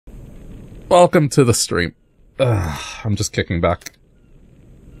Welcome to the stream. I'm just kicking back.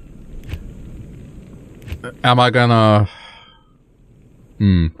 Am I gonna...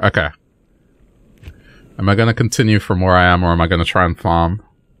 okay. Am I gonna continue from where I am, or am I gonna try and farm?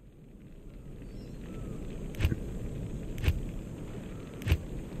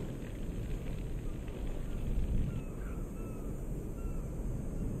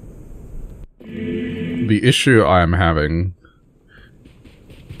 The issue I am having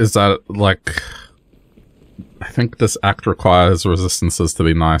is that, like, I think this act requires resistances to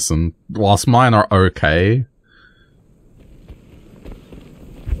be nice, and whilst mine are okay,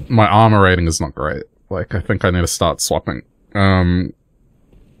 my armor rating is not great. Like, I think I need to start swapping.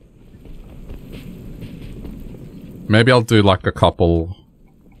 Maybe I'll do, like, a couple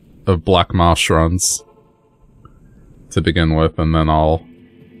of Black Marsh runs to begin with, and then I'll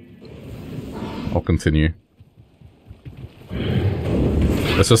continue.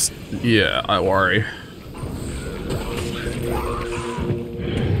 It's just, yeah, I worry.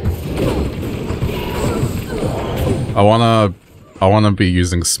 I wanna be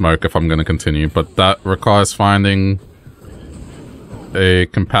using smoke if I'm gonna continue, but that requires finding a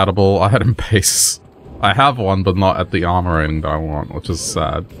compatible item base. I have one, but not at the armor rating that I want, which is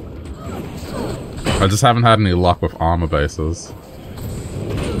sad. I just haven't had any luck with armor bases.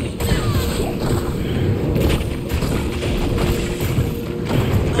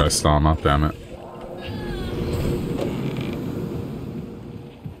 Ghost armor, damn it.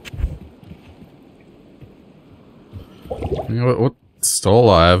 You know what? Still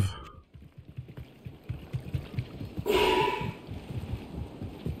alive.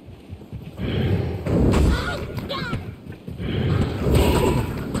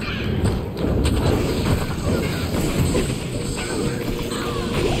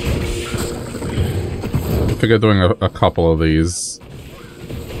 I figure doing a couple of these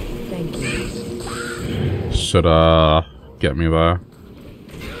should get me there.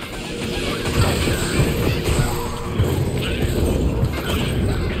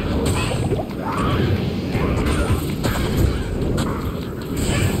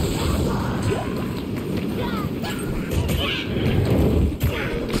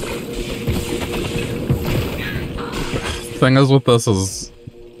 Thing is with this is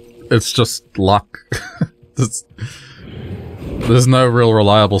it's just luck. There's no real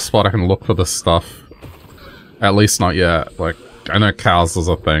reliable spot I can look for this stuff. At least not yet. Like, I know cows is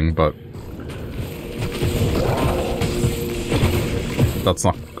a thing, but that's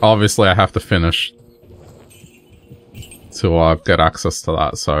not... Obviously I have to finish to get access to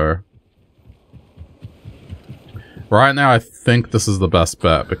that, so... Right now I think this is the best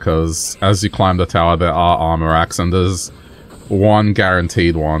bet, because as you climb the tower there are armor racks, and there's one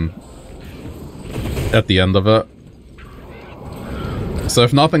guaranteed one at the end of it. So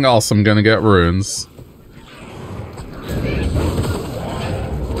if nothing else, I'm gonna get runes.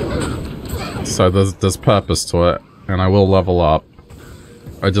 So there's purpose to it, and I will level up.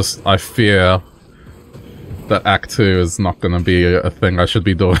 I fear that Act 2 is not gonna be a thing I should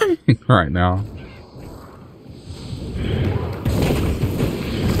be doing right now.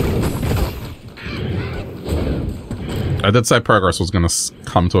 I did say progress was gonna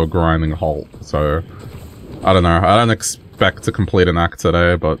come to a grinding halt, so I don't know. I don't expect to complete an act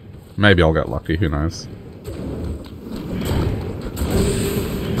today, but maybe I'll get lucky, who knows.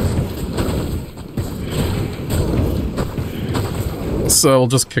 So we'll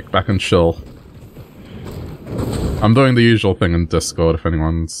just kick back and chill. I'm doing the usual thing in Discord if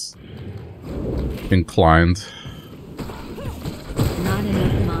anyone's inclined. Not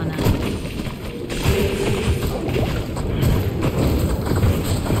enough mana.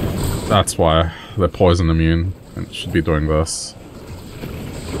 That's why they're poison immune and should be doing this.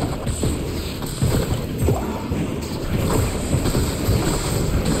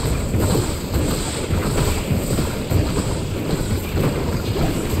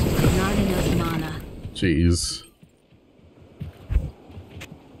 Not enough mana. Jeez.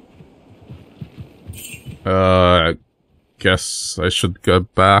 I guess I should go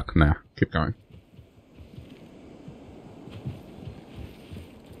back. Nah, keep going.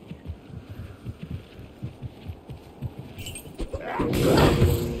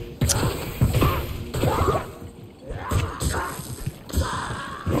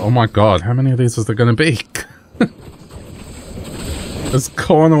 Oh my god, how many of these is there gonna be? This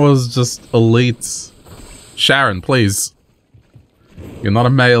corner was just elite. Sharon, please. You're not a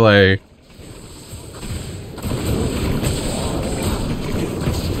melee.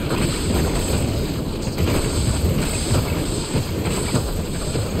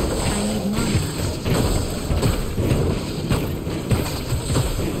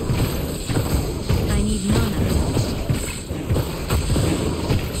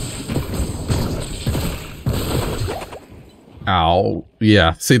 Ow.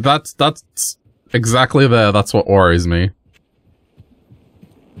 Yeah, see, that's exactly there. That's what worries me.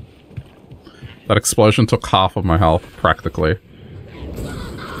 That explosion took half of my health, practically.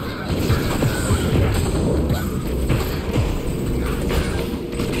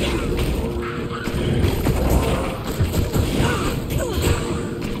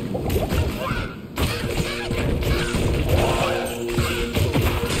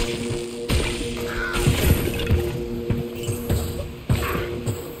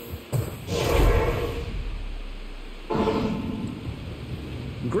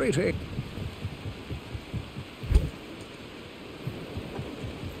 Great.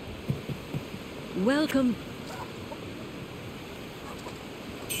 Welcome.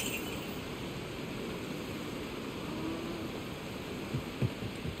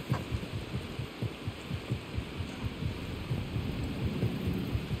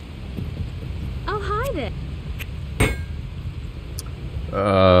 Oh, hi there.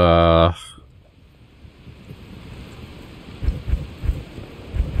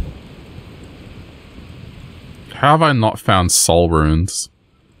 How have I not found soul runes?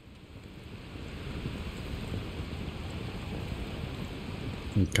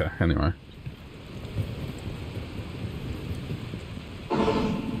 Okay, anyway.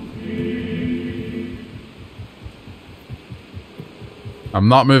 I'm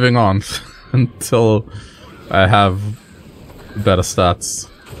not moving on until I have better stats.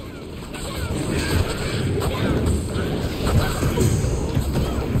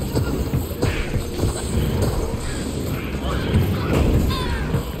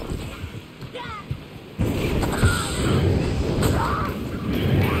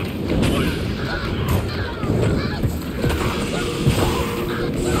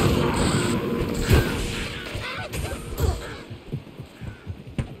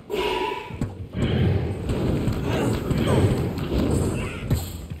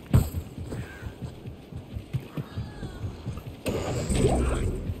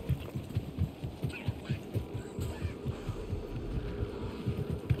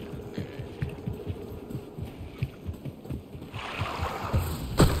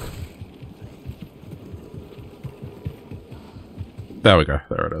 There we go.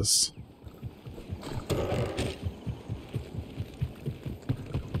 There it is.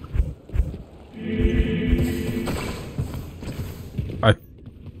 I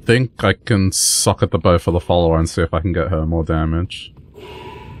think I can suck at the bow for the follower and see if I can get her more damage.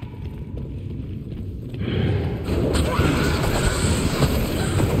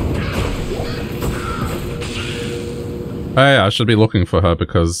 Oh yeah, I should be looking for her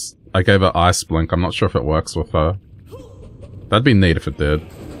because I gave her Ice Blink. I'm not sure if it works with her. That'd be neat if it did.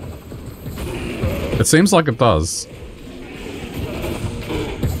 It seems like it does.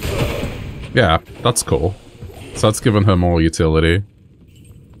 Yeah, that's cool. So that's given her more utility.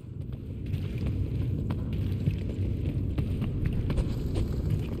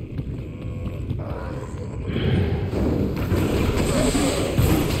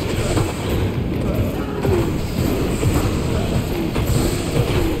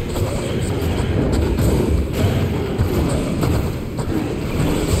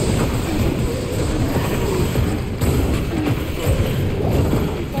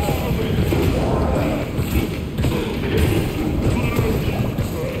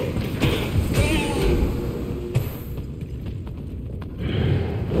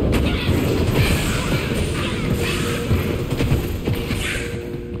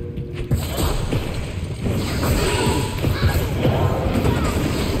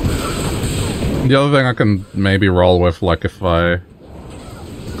 The other thing I can maybe roll with, like, if I...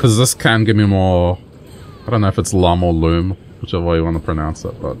 Because this can give me more... I don't know if it's lum or loom, whichever way you want to pronounce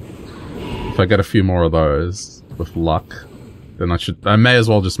it, but... If I get a few more of those, with luck, then I may as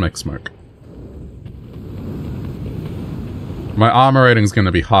well just make smoke. My armor rating's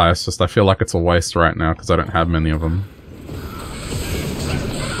gonna be high, it's just I feel like it's a waste right now, because I don't have many of them.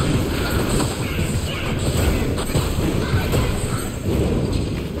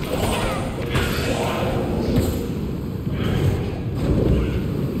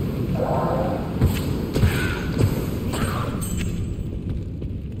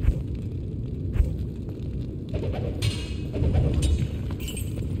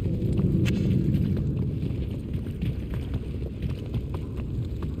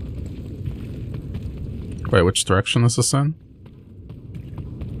 Wait, which direction is this in?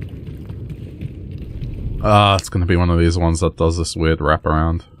 Ah, it's gonna be one of these ones that does this weird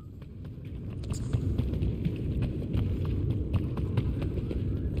wraparound.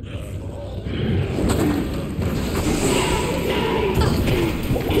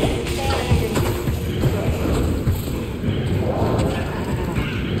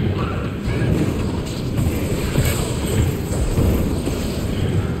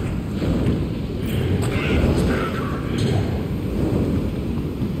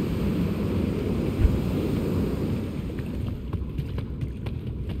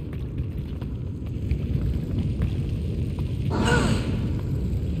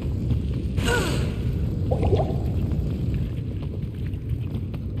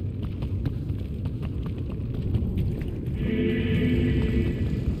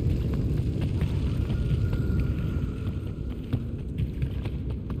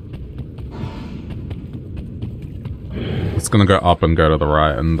 It's gonna go up and go to the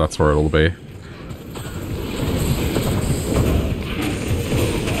right, and that's where it'll be.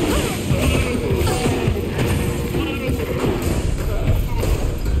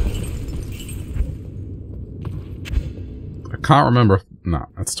 I can't remember if... No,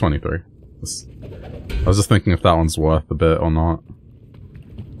 that's 23. I was just thinking if that one's worth a bit or not.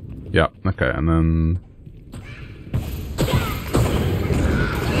 Yeah, okay, and then...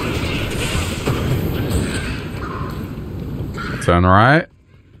 Turn right.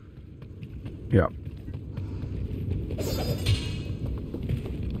 Yep.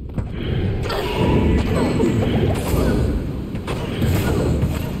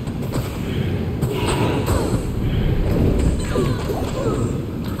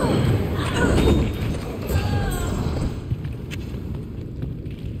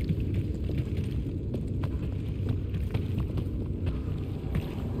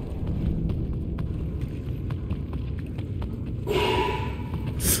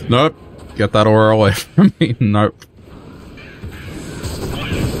 Nope. Get that aura away from me. Nope.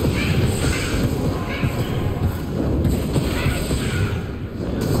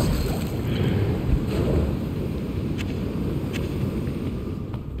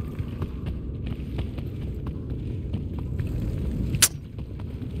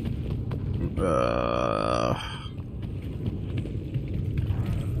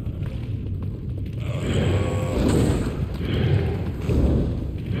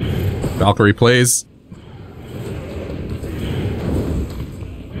 Valkyrie, please.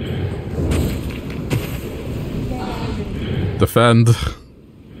 Defend.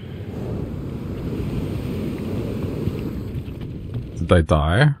 Did they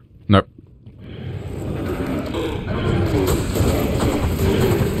die? Nope.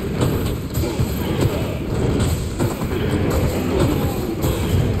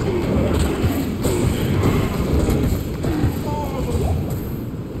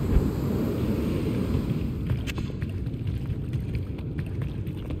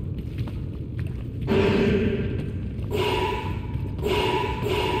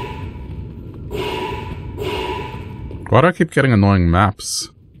 Why do I keep getting annoying maps?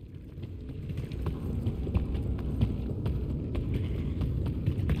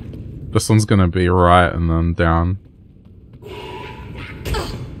 This one's gonna be right and then down.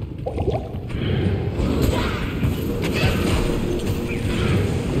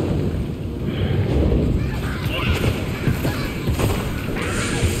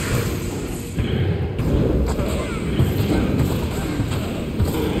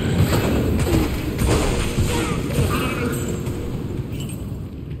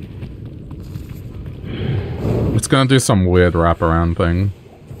 Gonna do some weird wraparound thing.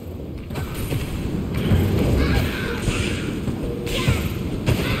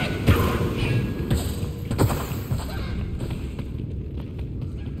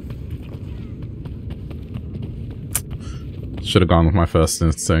 Should have gone with my first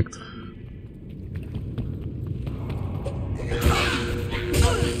instinct.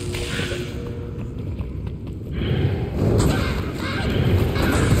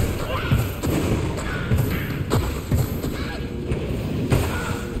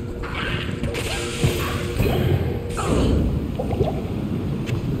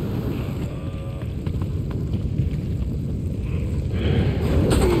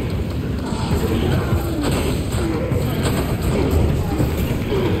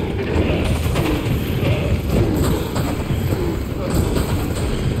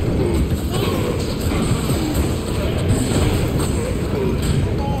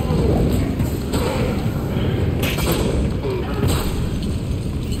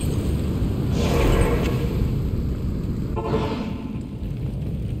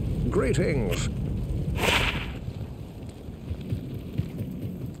 Greetings.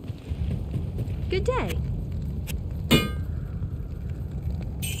 Good day.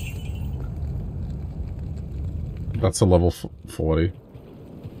 That's a level 40.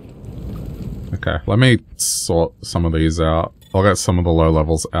 Okay, let me sort some of these out. I'll get some of the low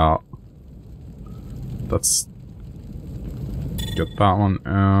levels out. That's... Get that one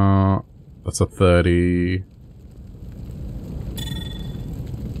out. That's a 30.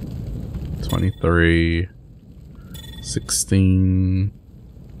 23. 16.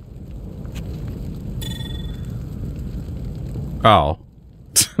 Oh.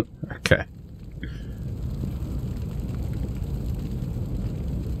 Okay.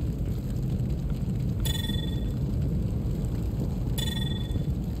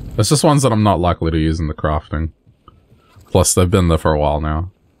 There's just ones that I'm not likely to use in the crafting. Plus, they've been there for a while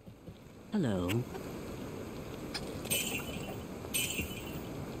now. Hello.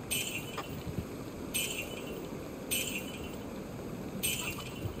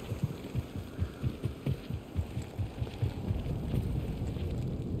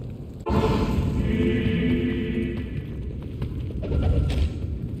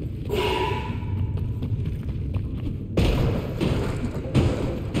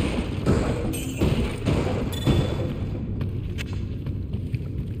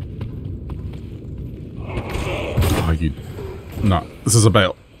 This is a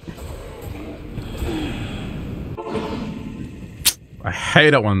bail. I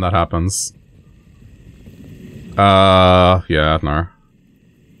hate it when that happens. Yeah, no.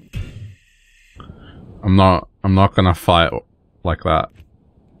 I'm not gonna fight like that.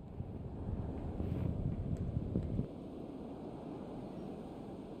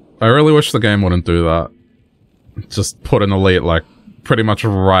 I really wish the game wouldn't do that. Just put an elite, like, pretty much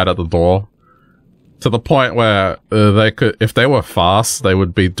right at the door. To the point where they could, if they were fast, they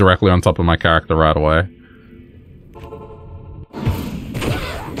would be directly on top of my character right away.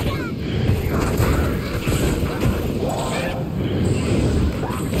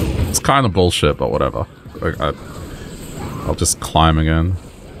 It's kind of bullshit, but whatever. I'll just climb again.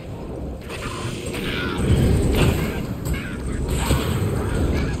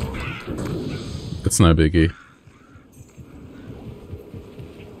 It's no biggie.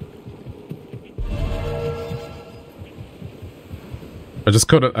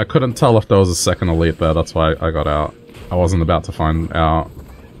 I couldn't tell if there was a second elite there, that's why I got out. I wasn't about to find out.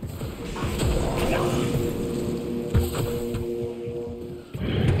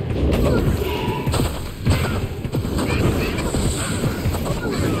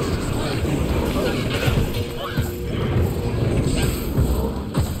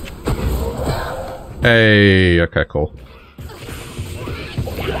 Hey, okay, cool.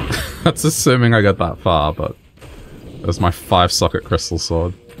 That's assuming I get that far, but there's my 5-socket crystal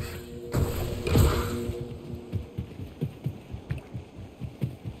sword.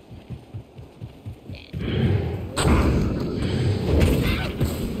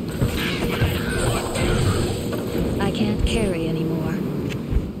 I can't carry anymore.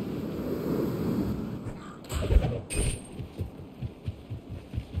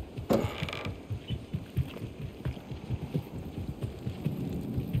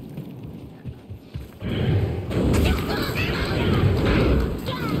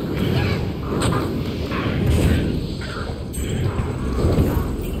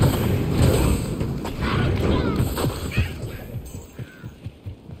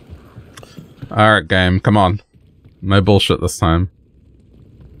 Alright, game, come on. No bullshit this time.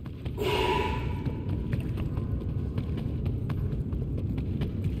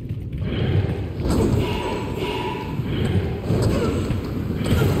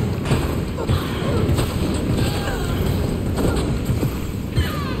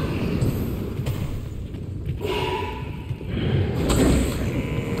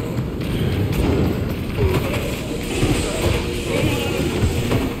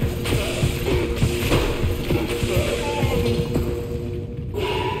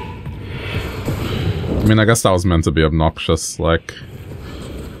 I mean, I guess that was meant to be obnoxious, like,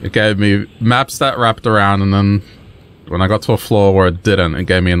 it gave me maps that wrapped around, and then when I got to a floor where it didn't, it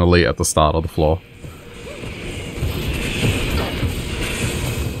gave me an elite at the start of the floor.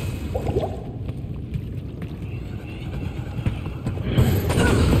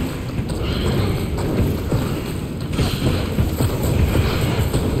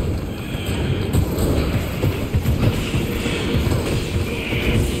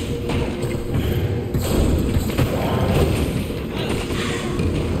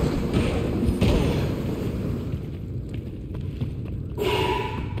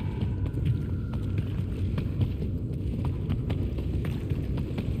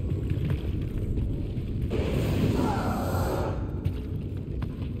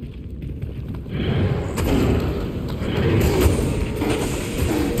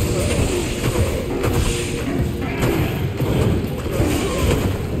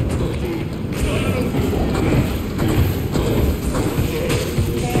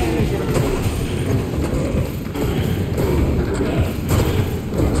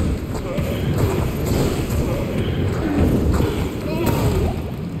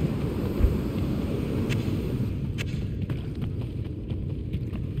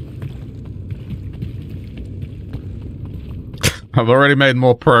 I've already made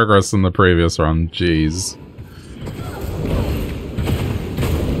more progress than the previous run, jeez.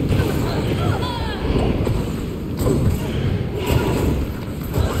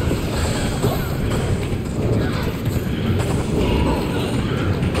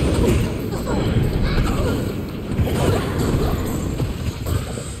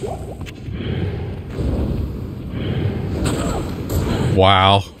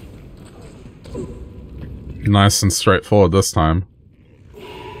 Wow. Nice and straightforward this time.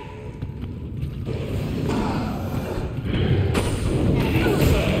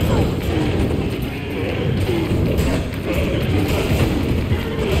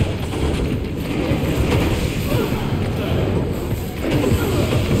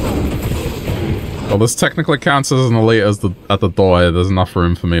 this technically counts as an elite as at the door. There's enough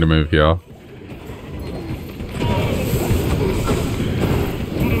room for me to move here.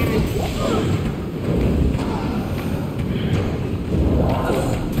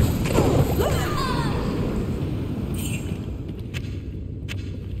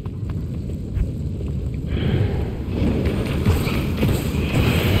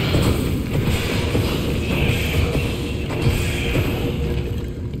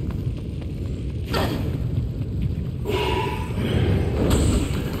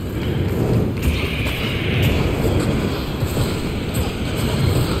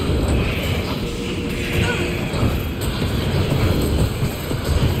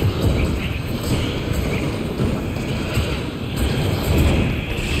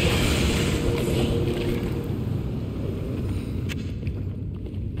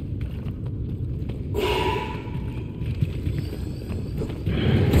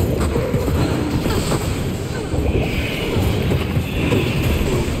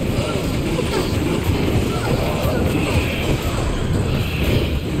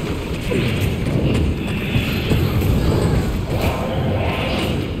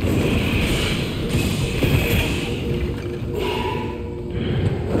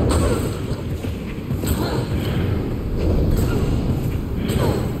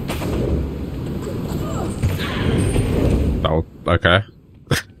 Okay.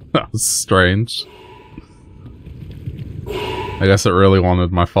 That was strange. I guess it really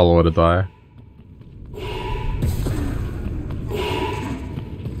wanted my follower to die.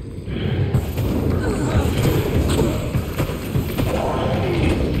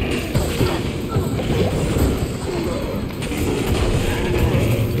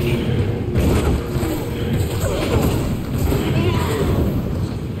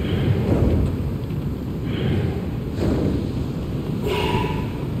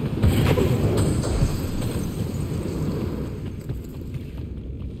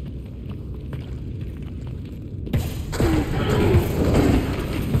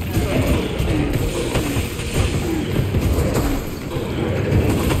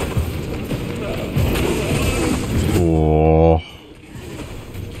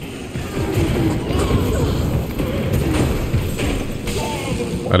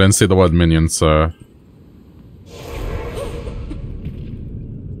 I didn't see the word minion, so...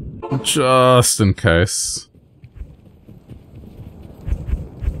 just in case.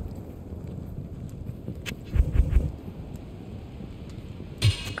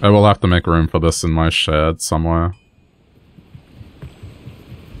 I will have to make room for this in my shed somewhere.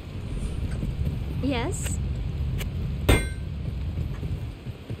 Yes?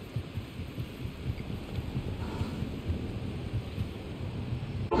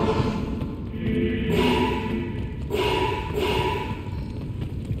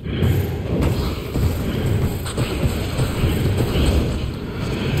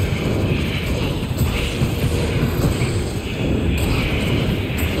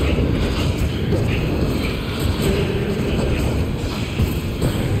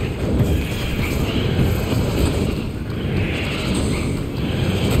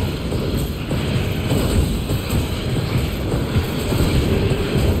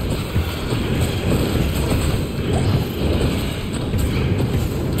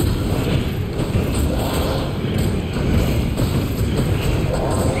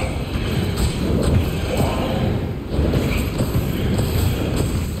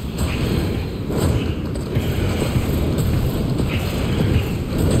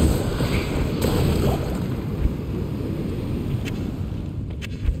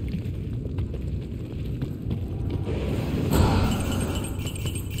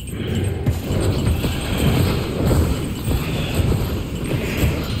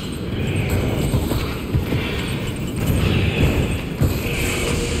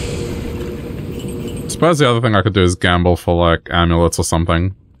 I suppose the other thing I could do is gamble for, like, amulets or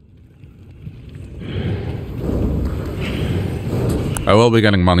something. I will be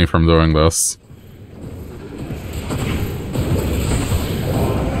getting money from doing this.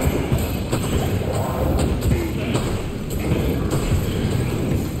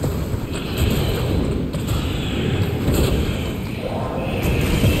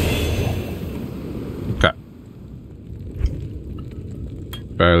 Okay.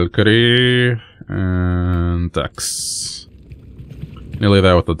 Valkyrie... and Dex. Nearly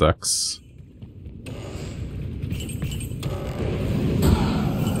there with the Dex.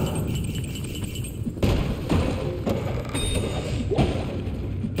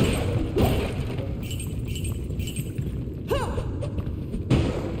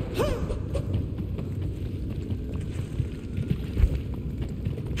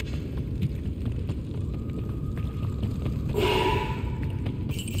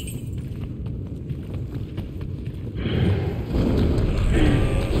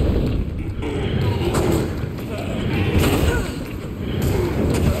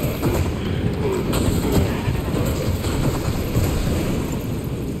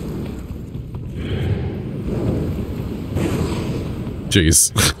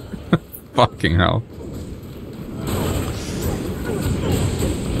 Jeez. Fucking hell.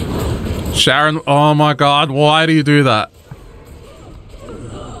 Sharon, oh my god, why do you do that?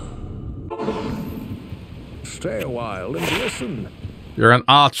 Stay a while and listen. You're an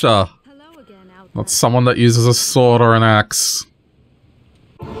archer. Hello again, Not someone that uses a sword or an axe.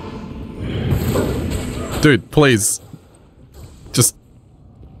 Dude, please. Just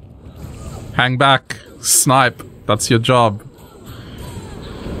hang back. Snipe. That's your job.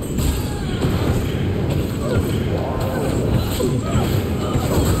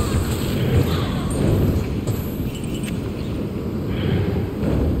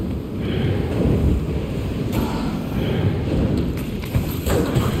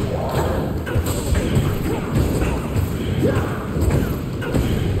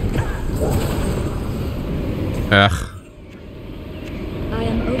 Ugh. I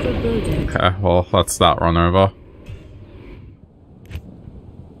am overburdened. Okay, well, that's that run over.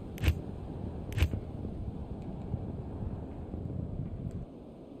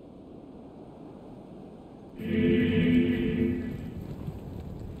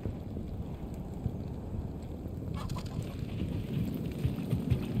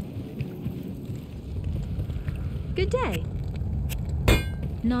 Good day.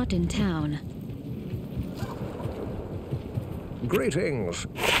 Not in town. Greetings.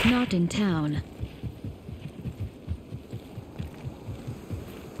 Not in town.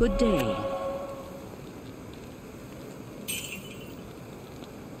 Good day.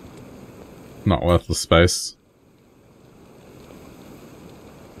 Not worth the space.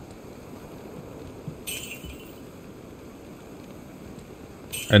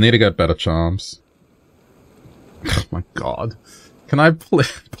 I need to get better charms. Oh my god. Can I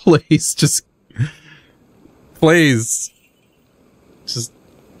please just... Please. Just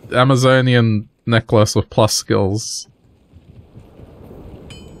Amazonian necklace with plus skills.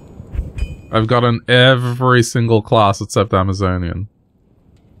 I've gotten every single class except Amazonian.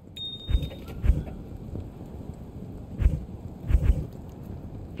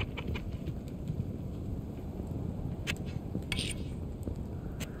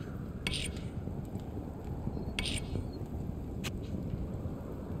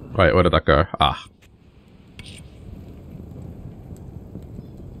 Wait, where did that go? Ah.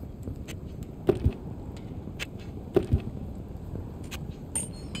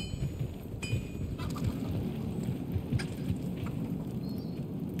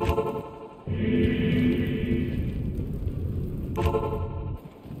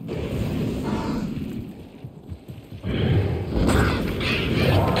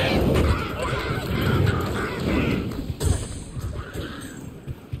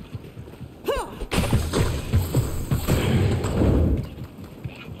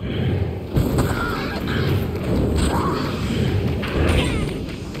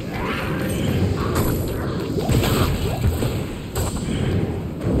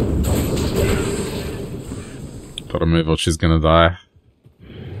 Gotta move or she's gonna die.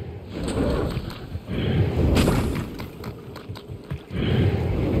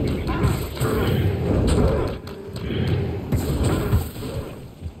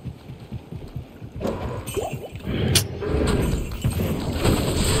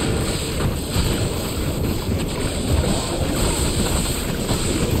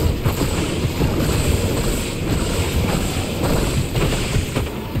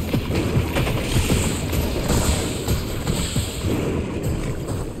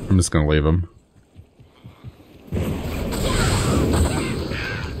 I'm just gonna leave him.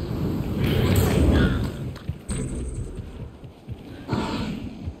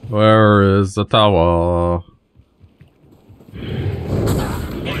 Where is the tower?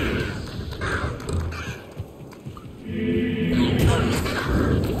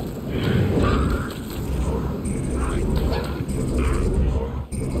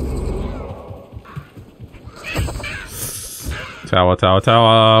 Tower, tower,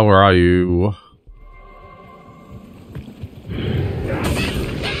 tower, where are you?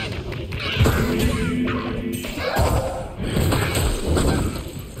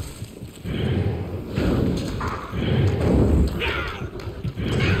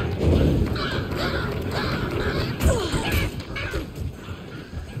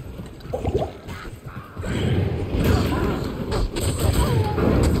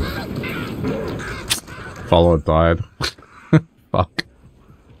 Follower died. Fuck.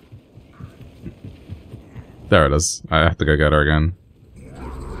 There it is. I have to go get her again.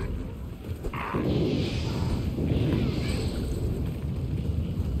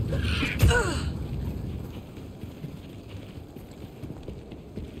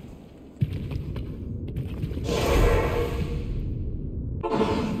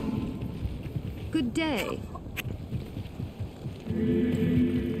 Good day.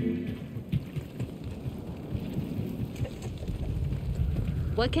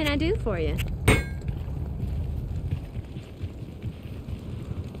 What can I do for you?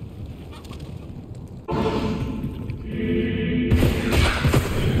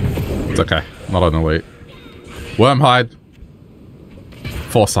 It's okay. Not on the wait. Worm hide.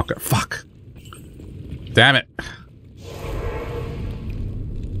 4 socket. Fuck. Damn it.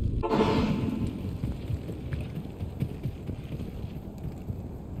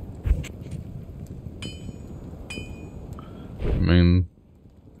 I mean,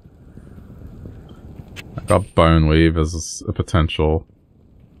 I got bone weave as a potential.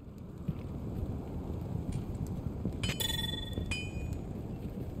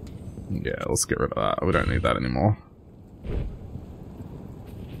 Yeah, let's get rid of that. We don't need that anymore.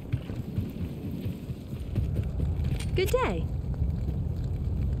 Good day.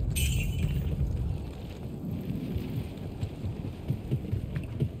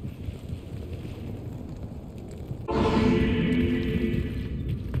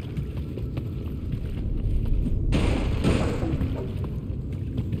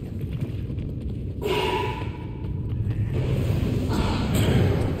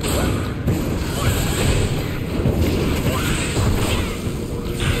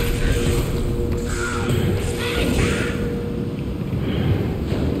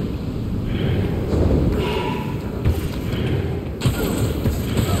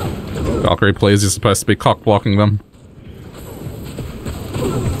 Valkyrie, please, you're supposed to be cock blocking them.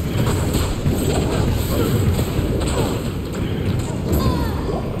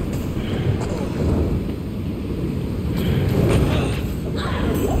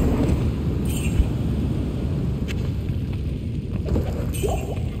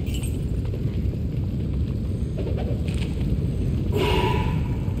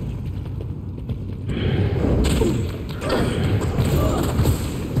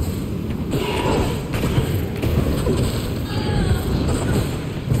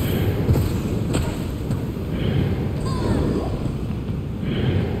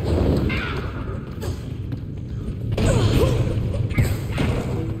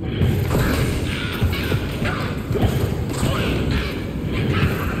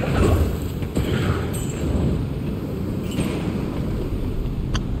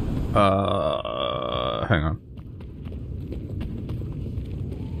 Hang on.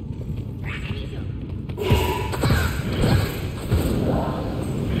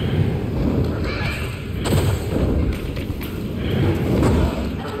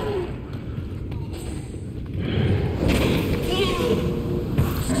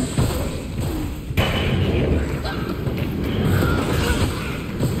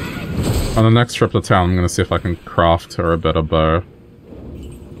 On the next trip to town, I'm gonna see if I can craft her a better bow.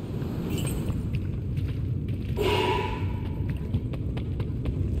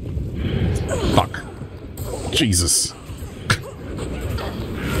 Fuck. Jesus.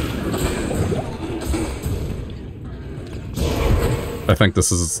 I think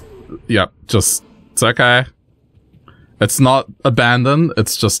this is... Yep, just... It's okay. It's not abandon,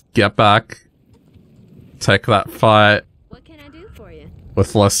 it's just get back. Take that fight. What can I do for you?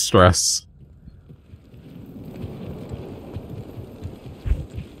 With less stress.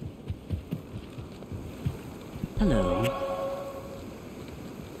 Hello.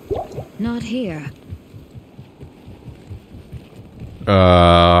 Not here.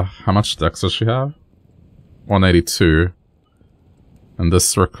 How much dex does she have? 182. And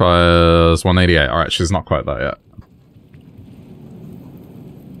this requires 188. Alright, she's not quite there yet.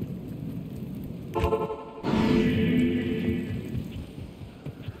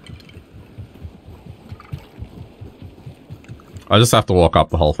 I just have to walk up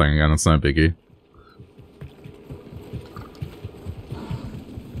the whole thing again, it's no biggie.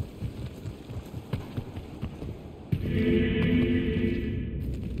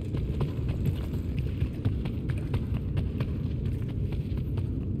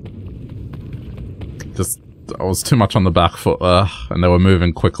 Just, I was too much on the back foot there, and they were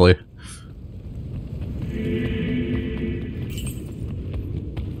moving quickly.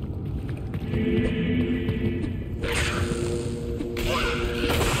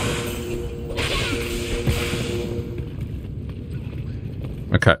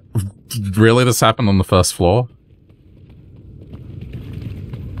 Okay. Really, this happened on the first floor?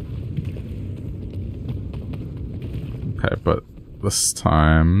 Okay, but this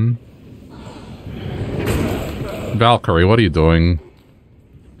time... Valkyrie, what are you doing?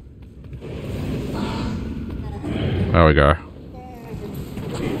 There we go.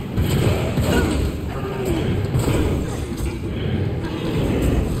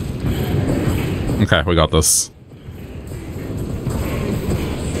 Okay, we got this.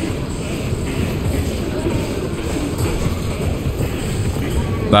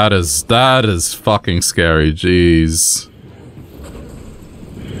 That is fucking scary, jeez.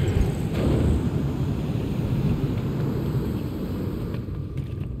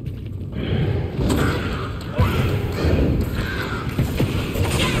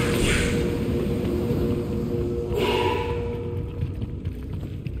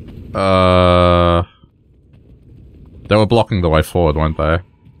 They were blocking the way forward, weren't they?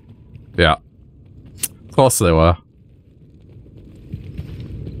 Yeah. Of course they were.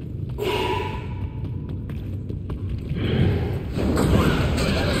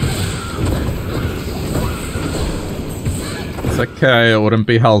 It's okay, it wouldn't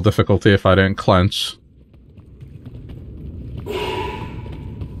be hell difficulty if I didn't clench.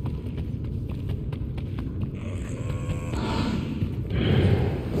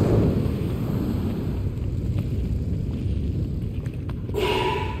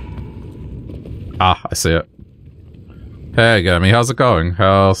 Ah, I see it. Hey, Gammy, how's it going?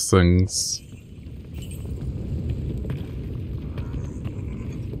 How's things?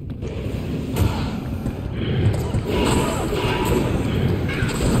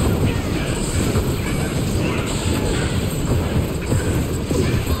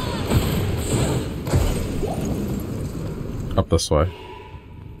 Up this way.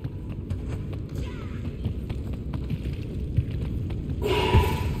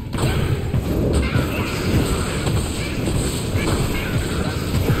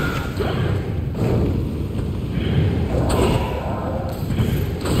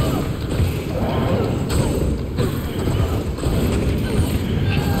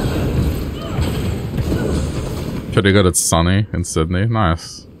 Pretty good, it's sunny in Sydney.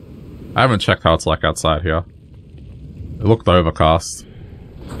 Nice. I haven't checked how it's like outside here. It looked overcast.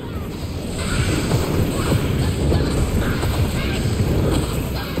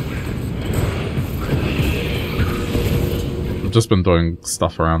 I've just been doing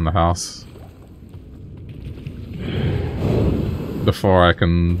stuff around the house before I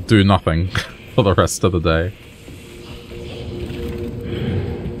can do nothing for the rest of the day.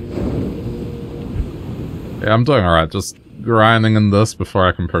 Yeah, I'm doing alright, just grinding in this before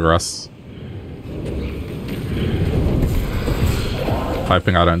I can progress.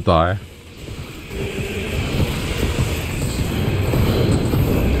 Hoping I don't die.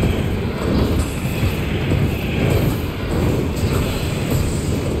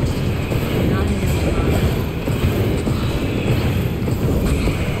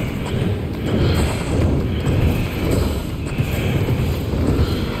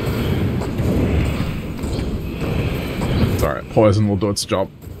 It's alright, poison will do its job.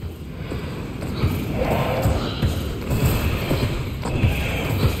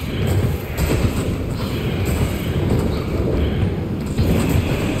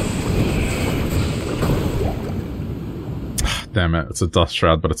 Damn it, it's a dust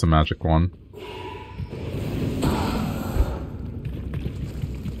shroud, but it's a magic one.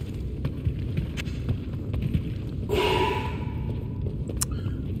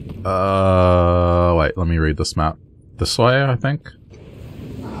 Wait, let me read this map. This way, I think?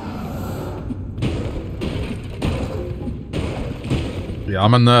 Yeah,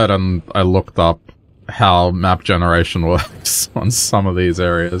 I'm a nerd and I looked up how map generation works on some of these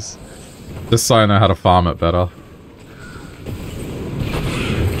areas. Just so I know how to farm it better.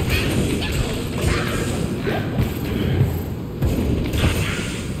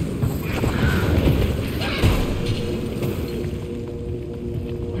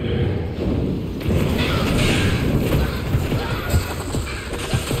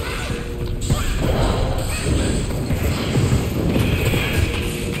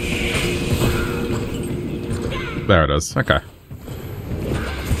 There it is. Okay.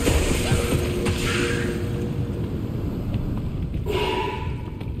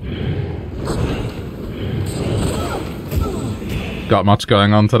 Got much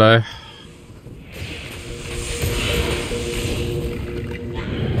going on today?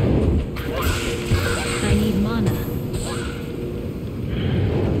 I need mana.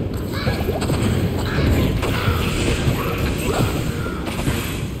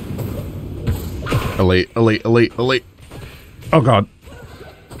 Elite, elite, elite, elite. Oh god.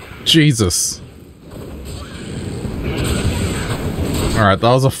 Jesus. Alright,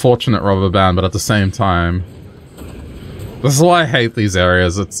 that was a fortunate rubber band, but at the same time... This is why I hate these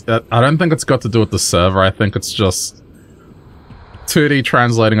areas. I don't think it's got to do with the server, I think it's just... 2D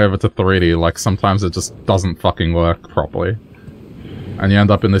translating over to 3D, like sometimes it just doesn't fucking work properly. And you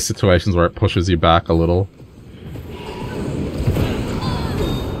end up in these situations where it pushes you back a little.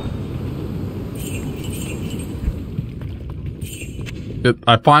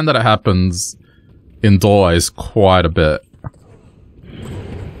 I find that it happens indoors quite a bit.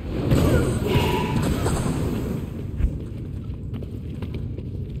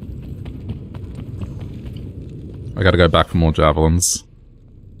 I gotta go back for more javelins.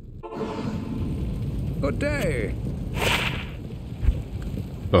 Good day.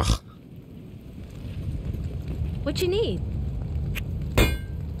 Ugh. What you need?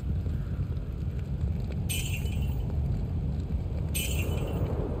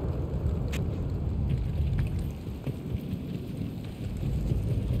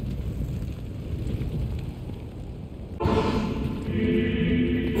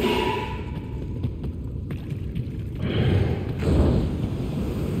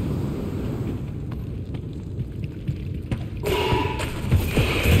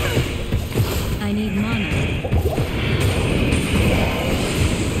 I need mana.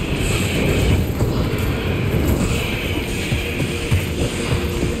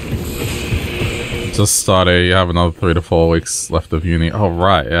 Just started, you have another 3 to 4 weeks left of uni. Oh,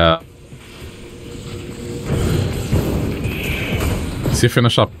 right, yeah. So you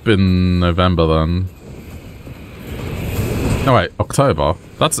finish up in November then? No, wait, October?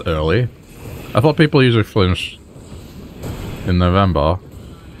 That's early. I thought people usually finish in November.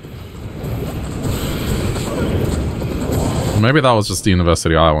 Maybe that was just the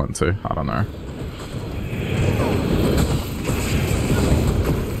university I went to. I don't know.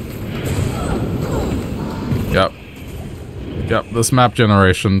 Yep. Yep, this map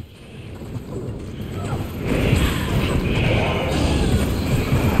generation.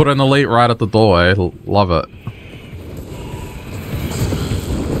 Put an elite right at the doorway. Love it.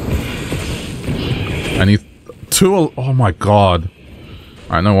 I need two. Oh my god.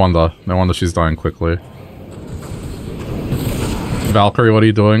 Alright, no wonder. No wonder she's dying quickly. Valkyrie, what are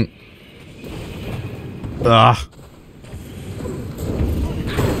you doing? Ah.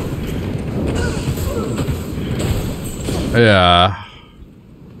 Yeah.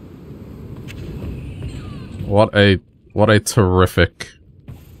 What a terrific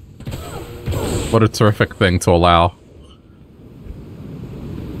thing to allow.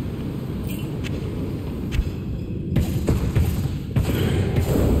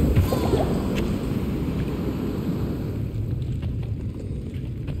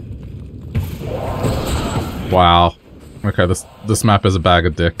 Wow. Okay, this map is a bag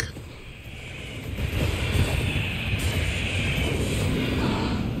of dick.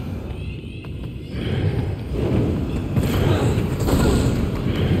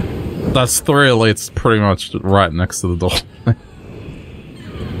 That's 3 elites pretty much right next to the door.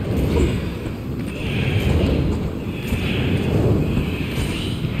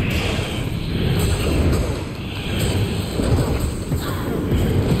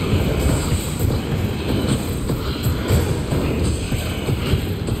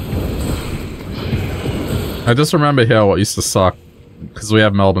 I just remember here what used to suck, because we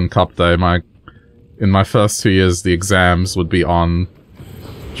have Melbourne Cup Day. In my first 2 years, the exams would be on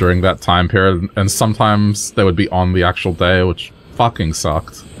during that time period, and sometimes they would be on the actual day, which fucking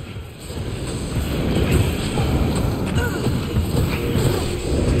sucked.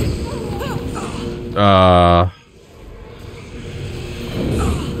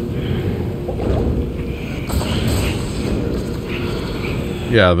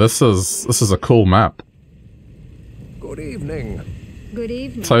 Yeah, this is a cool map. Good evening. Good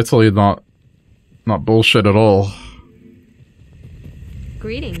evening. Totally not bullshit at all.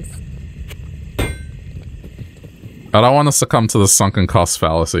 Greetings. I don't want to succumb to the sunken cost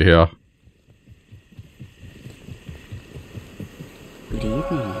fallacy here. Good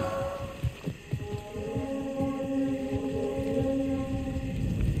evening.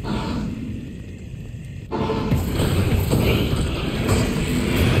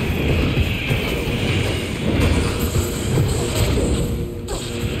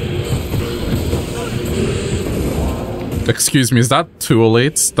 Excuse me, is that 2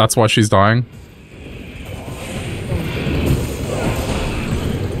 elites? That's why she's dying?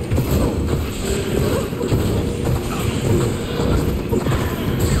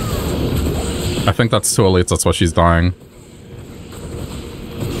 I think that's 2 elites, that's why she's dying.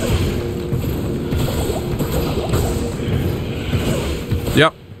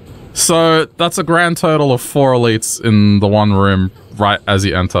 Yep. So, that's a grand total of 4 elites in the one room right as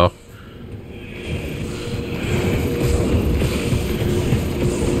you enter.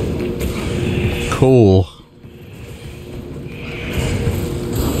 Cool.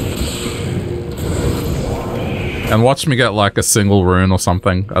 And watch me get like a single rune or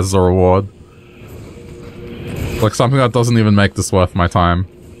something as a reward. Like something that doesn't even make this worth my time.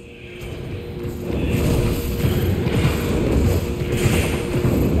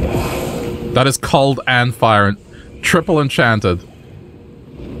 That is cold and fire and triple enchanted.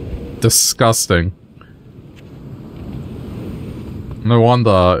 Disgusting. No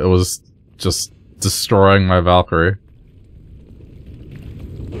wonder it was just destroying my Valkyrie.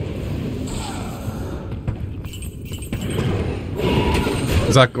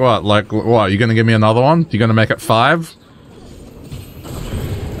 Is that what? Like, what? You gonna give me another one? You gonna make it 5?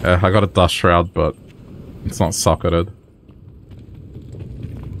 Yeah, I got a Dust Shroud, but it's not socketed.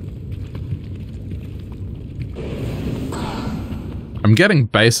 I'm getting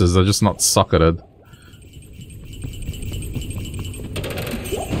bases, they're just not socketed.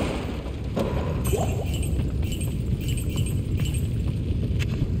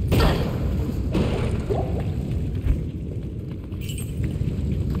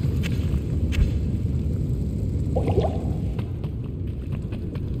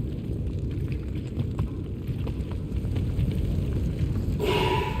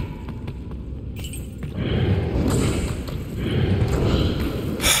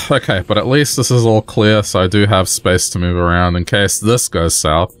 Okay, but at least this is all clear, so I do have space to move around in case this goes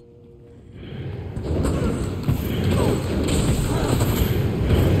south.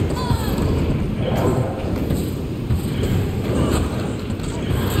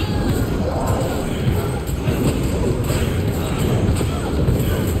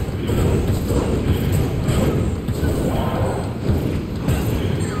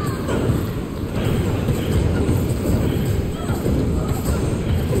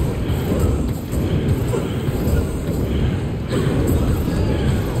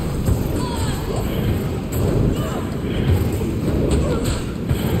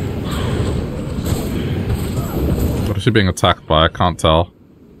 What is she being attacked by? I can't tell.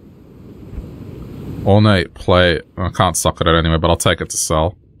 Ornate plate. I can't socket it anyway, but I'll take it to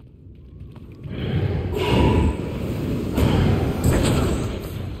sell.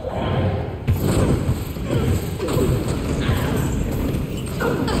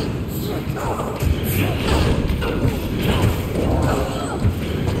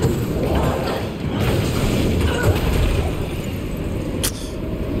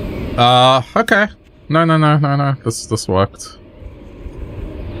 Okay. No. This worked.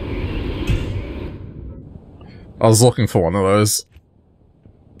 I was looking for one of those.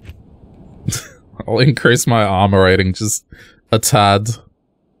 I'll increase my armor rating just a tad.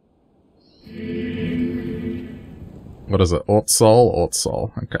 What is it?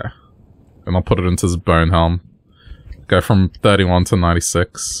 Ortsol? Okay. And I'll put it into his bone helm. Go from 31 to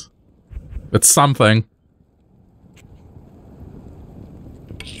 96. It's something.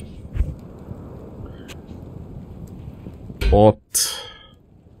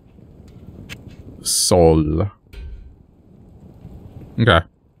 Sol. Okay.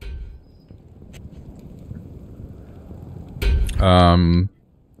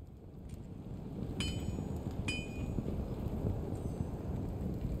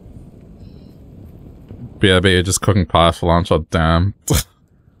 BRB, you're just cooking pie for lunch. Oh, damn.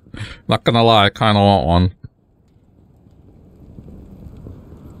 Not gonna lie, I kinda want one.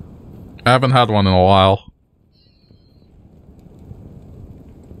 I haven't had one in a while.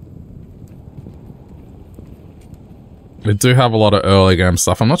 We do have a lot of early game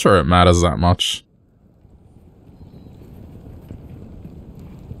stuff. I'm not sure it matters that much.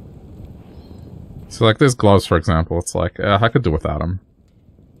 So like these gloves, for example, it's like, I could do without them.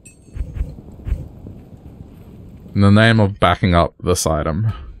 In the name of backing up this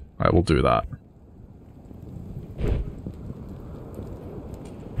item, I will do that.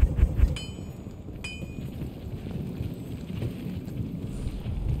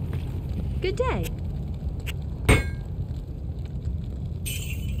 Good day.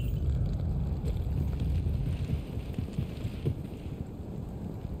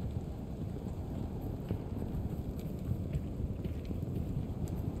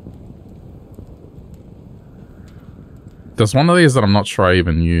 There's one of these that I'm not sure I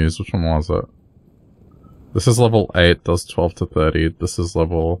even use. Which one was it? This is level 8, does 12 to 30. This is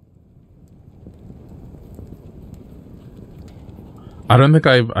level... I don't think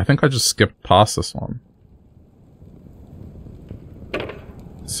I think I just skipped past this one.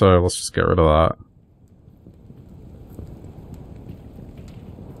 So let's just get rid of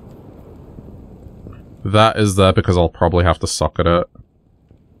that. That is there because I'll probably have to socket it.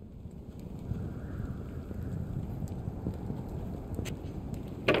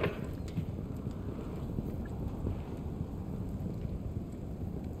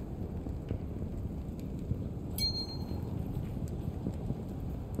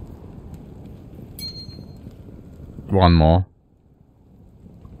 One more.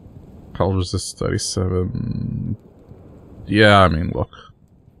 Cold resist 37. Yeah, I mean, look.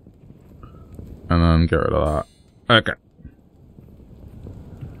 And then get rid of that. Okay.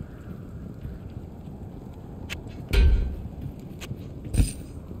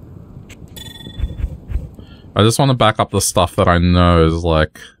 I just want to back up the stuff that I know is,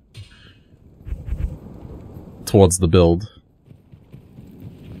 like, towards the build.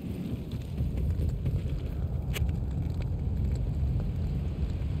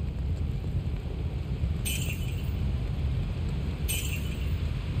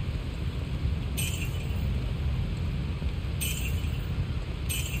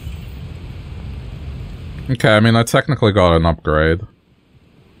 Okay, I mean, I technically got an upgrade.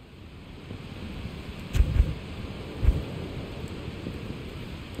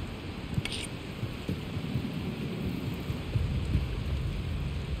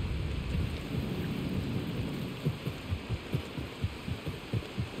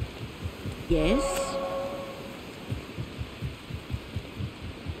 Yes?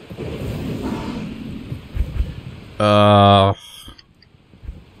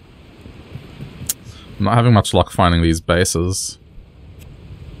 I'm not having much luck finding these bases.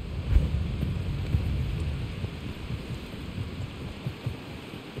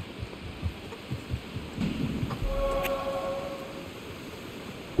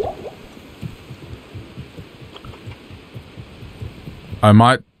 I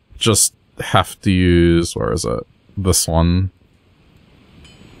might just have to use, where is it? This one.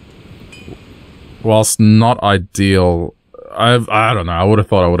 Whilst not ideal, I don't know, I would have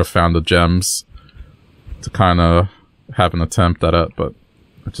thought I would have found the gems to kind of have an attempt at it, but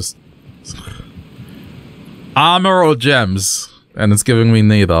I just... Armor or gems? And it's giving me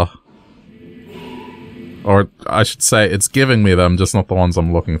neither. Or I should say, it's giving me them, just not the ones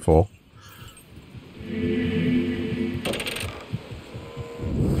I'm looking for.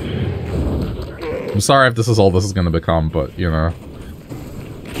 I'm sorry if this is all this is going to become, but, you know,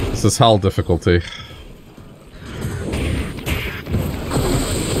 this is hell difficulty.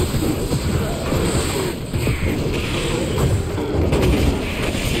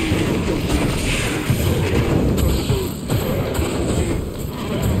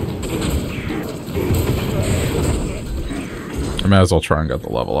 I may as well try and get the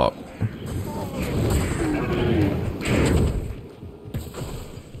level up.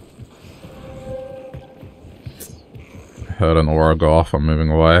 Heard an aura go off, I'm moving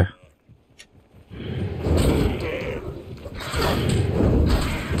away.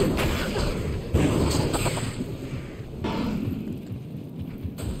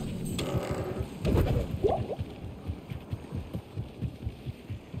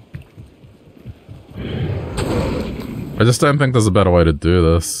 I just don't think there's a better way to do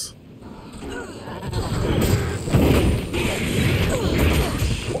this.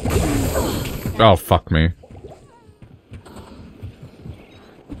 Oh, fuck me.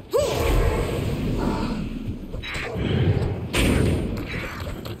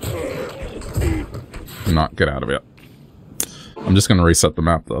 Not get out of it. I'm just gonna reset the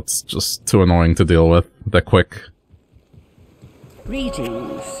map. That's just too annoying to deal with. They're quick.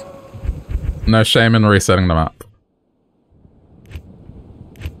 Greetings. No shame in resetting the map.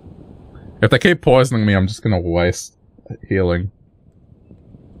 If they keep poisoning me, I'm just gonna waste healing.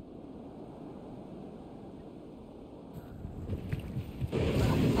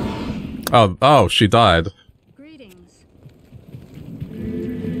 Oh, she died. Greetings.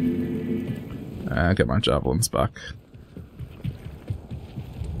 Get my javelins back.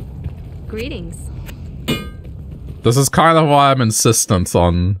 Greetings. This is kind of why I'm insistent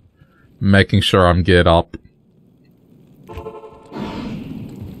on making sure I'm geared up.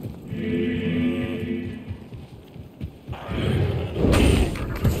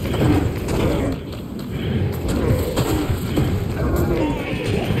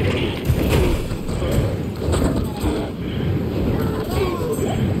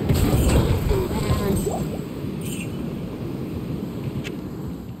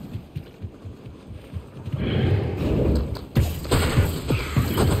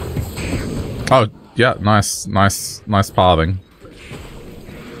 Oh, yeah, nice pathing.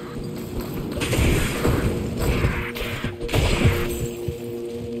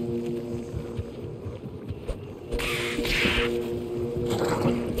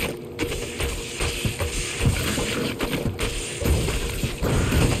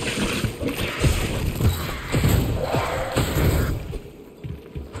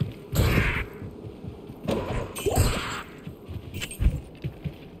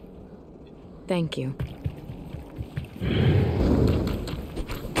 Thank you.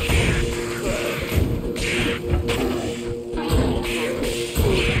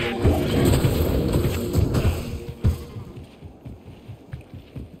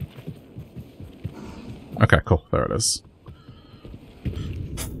 goes.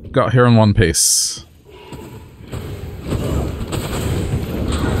 Got here in one piece.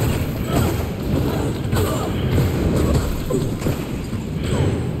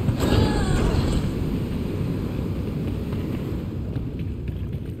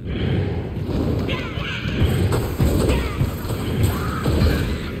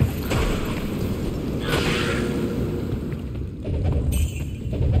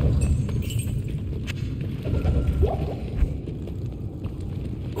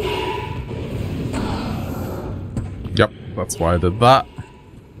 Yep, that's why I did that.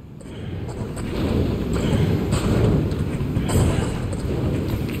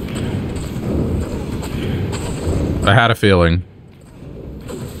 I had a feeling.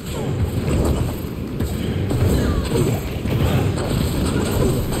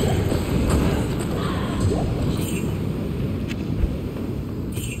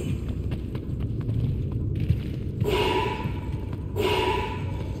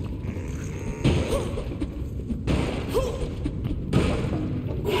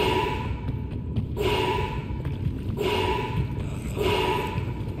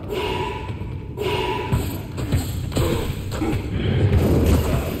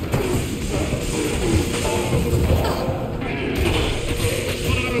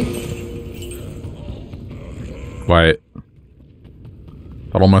 Wait.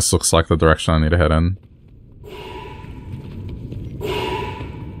 That almost looks like the direction I need to head in.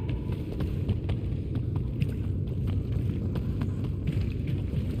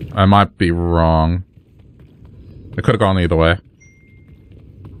 I might be wrong. It could have gone either way.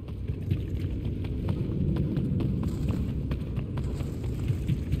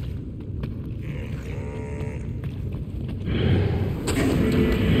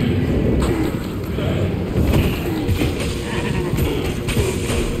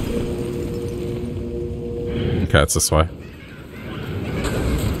 Okay, it's this way.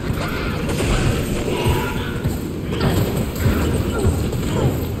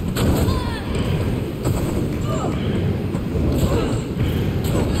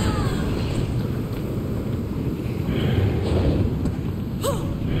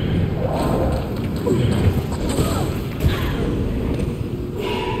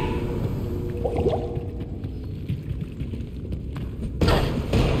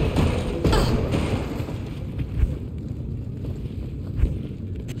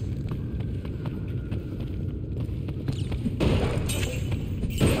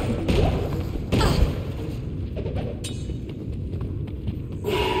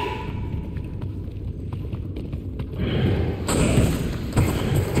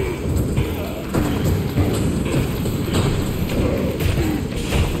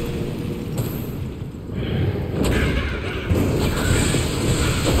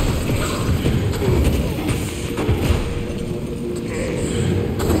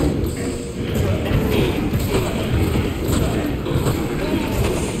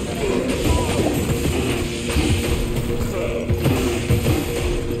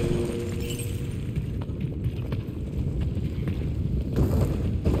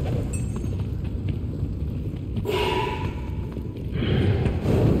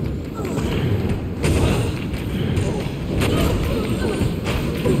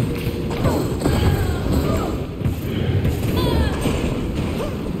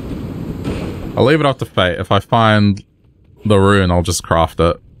 I'll leave it up to fate. If I find the rune, I'll just craft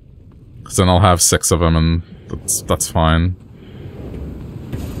it. Because then I'll have 6 of them, and that's fine.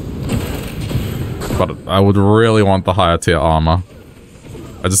 But I would really want the higher tier armor.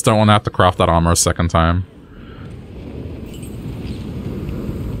 I just don't want to have to craft that armor a second time.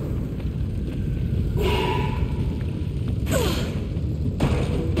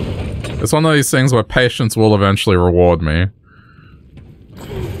 It's one of these things where patience will eventually reward me.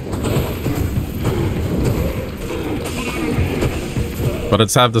 But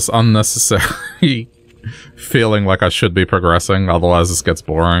it's had this unnecessary feeling like I should be progressing, otherwise this gets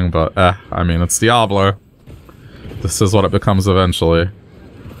boring, but I mean, it's Diablo. This is what it becomes eventually.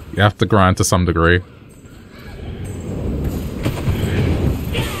 You have to grind to some degree.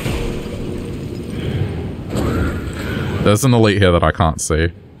 There's an elite here that I can't see.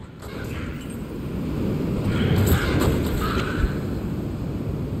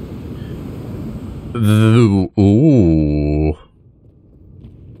 Ooh.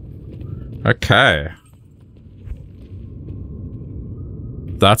 Okay.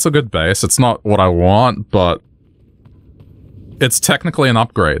 That's a good base. It's not what I want, but it's technically an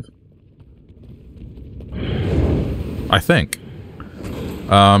upgrade. I think.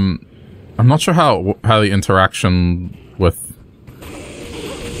 I'm not sure how the interaction with...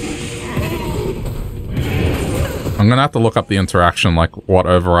 I'm gonna have to look up the interaction, like what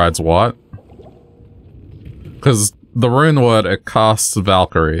overrides what. Because the rune word, it casts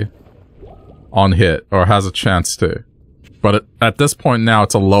Valkyrie on hit, or has a chance to. But at this point now,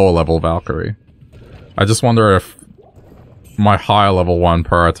 it's a lower level Valkyrie. I just wonder if my higher level one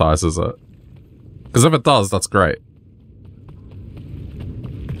prioritizes it. Because if it does, that's great.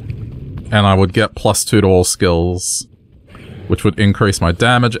 And I would get +2 to all skills, which would increase my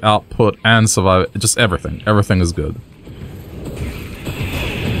damage, output, and survive. Just everything. Everything is good.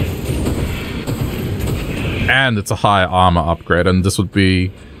 And it's a high armor upgrade, and this would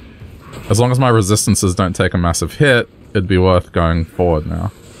be... As long as my resistances don't take a massive hit, it'd be worth going forward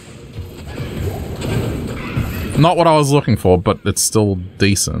now. Not what I was looking for, but it's still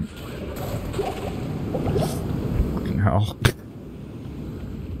decent. Fucking hell.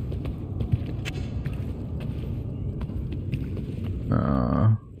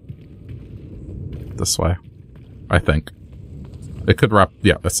 This way. I think. It could wrap...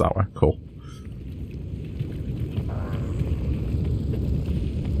 Yeah, it's that way. Cool.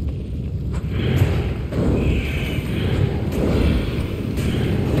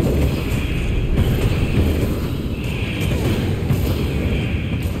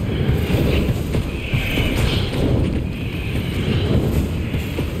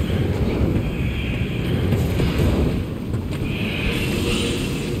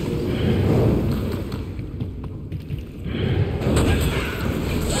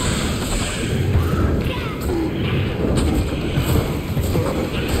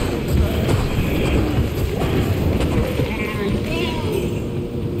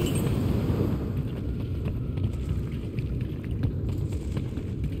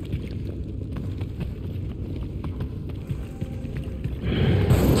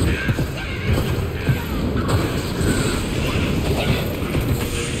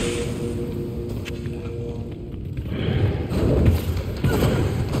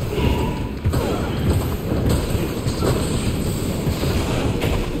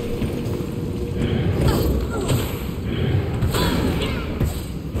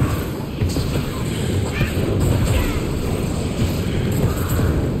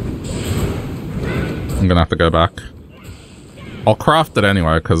 I'm gonna have to go back. I'll craft it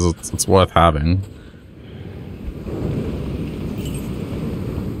anyway, because it's worth having.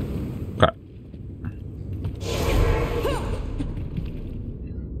 Okay.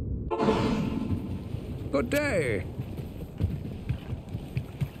 Good day.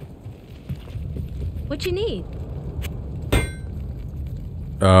 What you need?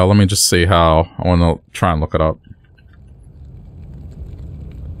 Let me just see how... I want to try and look it up.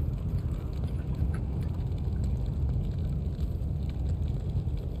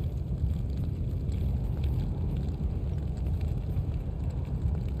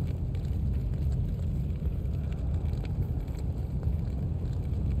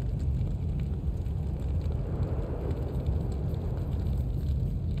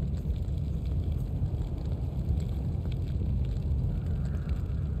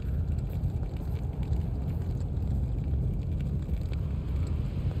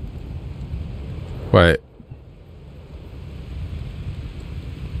 Wait.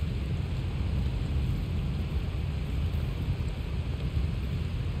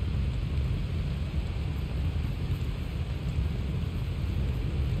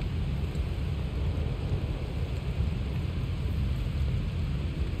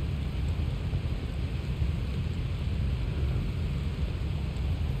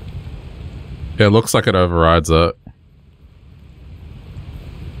 It looks like it overrides it.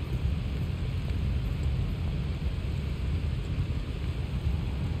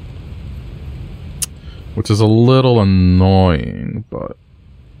 Which is a little annoying, but...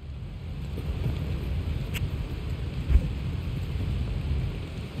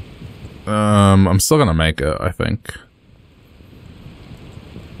 I'm still gonna make it, I think.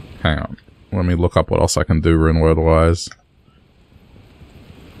 Hang on. Let me look up what else I can do rune word-wise.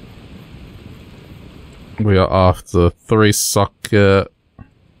 We are after 3 socket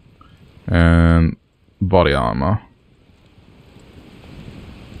and body armor.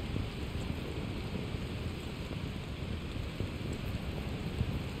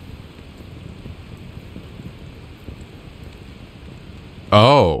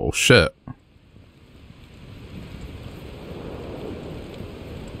 Oh, shit.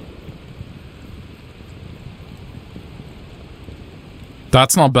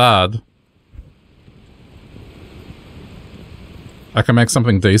 That's not bad. I can make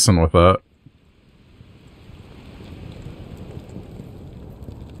something decent with it.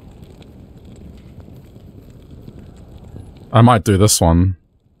 I might do this one.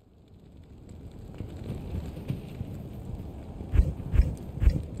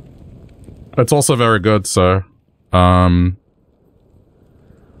 It's also very good, so...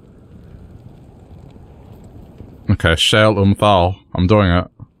 Okay, Shale Umthal. I'm doing it.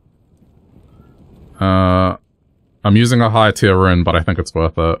 I'm using a high tier rune, but I think it's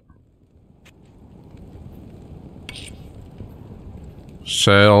worth it.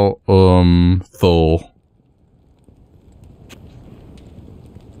 Shale Thul.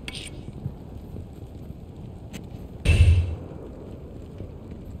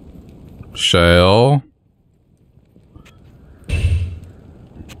 Shale.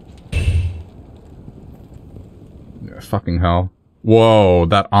 Yeah, fucking hell. Whoa,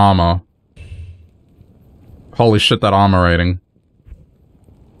 that armor. Holy shit, that armor rating.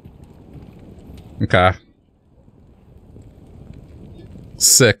 Okay.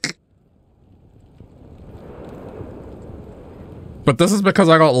 Sick. But this is because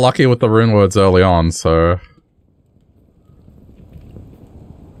I got lucky with the rune words early on, so...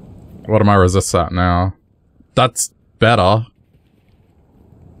 What am I resist at now? That's better.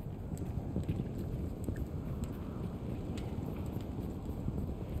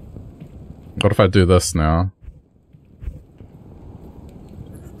 What if I do this now?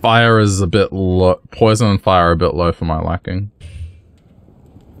 Fire is a bit low. Poison and fire are a bit low for my liking.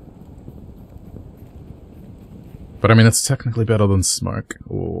 But I mean, it's technically better than smoke.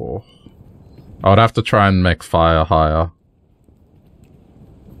 Ooh. I would have to try and make fire higher.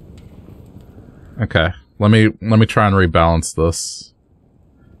 Okay, let me try and rebalance this.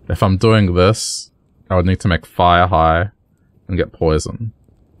 If I'm doing this, I would need to make fire high and get poison.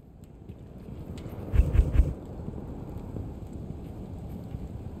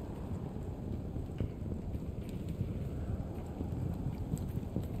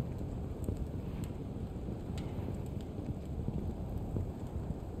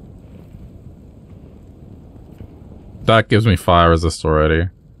 That gives me fire resist already.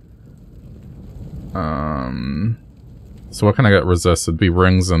 So what can I get resist? It'd be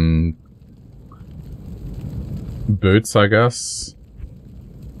rings and boots, I guess.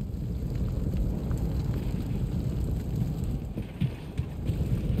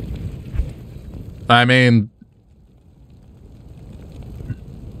 I mean...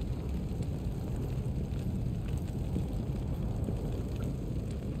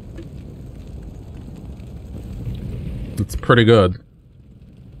 It's pretty good.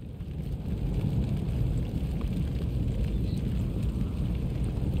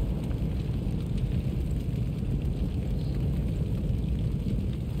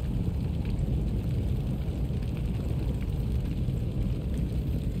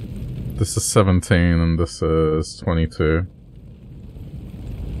 This is 17 and this is 22.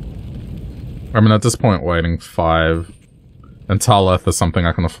 I mean, at this point, waiting 5 and Taleth is something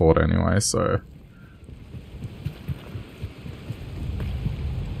I can afford anyway, so...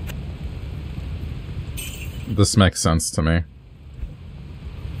 This makes sense to me.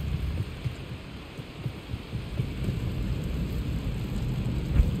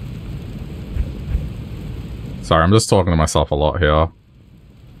 Sorry, I'm just talking to myself a lot here.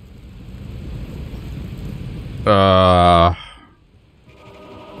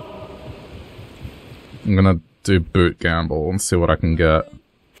 I'm gonna do boot gamble and see what I can get.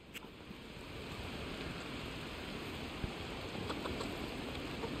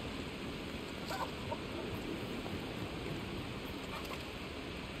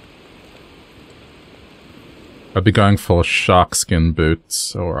 I'd be going for shark skin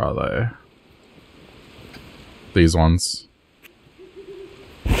boots, or are they? These ones.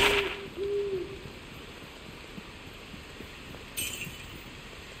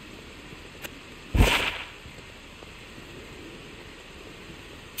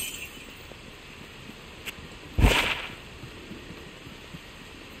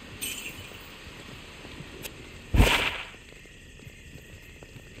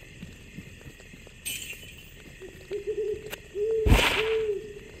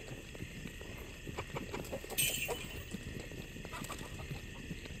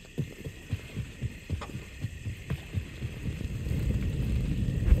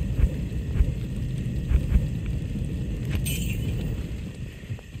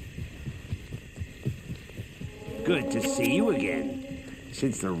 Good to see you again.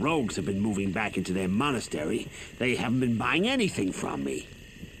 Since the rogues have been moving back into their monastery, they haven't been buying anything from me.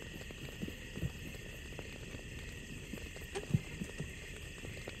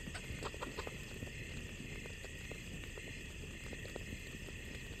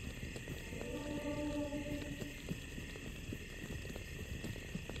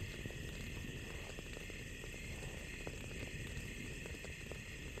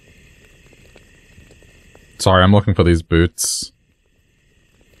 Sorry, I'm looking for these boots.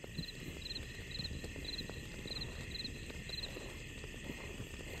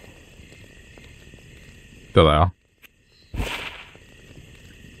 There they are.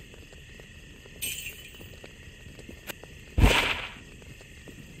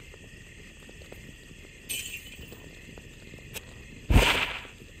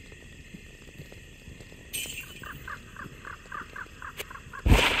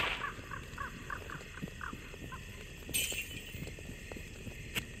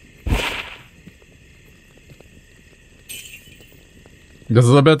 This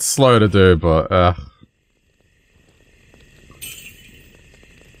is a bit slow to do, but I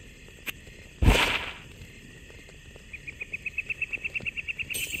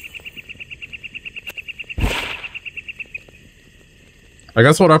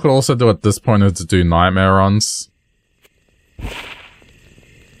guess what I could also do at this point is to do nightmare runs.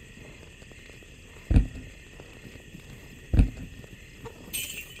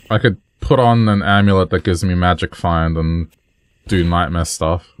 I could put on an amulet that gives me magic find and do nightmare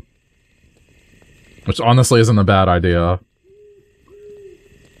stuff. Which honestly isn't a bad idea.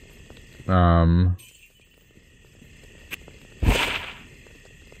 Oh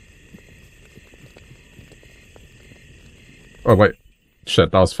wait.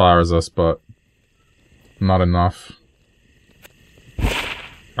 Shit, that was fire resist, but not enough.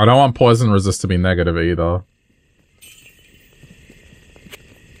 I don't want poison resist to be negative either.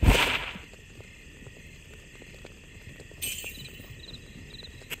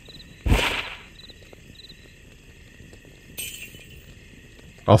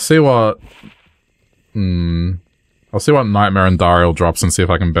 I'll see what... I'll see what Nightmare and Dariel drops and see if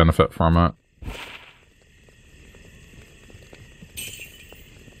I can benefit from it.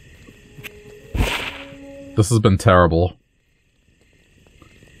 This has been terrible.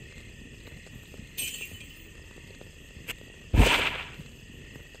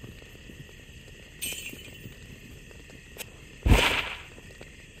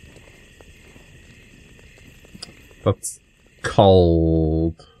 That's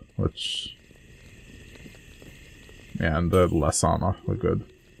cold, which... yeah, and the less armor, we're good.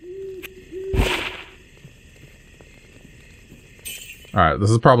 Alright,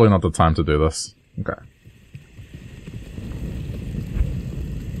 this is probably not the time to do this. Okay.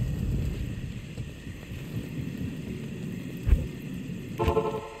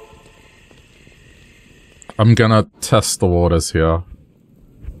 I'm gonna test the waters here.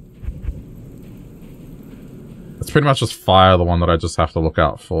 It's pretty much just fire, the one that I just have to look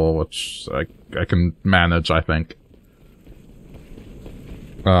out for, which I can manage, I think.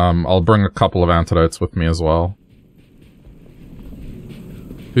 I'll bring a couple of antidotes with me as well.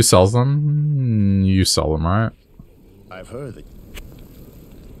 Who sells them? You sell them, right? I've heard that.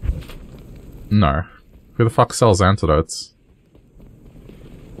 No. Who the fuck sells antidotes?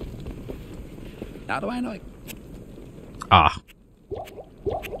 How do I know? Ah.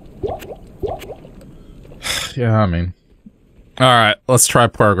 Yeah, I mean. Alright, let's try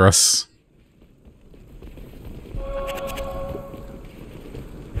progress.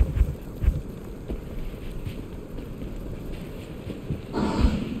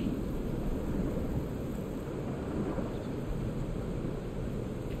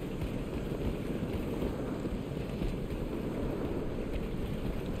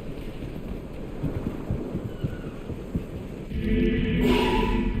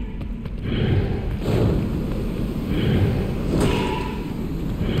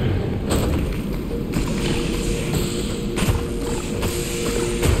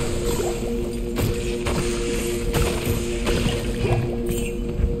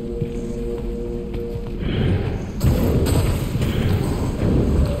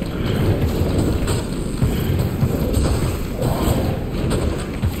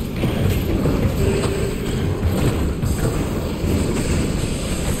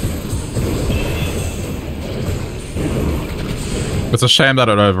 It's a shame that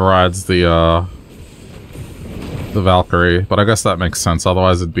it overrides the Valkyrie, but I guess that makes sense,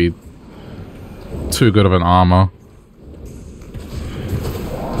 otherwise it'd be too good of an armor.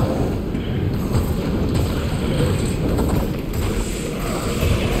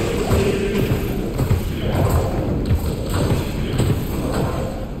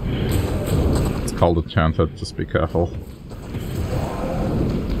 It's cold enchanted, just be careful.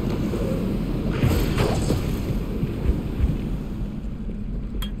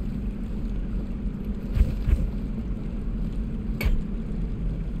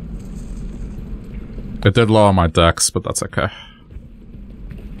 It did lower my dex, but that's okay.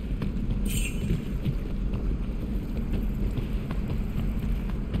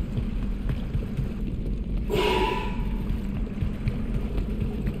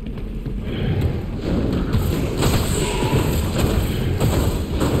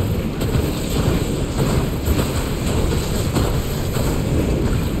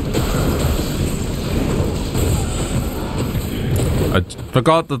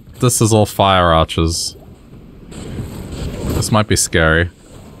 forgot that this is all fire archers. This might be scary.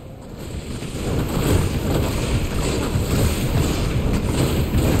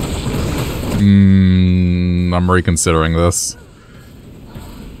 I'm reconsidering this.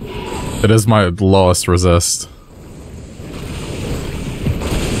 It is my lowest resist.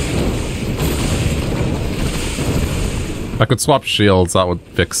 If I could swap shields, that would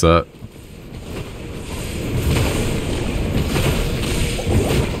fix it.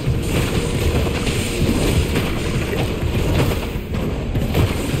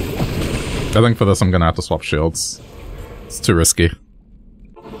 I think for this I'm gonna have to swap shields. It's too risky.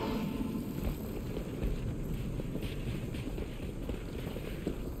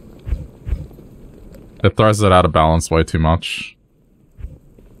 It throws it out of balance way too much.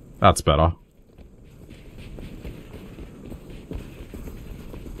 That's better.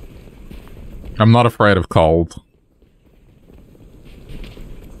 I'm not afraid of cold.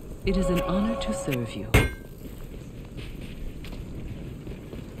 It is an honor to serve you.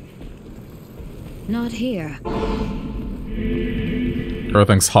 Not here.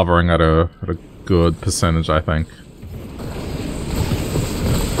 Everything's hovering at a good percentage, I think.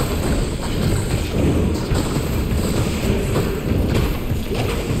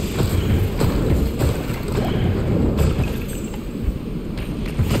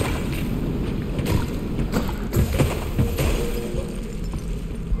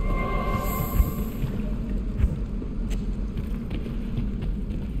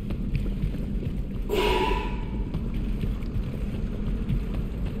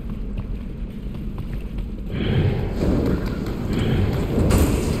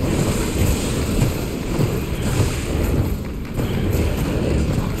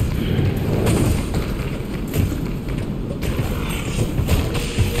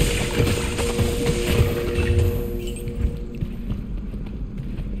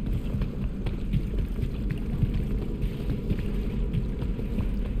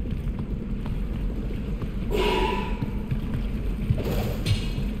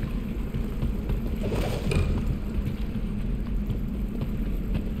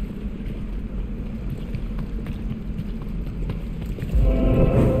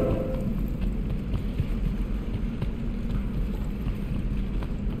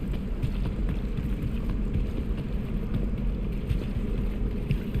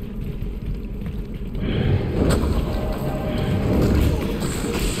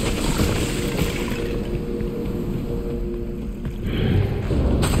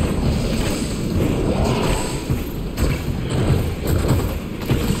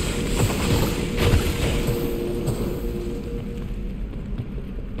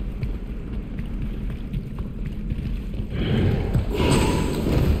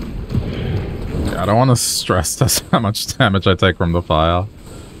 I don't want to stress test how much damage I take from the fire.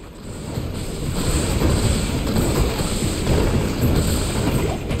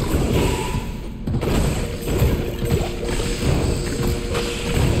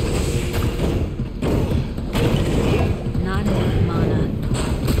 Not enough mana.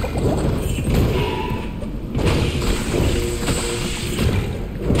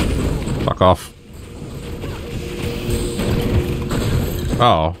 Fuck off.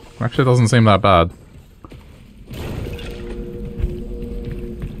 Oh, actually it doesn't seem that bad.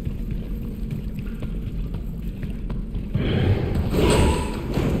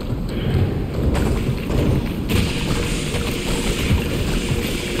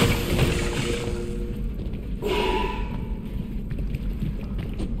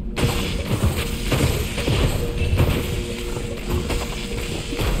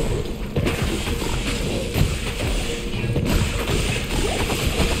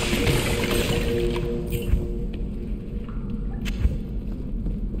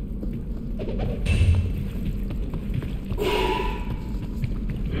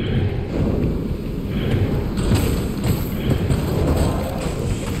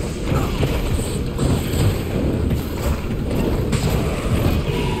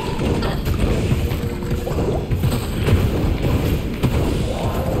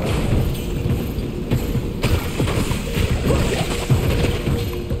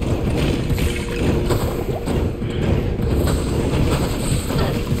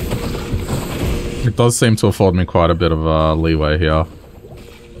 It does seem to afford me quite a bit of leeway here.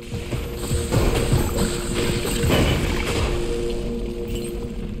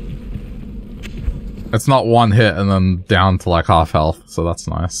 It's not one hit and then down to like half health, so that's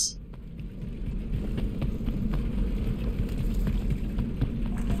nice.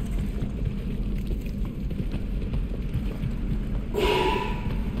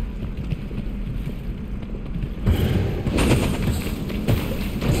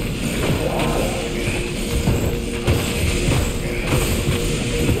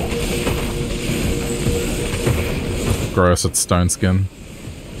 gross, it's stone skin.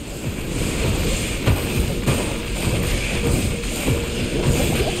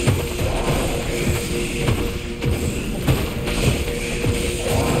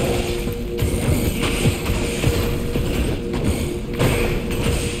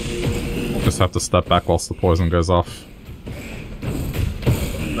 Just have to step back whilst the poison goes off.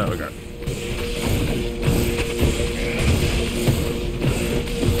 There we go.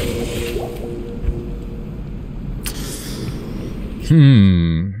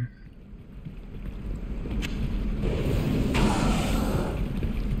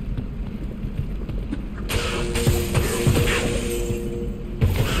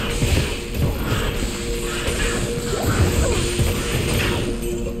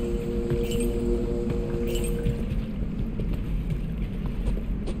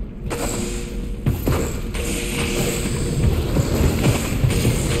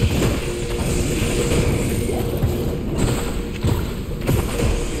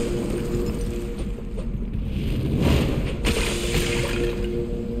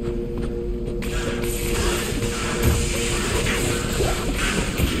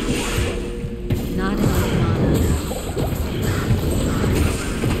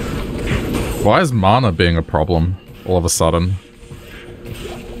 Why is mana being a problem all of a sudden?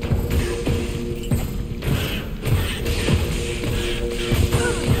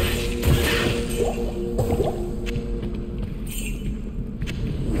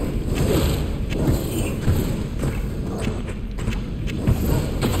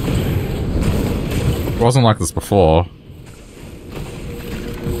 It wasn't like this before.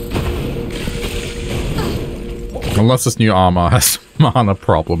 Unless this new armor has mana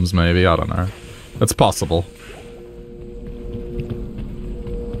problems, maybe. I don't know. It's possible.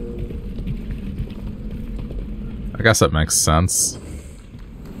 I guess that makes sense.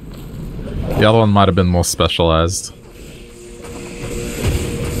 The other one might have been more specialized.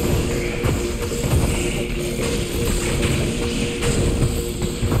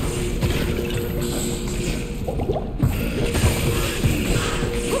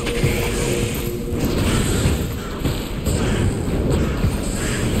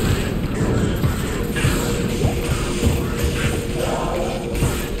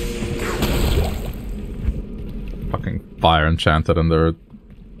 Fire enchanted and there are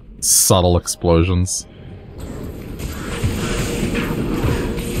subtle explosions.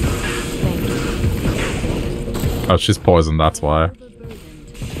 Oh, she's poisoned, that's why.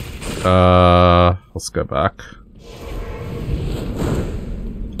 Let's go back.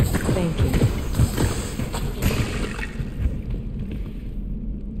 Thank you.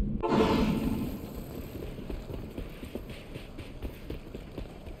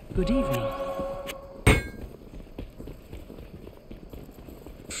 Good evening.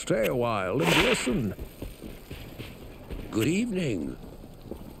 Stay a while and listen. Good evening.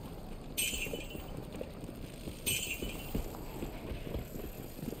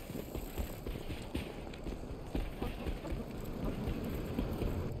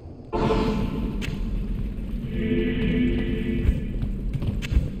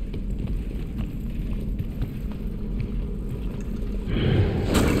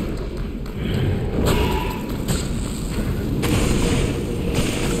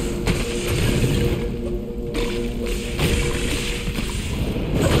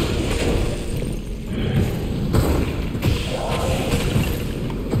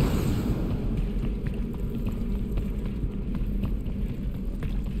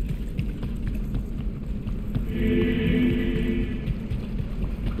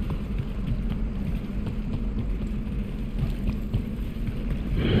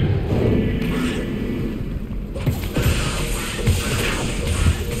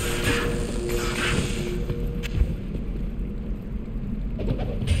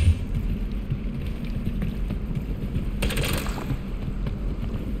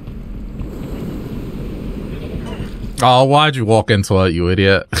 Oh, why'd you walk into it, you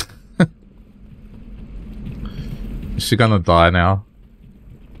idiot? Is she gonna die now?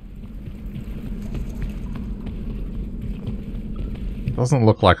 Doesn't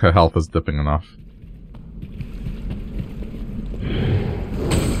look like her health is dipping enough.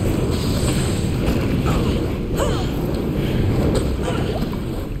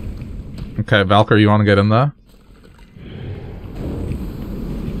 Okay, Valkyrie, you wanna get in there?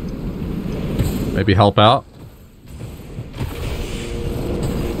 Maybe help out?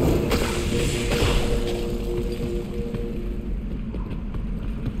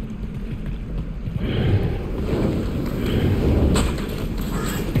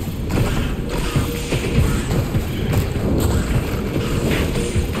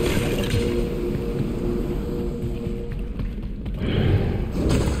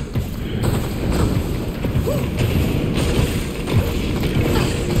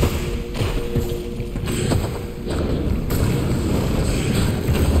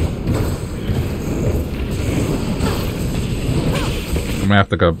 may have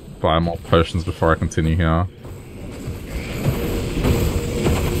to go buy more potions before I continue here.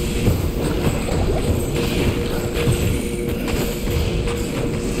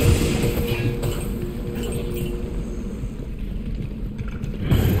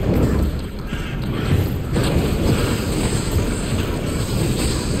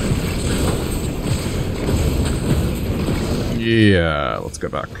 Yeah, let's go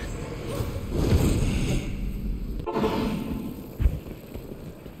back.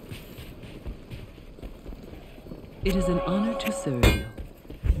 It is an honor to serve you.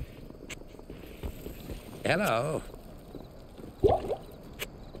 Hello.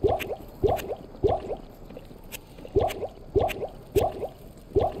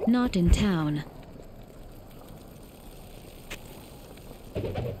 Not in town.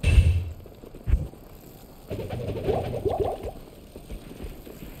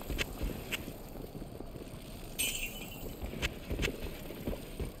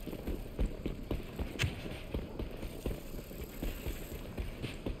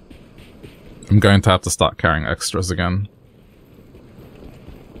 I'm going to have to start carrying extras again.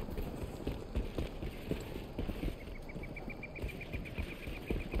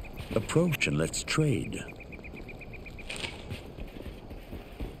 Approach and let's trade.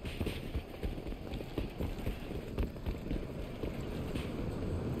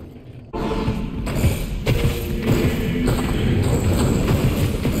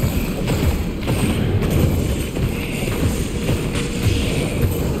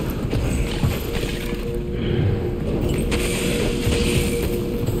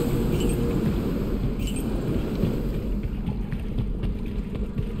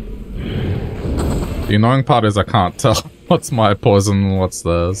 The annoying part is I can't tell what's my poison and what's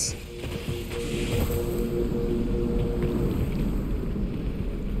theirs.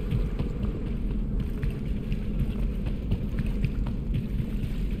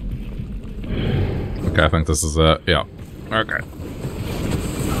 Okay, I think this is it. Yeah. Okay.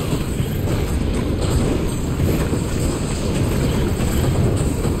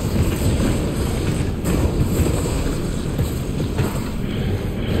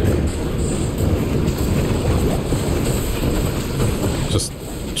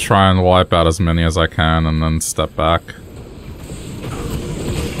 Try and wipe out as many as I can and then step back.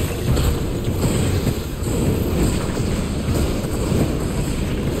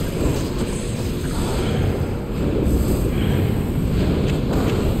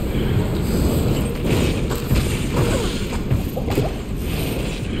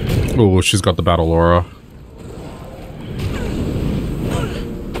 Ooh, she's got the battle aura.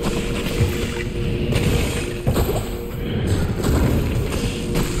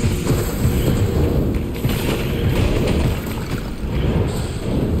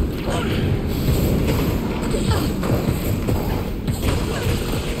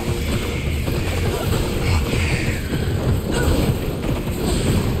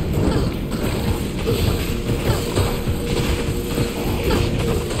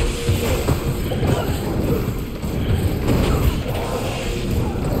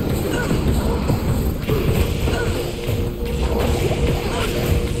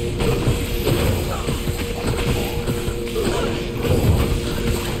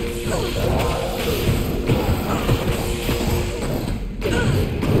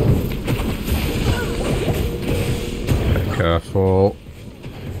 Careful.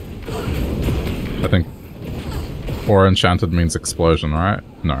 I think Aura Enchanted means explosion, right?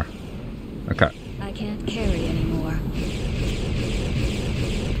 No. Okay. I can't carry anymore.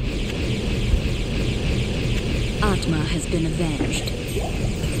 Atma has been avenged.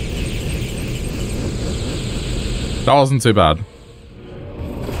 That wasn't too bad.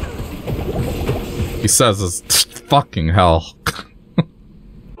 He says it's fucking hell.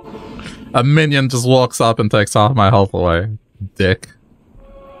 A minion just walks up and takes half my health away. Dick.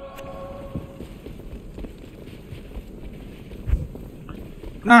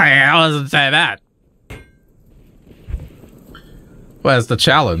 Oh yeah, I wasn't say that. Where's the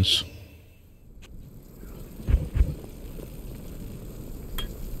challenge?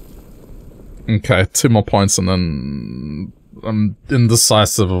 Okay, 2 more points and then I'm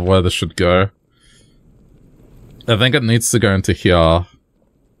indecisive of where this should go. I think it needs to go into here.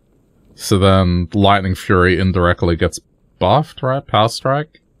 So then Lightning Fury indirectly gets buffed, right? Power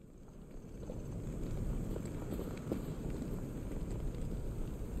Strike?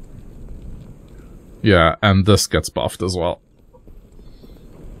 Yeah, and this gets buffed as well.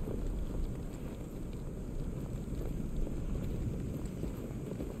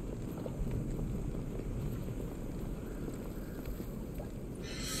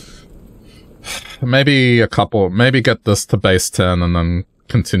 maybe a couple, maybe get this to base 10 and then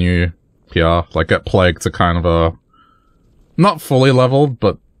continue here. Like, get Plague to kind of a... not fully leveled,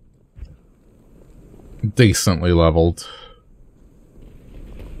 but decently leveled.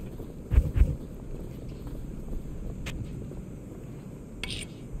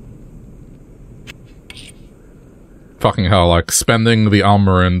 Fucking hell, like, spending the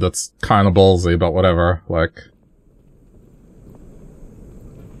Almarin, that's kind of ballsy, but whatever, like...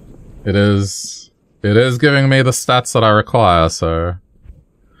 It is giving me the stats that I require, so...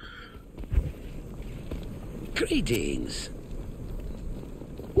 Greetings.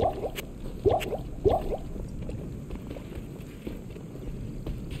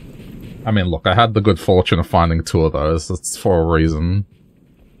 I mean, look, I had the good fortune of finding 2 of those, that's for a reason.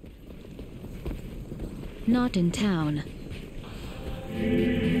 Not in town.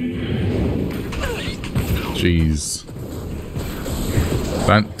 Jeez.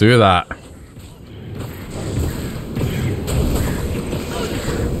 Don't do that.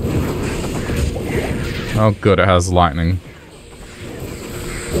 Oh good, it has lightning.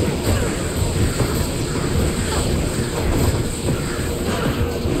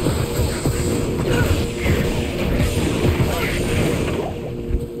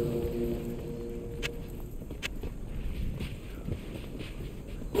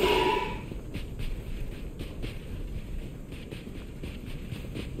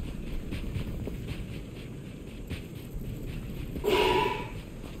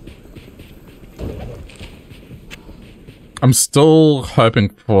 I'm still hoping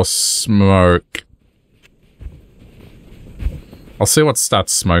for smoke. I'll see what stats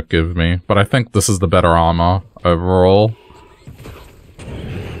smoke give me, but I think this is the better armor overall.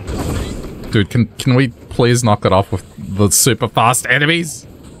 Dude, can we please knock it off with the super fast enemies?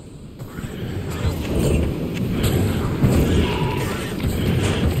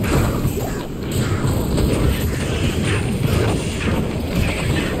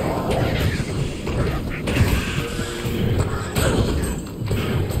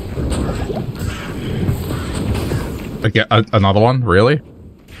 Again, another one? Really?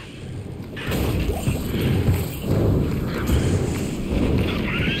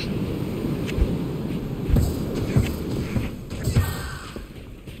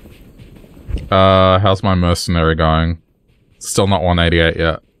 How's my mercenary going? Still not 188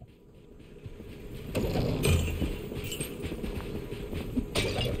 yet.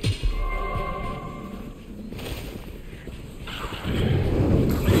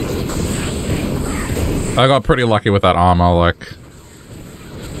 I got pretty lucky with that armor, like...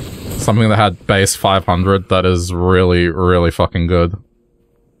 something that had base 500, that is really, really fucking good.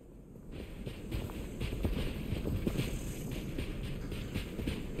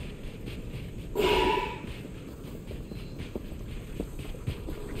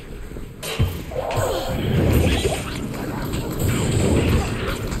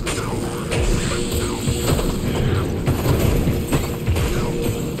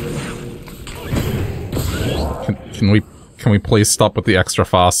 Can we please stop with the extra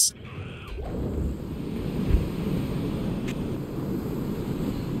fast?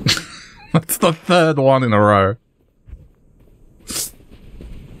 That's the 3rd one in a row.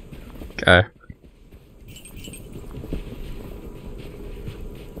 Okay.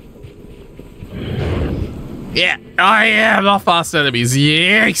 Yeah! Oh yeah! Not fast enemies!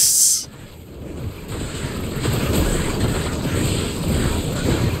 Yes!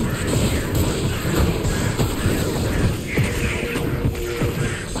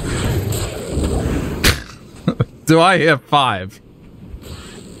 Do I hear 5?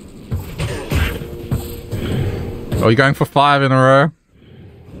 Are we going for 5 in a row?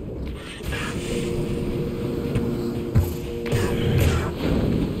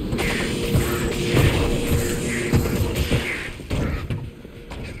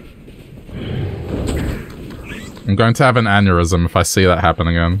 I'm going to have an aneurysm if I see that happen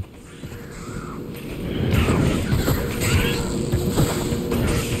again.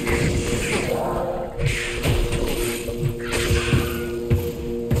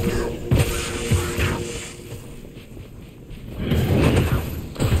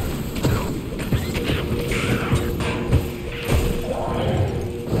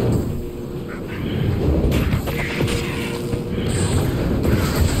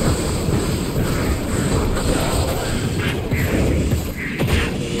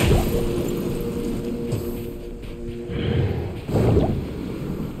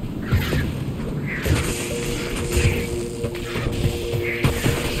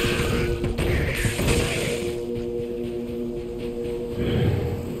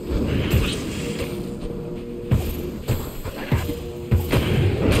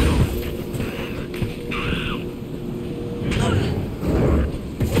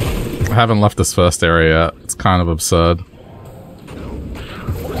 I haven't left this first area yet. It's kind of absurd.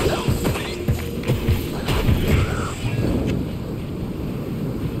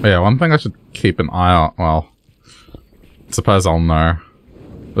 But yeah, one thing I should keep an eye on, well, I suppose I'll know.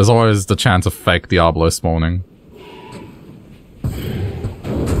 There's always the chance of fake Diablo spawning.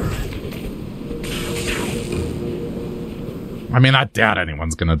 I mean, I doubt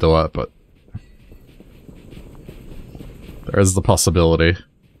anyone's gonna do it, but there is the possibility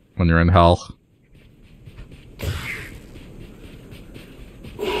when you're in hell.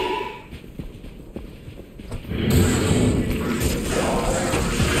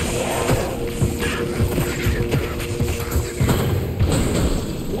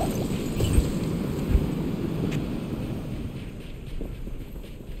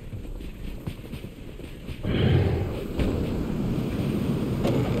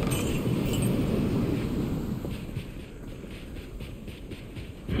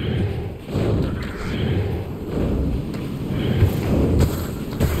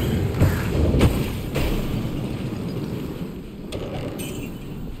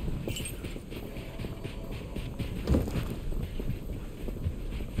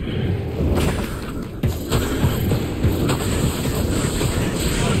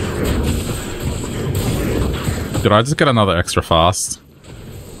 Did I just get another extra fast?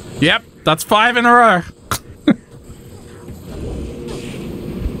 Yep, that's 5 in a row.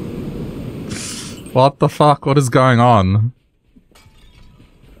 What the fuck? What is going on?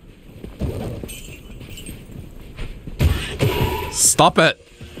 Stop it!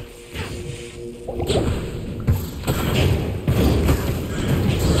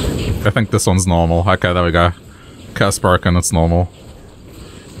 I think this one's normal. Okay, there we go. Curse broken, it's normal.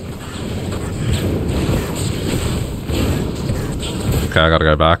 Okay, I gotta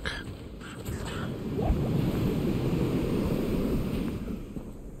go back.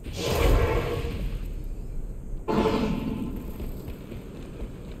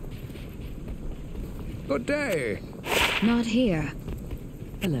 Good day. Not here.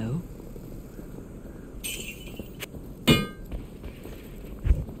 Hello.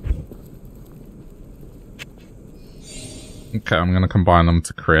 Okay, I'm gonna combine them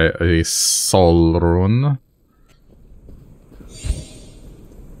to create a soul rune.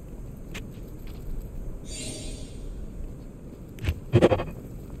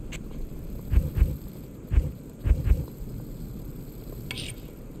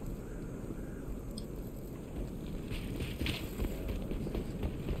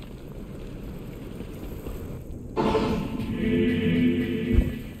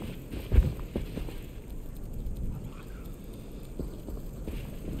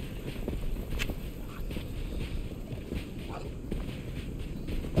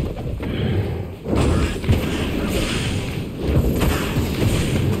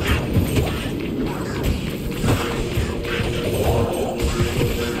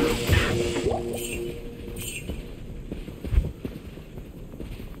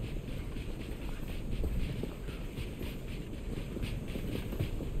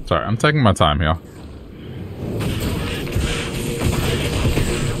 Sorry, I'm taking my time here.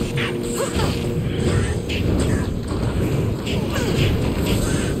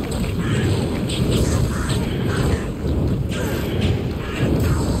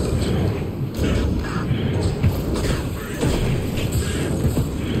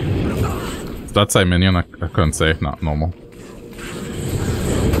 Did that say minion? I couldn't say. Not normal.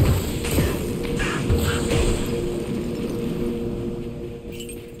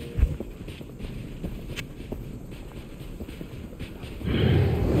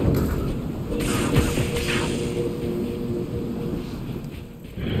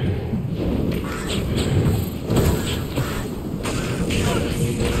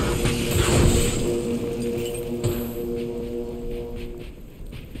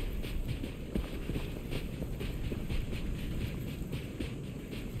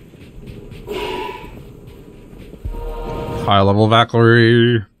 High level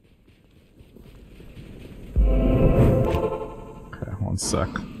Valkyrie. Okay, one sec.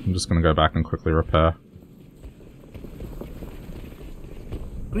 I'm just gonna go back and quickly repair.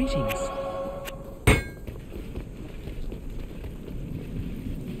 Greetings.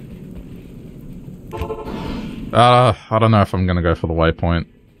 I don't know if I'm gonna go for the waypoint.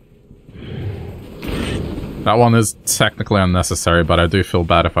 That one is technically unnecessary, but I do feel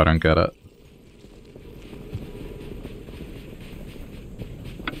bad if I don't get it.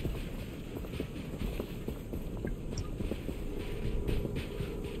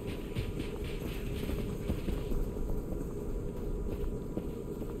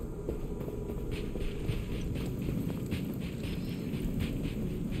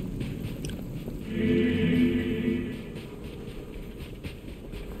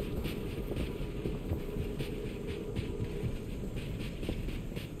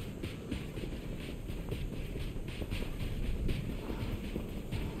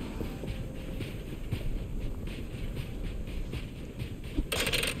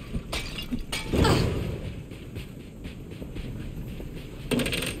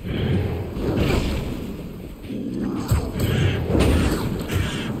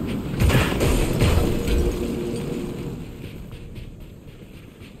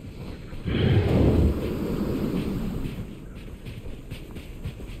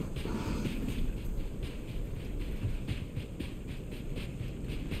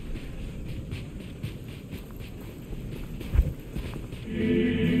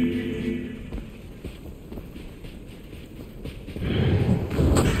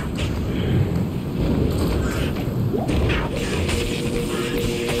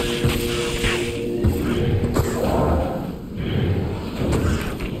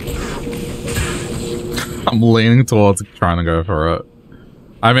 I'm leaning towards trying to go for it.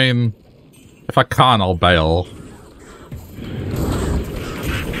 I mean, if I can't, I'll bail.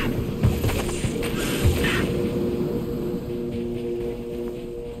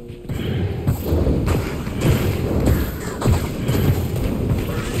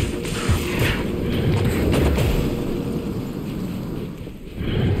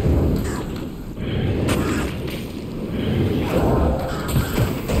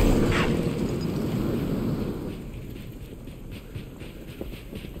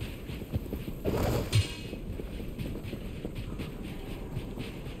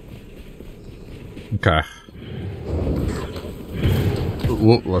 Okay.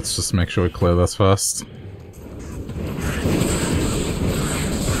 Let's just make sure we clear this first.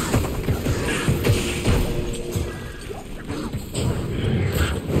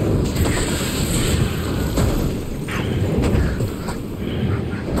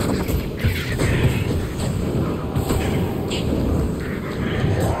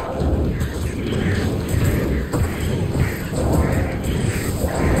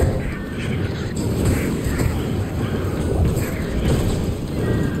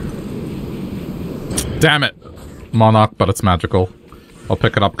 Damn it! Monarch, but it's magical. I'll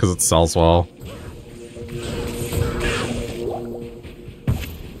pick it up because it sells well.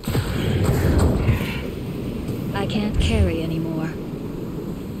 I can't carry anymore.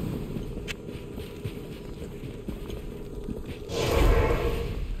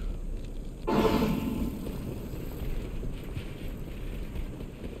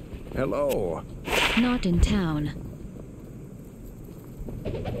 Hello. Not in town.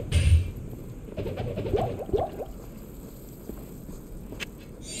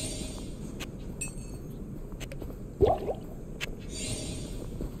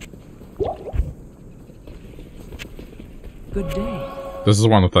 Good day. This is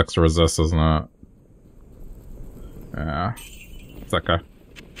one with extra resist, isn't it? Yeah. It's okay.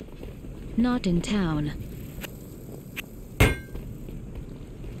 Not in town.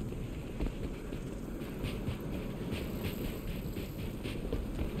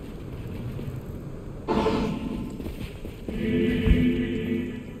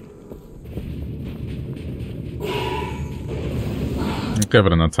 Give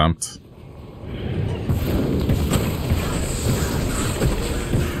it an attempt.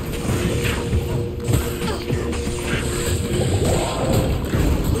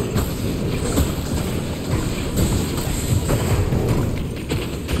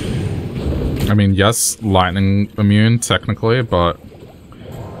 I mean, yes, lightning immune, technically, but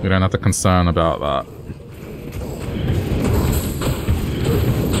we don't have to concern about that.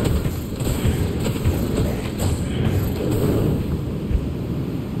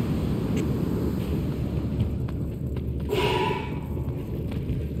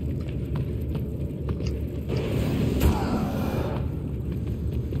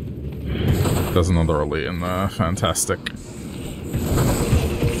 There's another elite in there. Fantastic.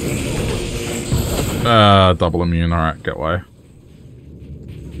 Double immune. Alright, get away.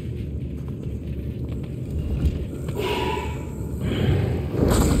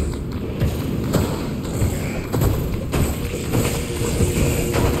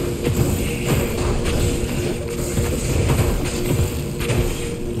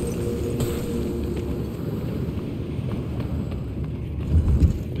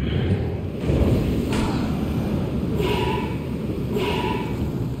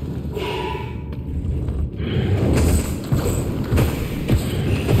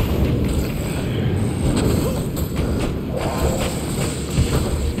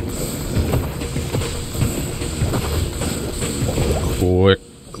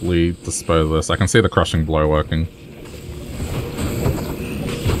 Quickly dispose of this. I can see the crushing blow working.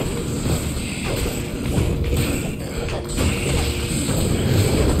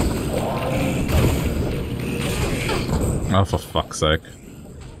 Oh, for fuck's sake.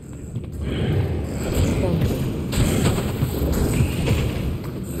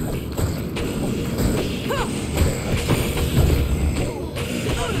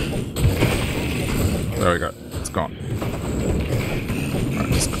 There we go. It's gone.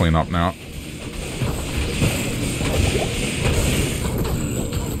 Alright, just clean up now.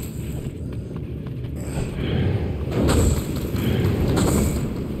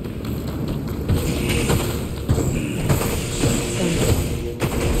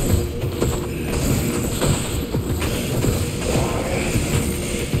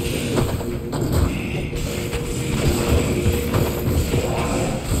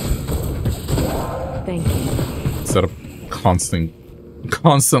 Instead of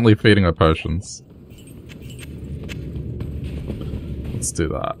constantly feeding her potions. Let's do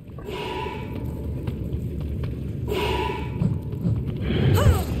that.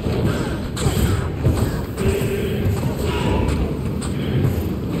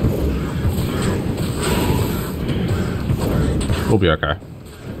 We'll be okay.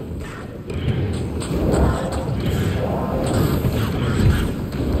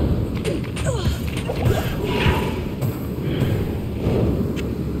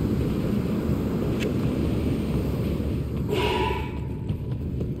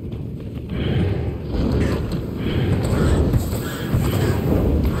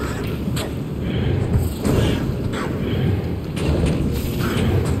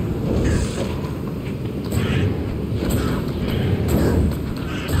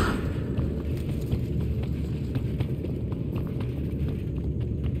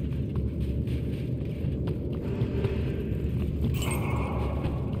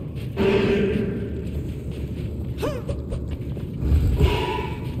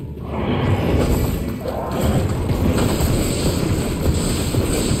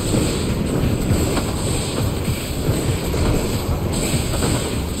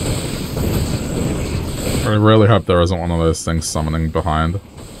 I really hope there isn't one of those things summoning behind.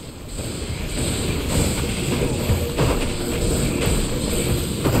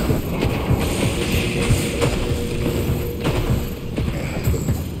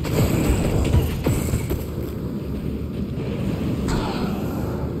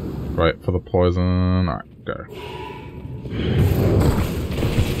 Right, for the poison. Alright, go.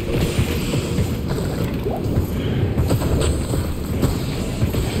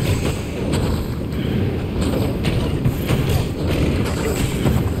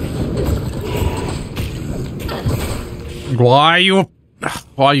 Why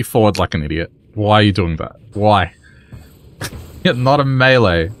are you forward like an idiot? Why are you doing that? Why? You're not a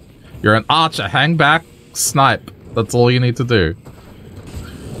melee. You're an archer. Hang back, snipe. That's all you need to do.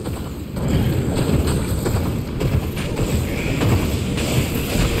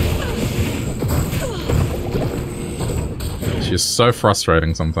 She's so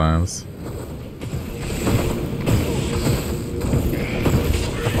frustrating sometimes.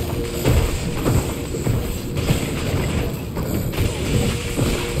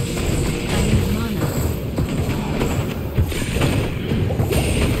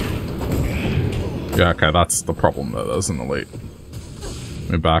 Yeah, okay, that's the problem though, there's an elite.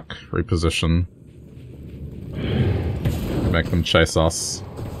 Move back, reposition. Make them chase us.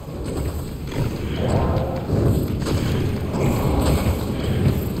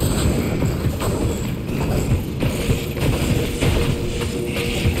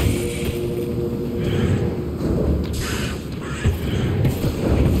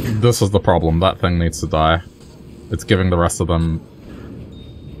 This is the problem, that thing needs to die. It's giving the rest of them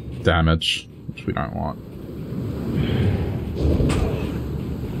damage, which we don't want.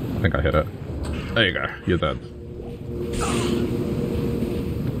 I think I hit it. There you go, you're dead.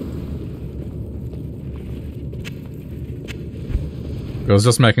 It was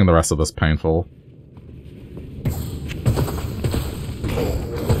just making the rest of this painful.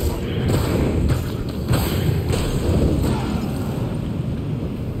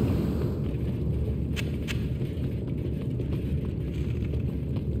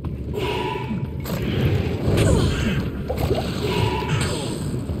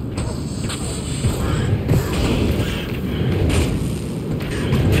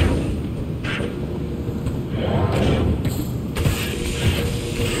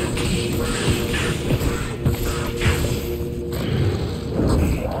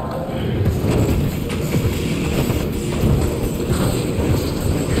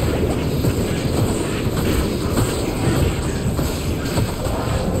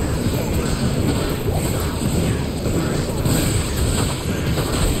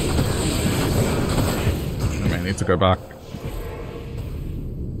 Go back.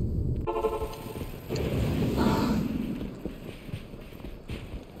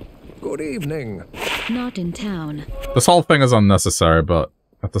 Good evening. Not in town. This whole thing is unnecessary, but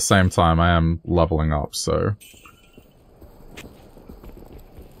at the same time I am leveling up, so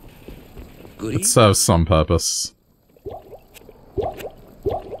it serves some purpose.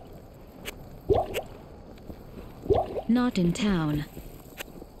 Not in town.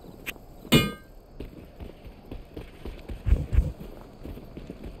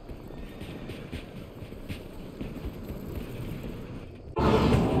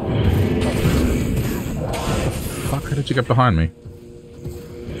 How did you get behind me?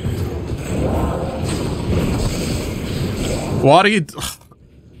 What are you...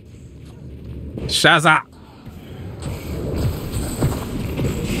 Shazza!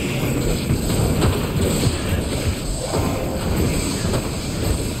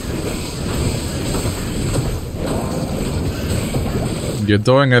 You're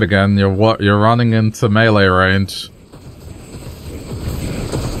doing it again. You're running into melee range.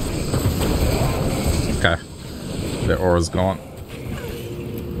 Okay. Their aura's gone.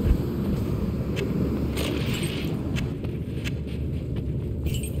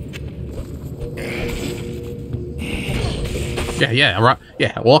 Yeah, right.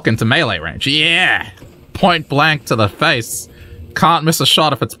 Yeah, walk into melee range. Yeah! Point blank to the face. Can't miss a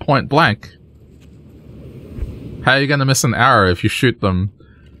shot if it's point blank. How are you gonna miss an arrow if you shoot them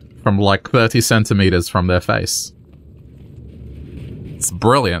from like 30 centimeters from their face? It's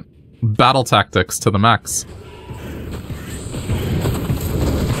brilliant. Battle tactics to the max.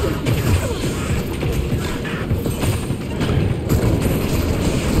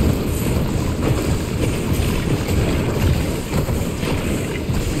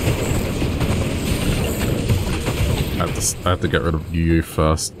 I have to get rid of you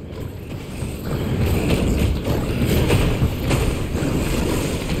first.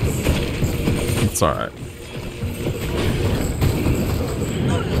 It's alright.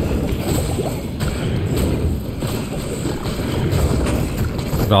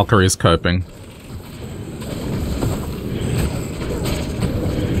 Valkyrie's coping.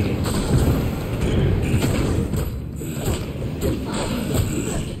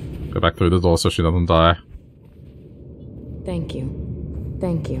 Go back through the door so she doesn't die. Thank you.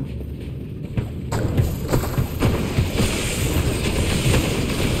 Thank you.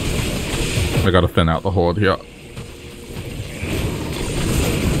 I gotta thin out the horde here.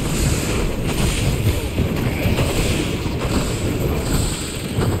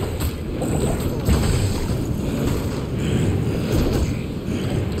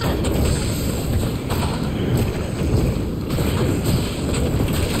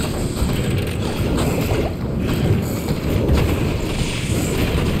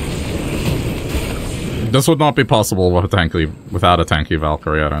 This would not be possible with without a tanky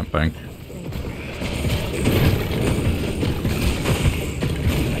Valkyrie, I don't think.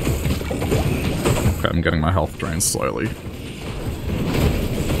 Okay, I'm getting my health drained slowly.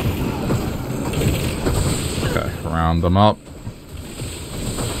 Okay, round them up.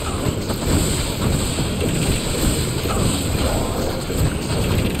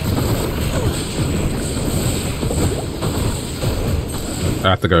 I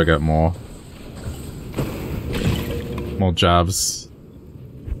have to go get more jabs.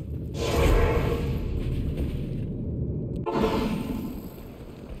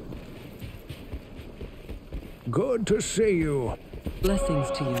 Good to see you. Blessings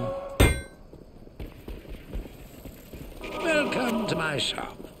to you. Welcome to my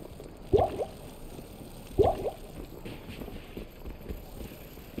shop.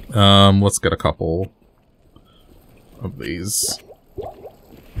 Let's get a couple of these.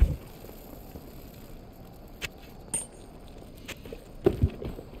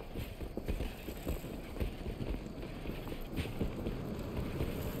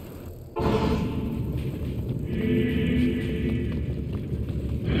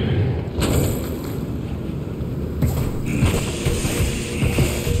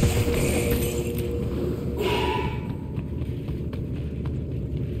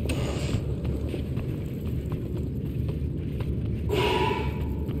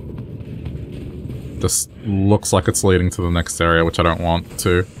 This looks like it's leading to the next area, which I don't want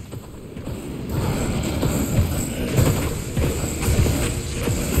to.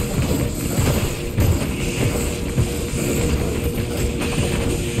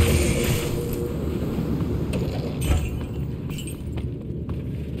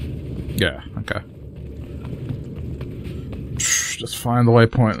 Yeah, okay. Just find the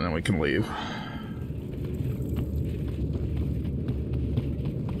waypoint and then we can leave.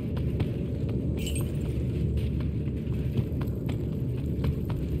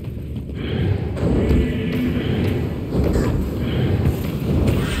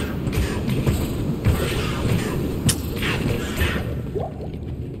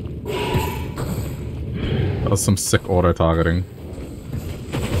 That was some sick auto-targeting.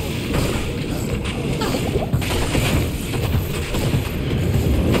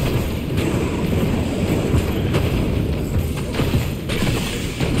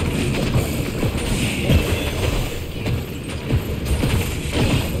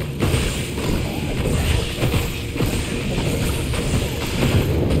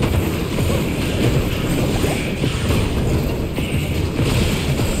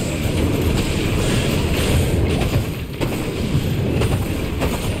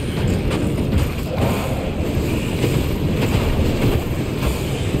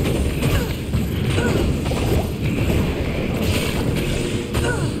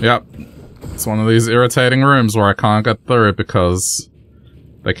 Yep. It's one of these irritating rooms where I can't get through because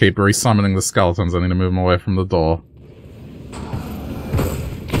they keep resummoning the skeletons. I need to move them away from the door.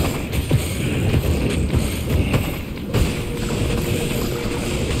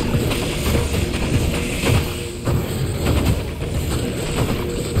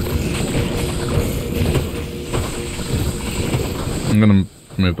 gonna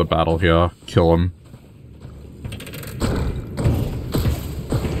move the battle here. Kill him.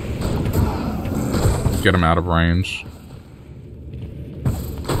 Get him out of range.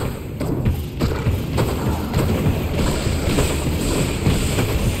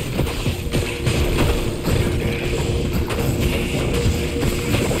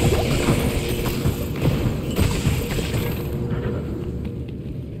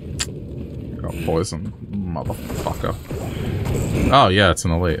 Got poison, motherfucker. Oh yeah, it's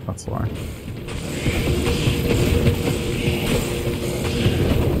an elite, that's why.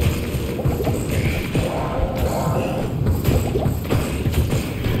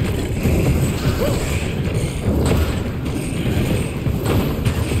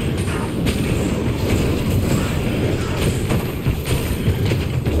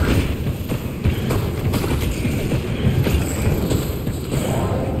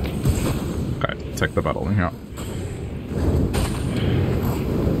 Take the battle in here.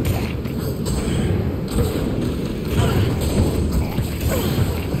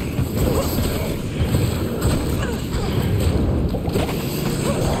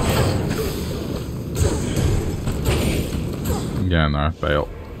 Yeah, no, fail.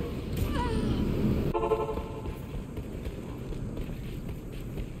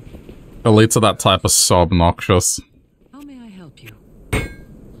 Elites are that type of so obnoxious. How may I help you?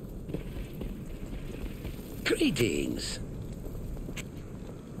 Greetings.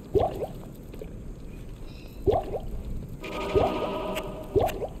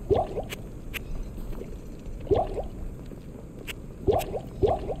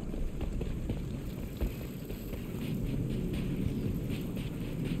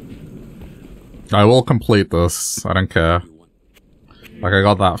 I will complete this. I don't care. Like, I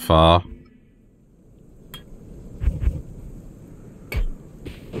got that far.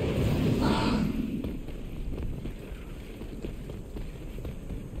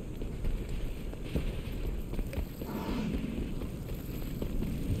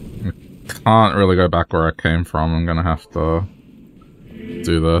 Can't really go back where I came from. I'm gonna have to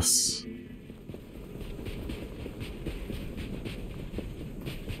do this.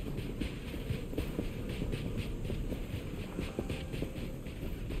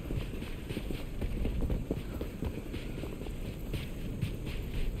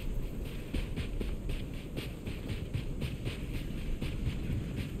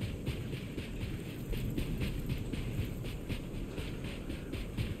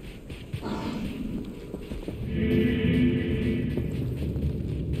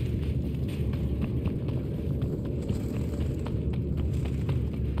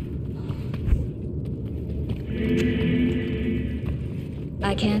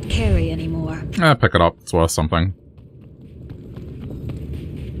 I can't carry anymore. Pick it up. It's worth something.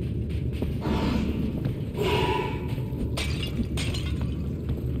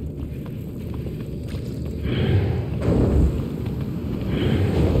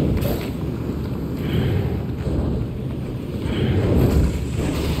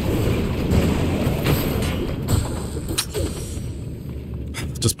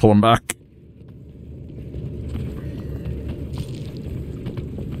 Just pull him back.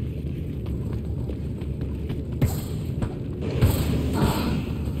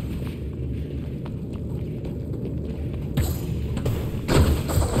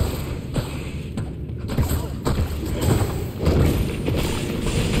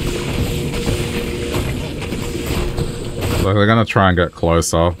 So they're gonna try and get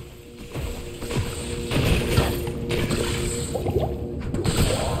closer.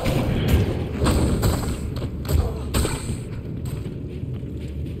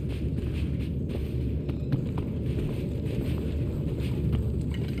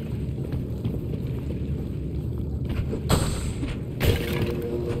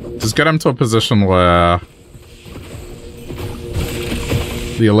 Just get him to a position where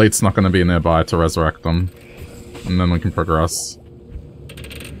the elite's not going to be nearby to resurrect them, and then we can progress.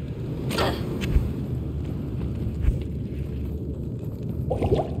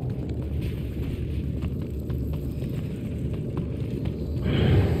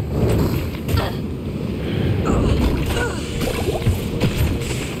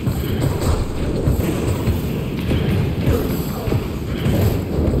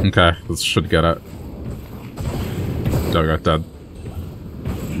 Okay, this should get it. There we go, dead.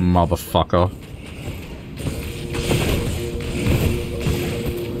 Motherfucker.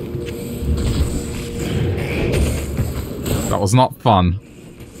 That was not fun.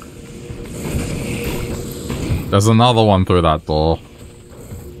 There's another one through that door.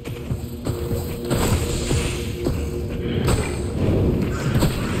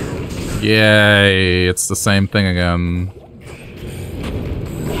 Yay, it's the same thing again.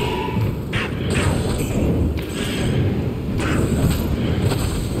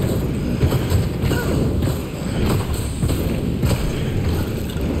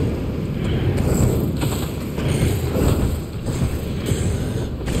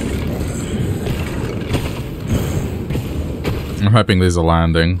 I'm hoping these are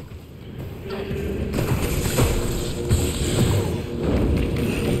landing.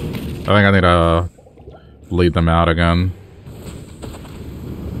 I think I need to lead them out again.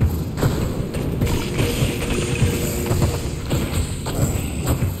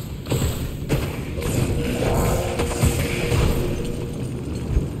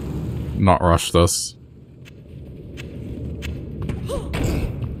 Not rush this.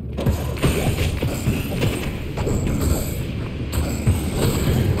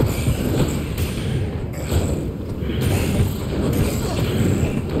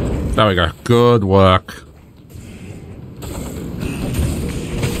 There we go. Good work.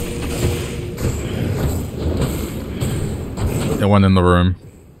 It went in the room.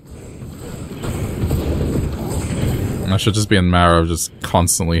 I should just be in Marrow, just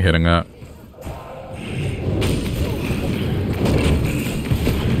constantly hitting it.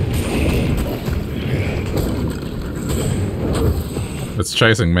 It's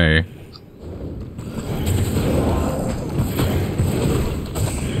chasing me.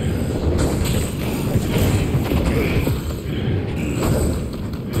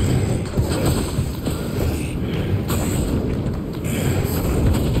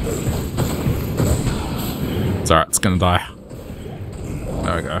 Alright, it's gonna die.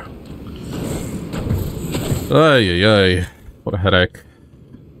 There we go. Ay, ay, ay. What a headache.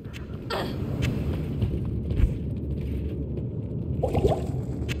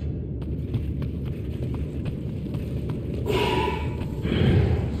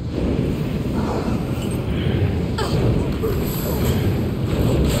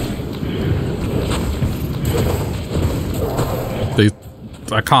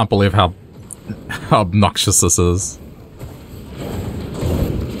 I can't believe how obnoxious this is.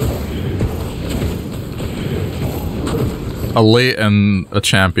 Elite and a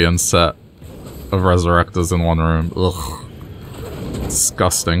champion set of Resurrectors in one room. Ugh.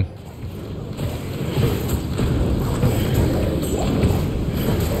 Disgusting.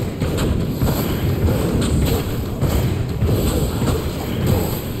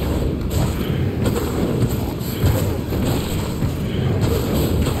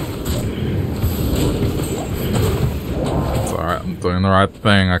 Doing the right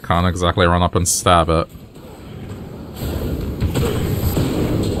thing, I can't exactly run up and stab it.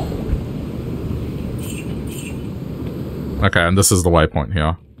 Okay, and this is the waypoint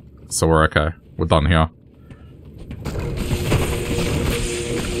here. So we're okay. We're done here.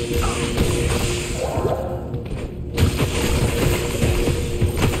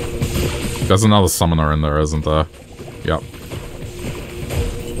 There's another summoner in there, isn't there? Yep.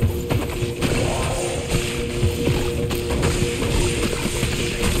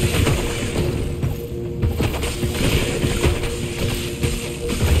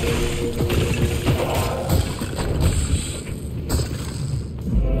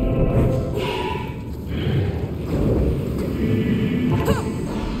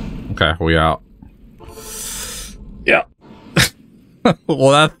 Okay, we out. Yeah.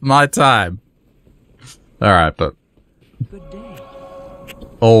 Well, that's my time. Alright, but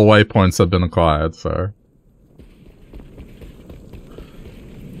all waypoints have been acquired, so...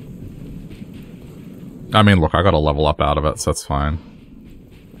 I mean, look, I got a level up out of it, so that's fine.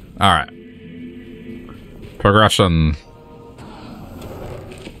 Alright. Progression.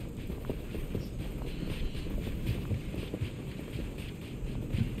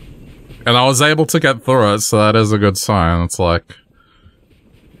 And I was able to get through it, so that is a good sign. It's like...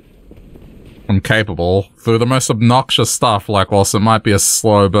 I'm capable. Through the most obnoxious stuff, like, whilst it might be a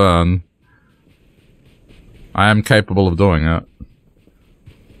slow burn, I am capable of doing it.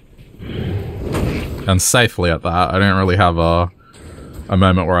 And safely at that. I didn't really have a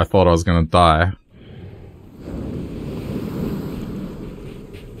moment where I thought I was gonna die.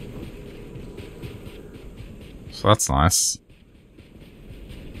 So that's nice.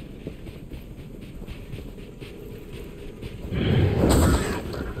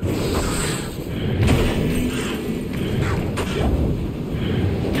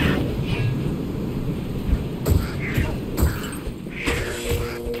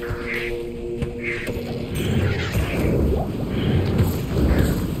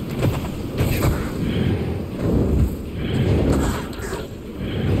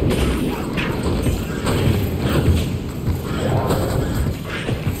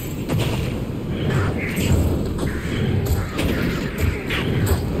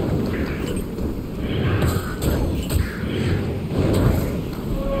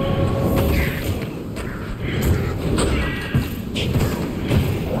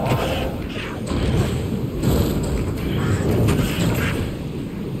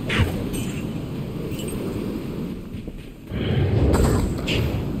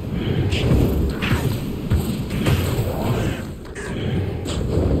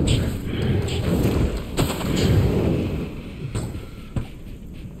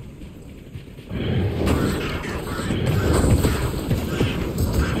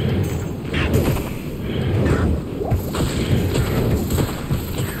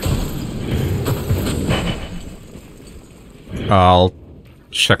 I'll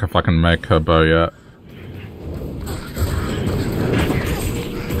check if I can make her bow yet.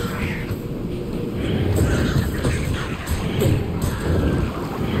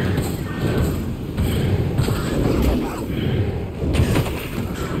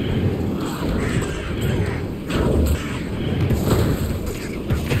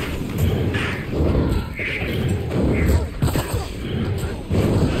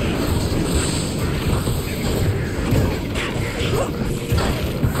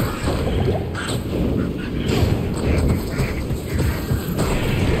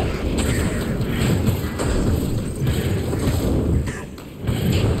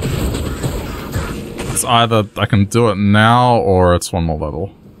 Either I can do it now, or it's one more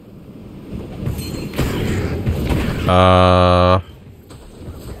level.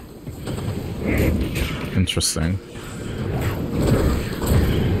 Interesting.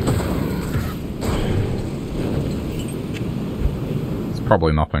 It's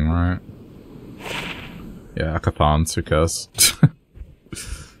probably nothing, right? Yeah, Akathans, who cares?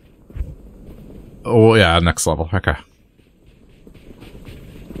 Oh yeah, next level, okay.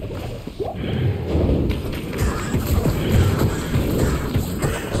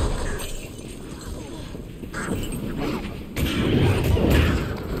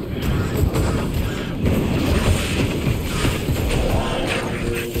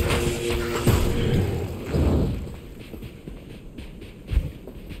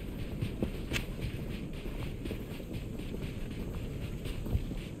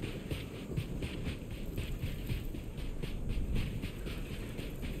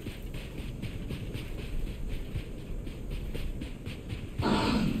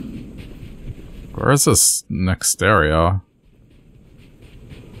 Where is this next area?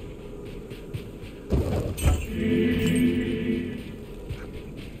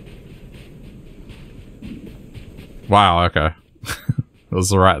 Wow, okay. It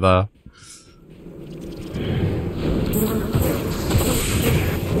was right there.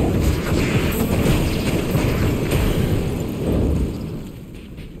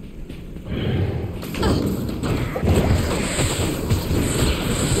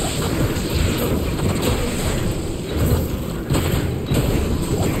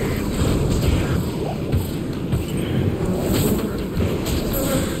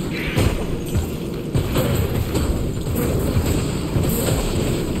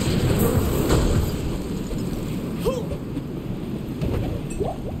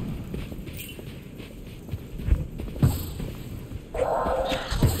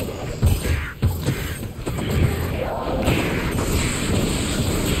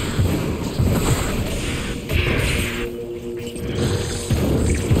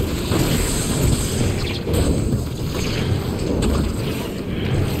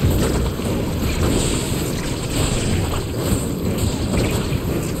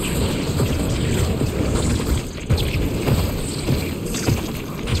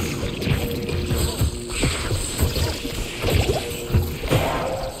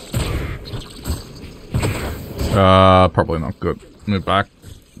 Probably not good. Move back.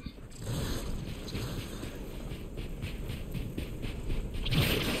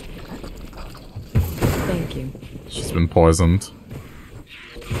 Thank you. She's been poisoned.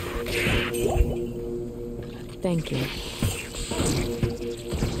 Thank you.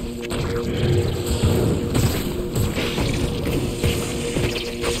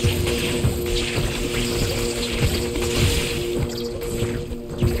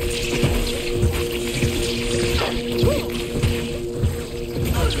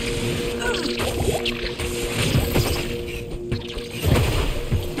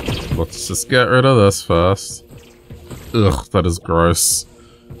 Let's just get rid of this first. Ugh, that is gross.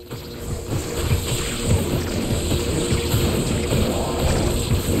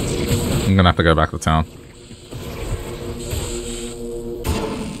 I'm gonna have to go back to town.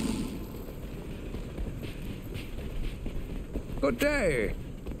 Good day.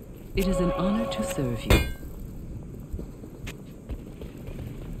 It is an honor to serve you.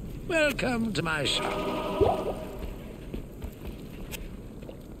 Welcome to my shop.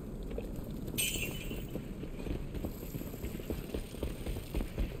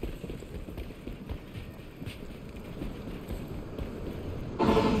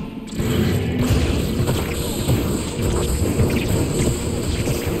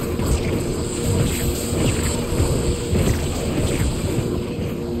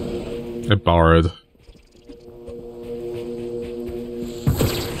 It borrowed.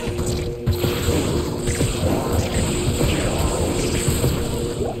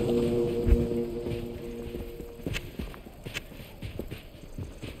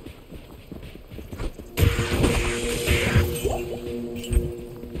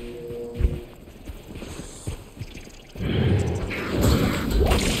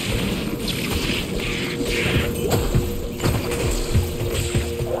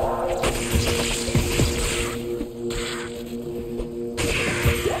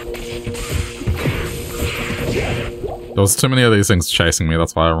 There was too many of these things chasing me,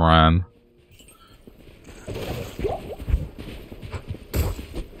 that's why I ran.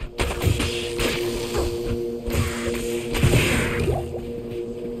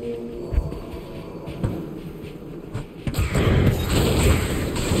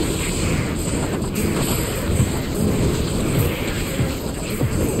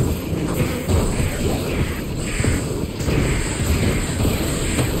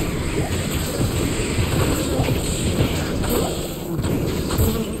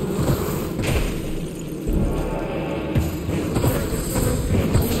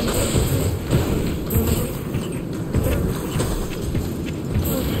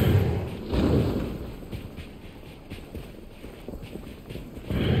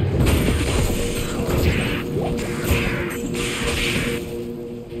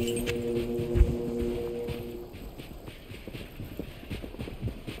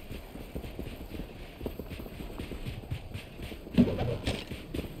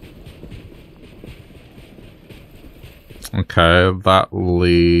 Okay, that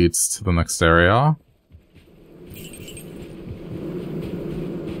leads to the next area.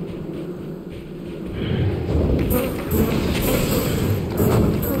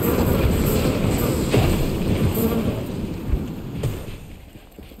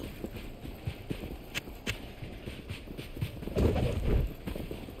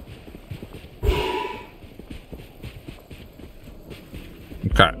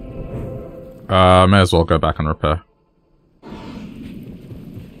 Okay. May as well go back and repair.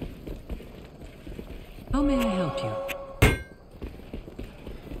 How may I help you?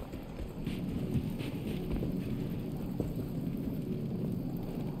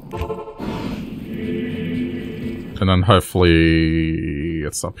 And then hopefully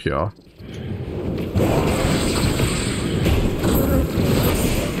it's up here.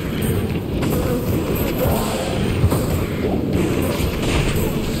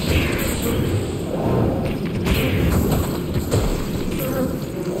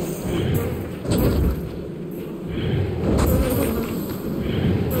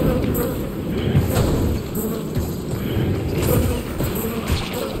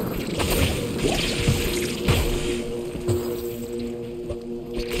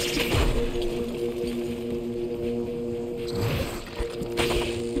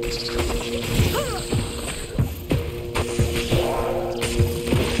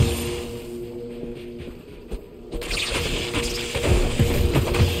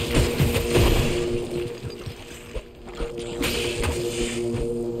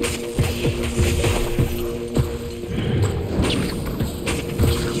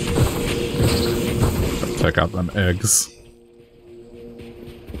 Take out them eggs.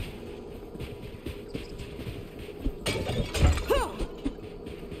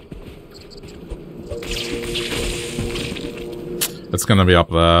 It's gonna be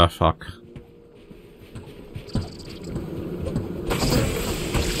up there, fuck.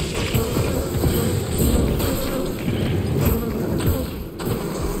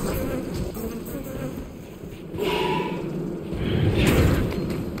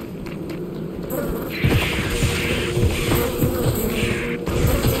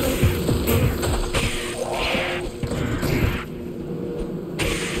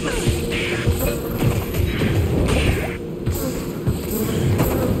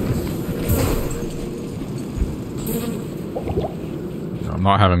 I'm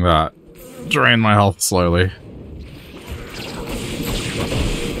not having that. Drain my health slowly.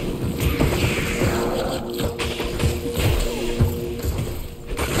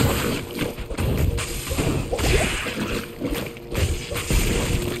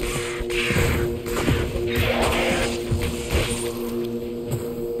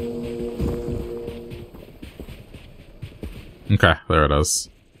 Okay, there it is.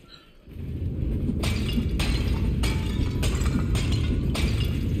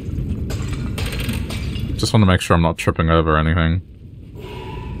 Just want to make sure I'm not tripping over anything.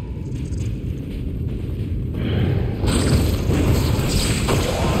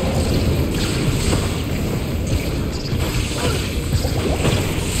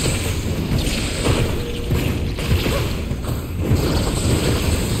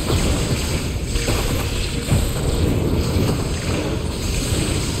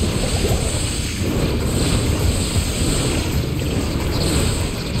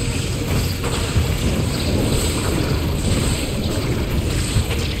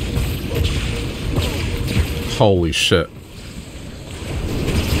 Holy shit.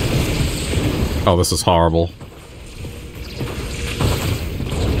 Oh, this is horrible.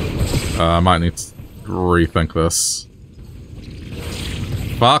 I might need to rethink this.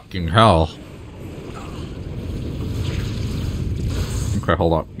 Fucking hell. Okay,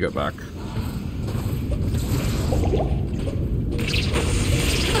 hold up. Get back.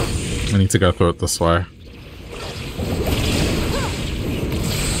 I need to go through it this way.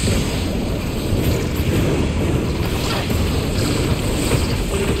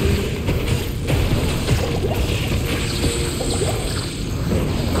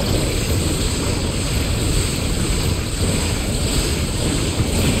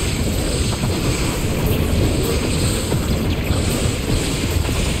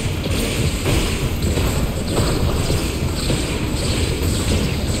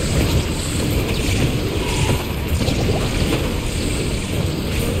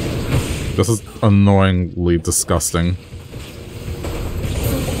 This is annoyingly disgusting.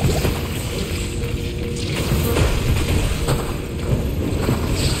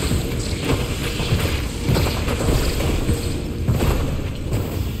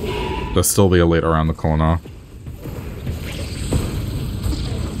 There's still the elite around the corner.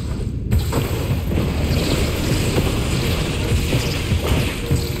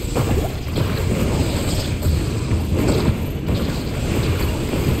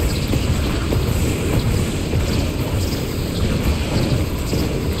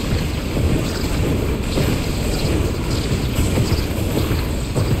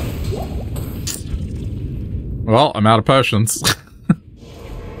 Well, I'm out of potions.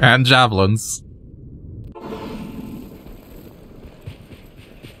 And javelins.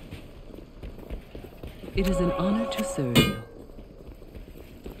 It is an honor to serve you.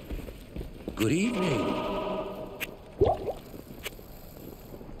 Good evening.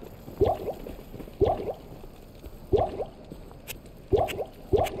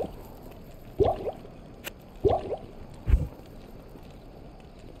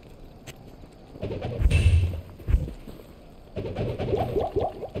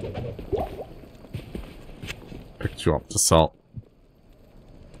 Picked you up to salt.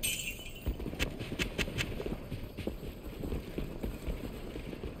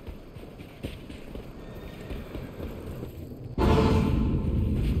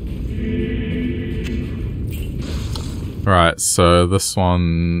 Right, so this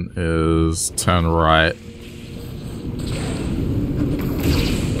one is turn right.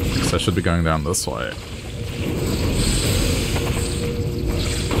 So I should be going down this way.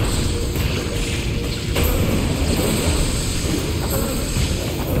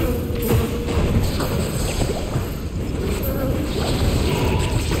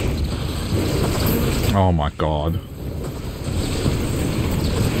 Oh my god.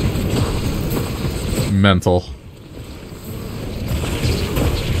 Mental.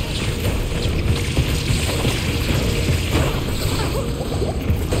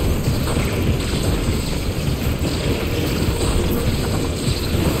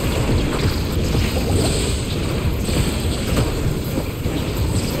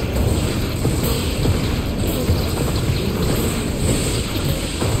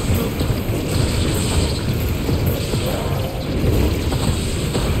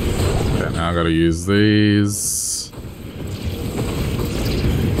 I gotta use these.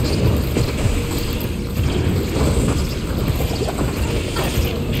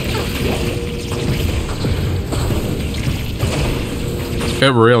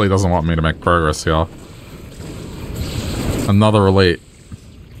 It really doesn't want me to make progress here. Another elite.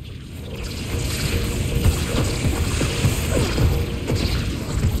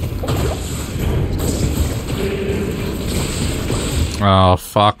 Oh,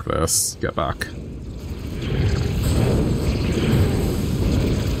 fuck this. Get back.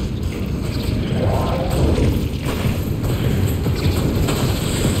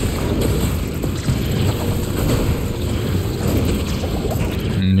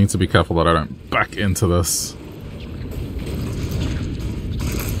 Need to be careful that I don't back into this.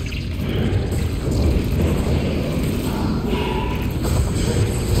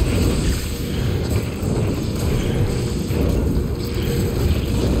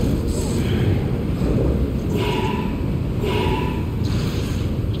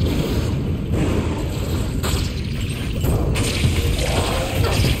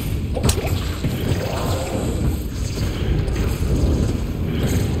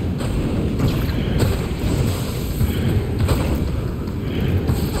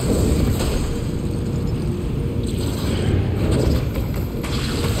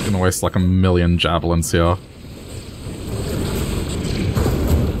 Waste like a million javelins here.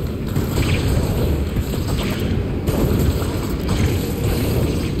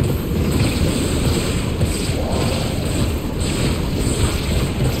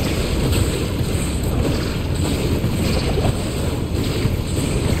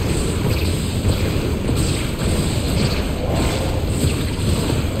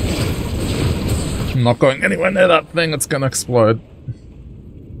 I'm not going anywhere near that thing, it's gonna explode.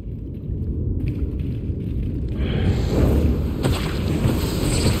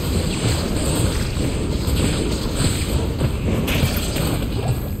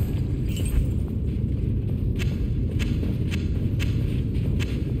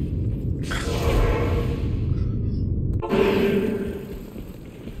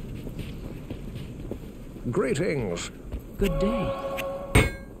 Greetings. Good day.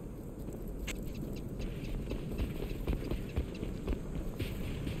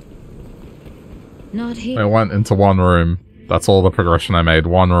 Not here. I went into one room. That's all the progression I made.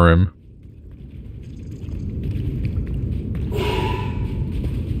 One room.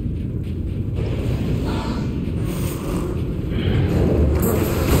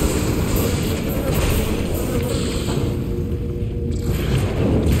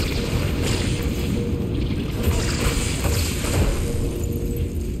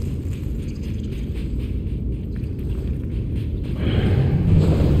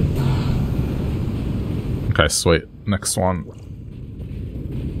 Okay, sweet. Next one.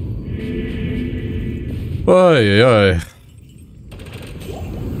 Oy, oy.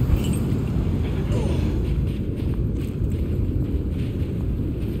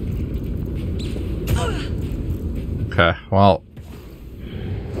 Okay, well.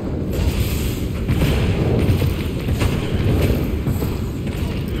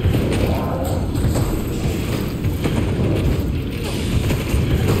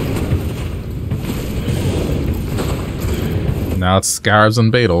 Now it's scarabs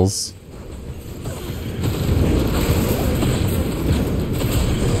and beetles.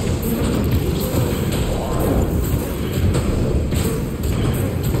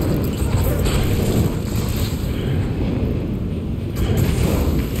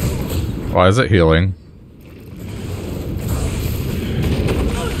 Why is it healing?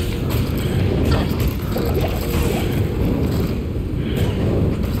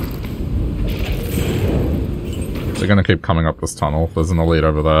 They're gonna keep coming up this tunnel. There's an elite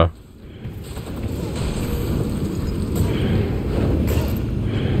over there.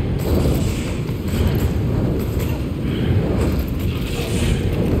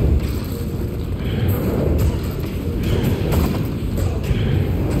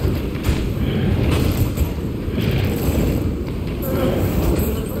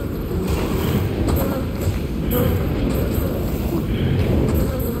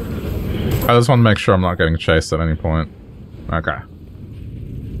 I just want to make sure I'm not getting chased at any point. Okay.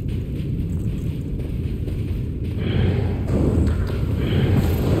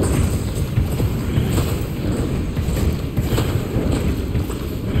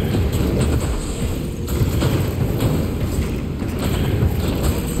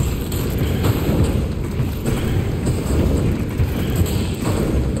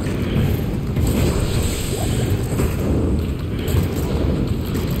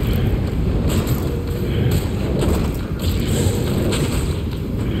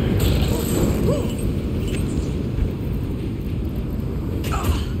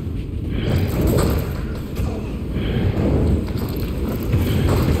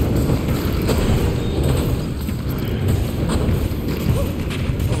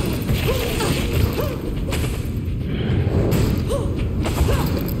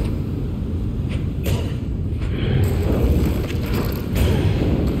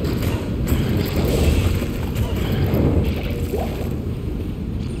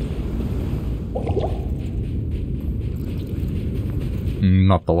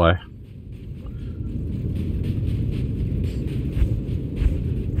 Not the way.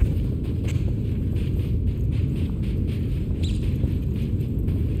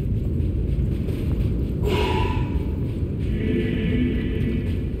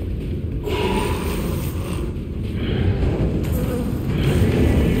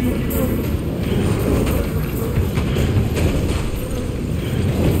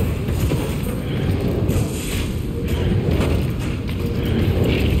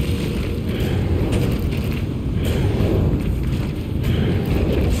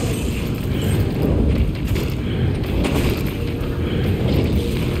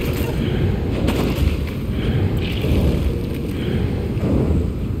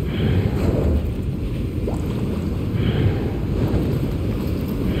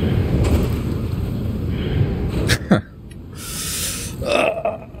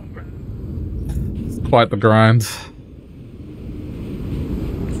 Quite the grind.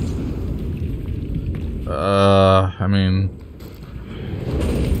 I mean...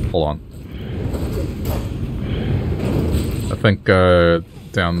 Hold on. I think go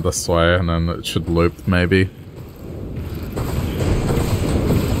down this way and then it should loop, maybe.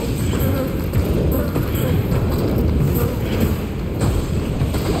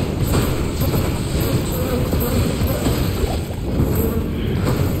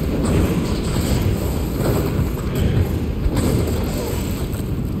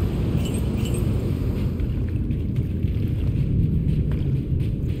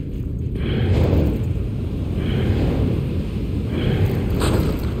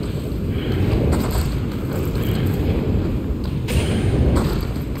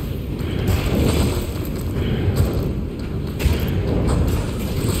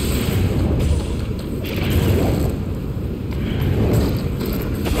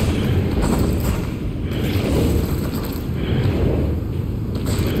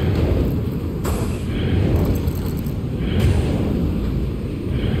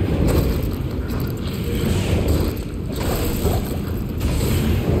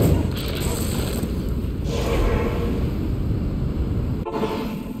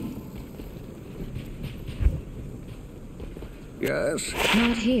 Yes?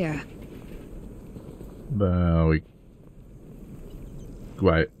 Not here.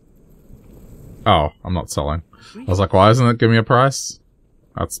 Wait. Oh, I'm not selling. I was like, why isn't it giving me a price?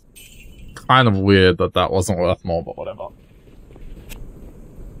 That's kind of weird that that wasn't worth more, but whatever.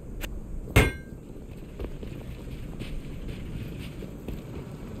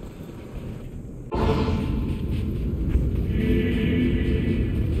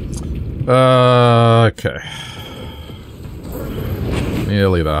 Okay.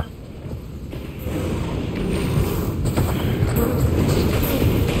 Nearly there.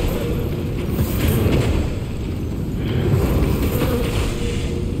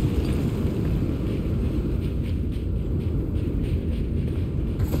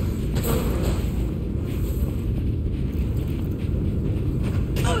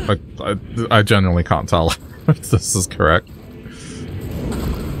 I genuinely can't tell if this is correct.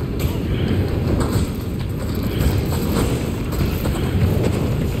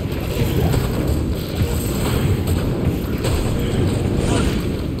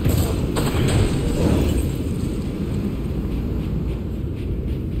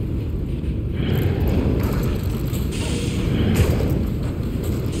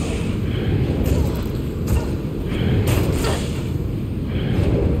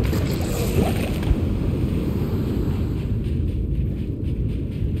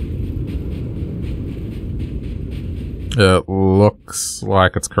 It looks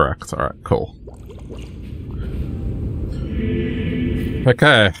like it's correct. Alright, cool.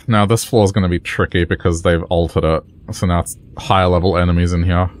 Okay, now this floor is going to be tricky because they've altered it. So now it's higher level enemies in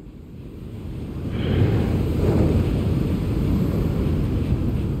here.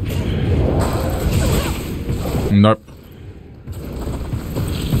 Nope.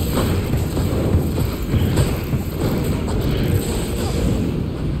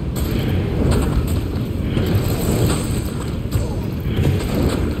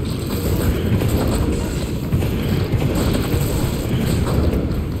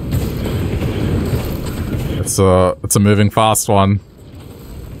 It's a moving fast one.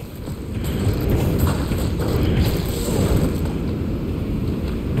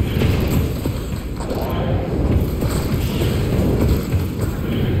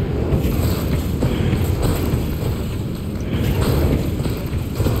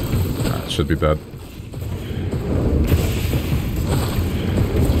 That should be dead.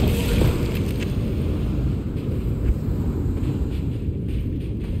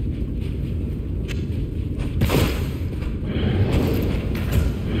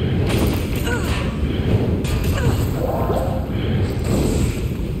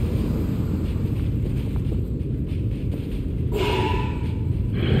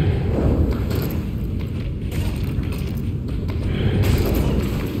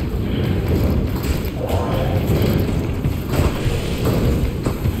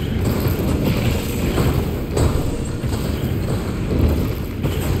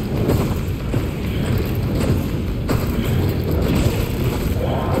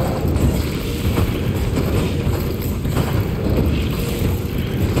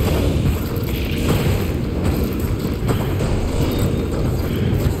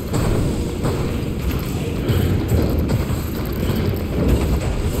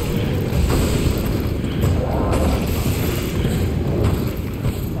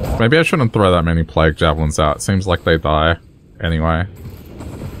 Maybe I shouldn't throw that many plague javelins out. It seems like they die anyway.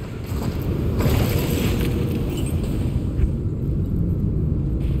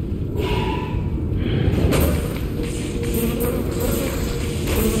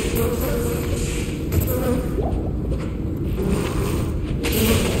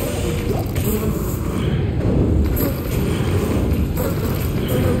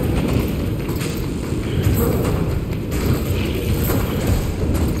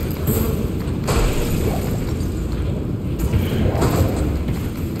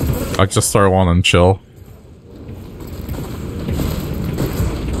 Like, just throw one and chill.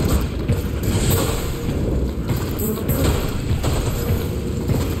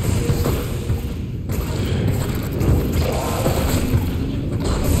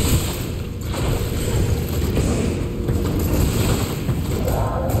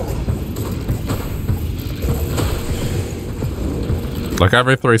 Like,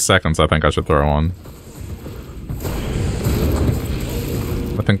 every 3 seconds, I think I should throw one.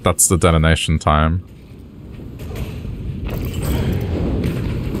 I think that's the detonation time.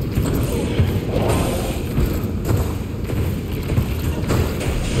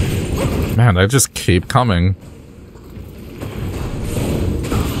 Man, they just keep coming.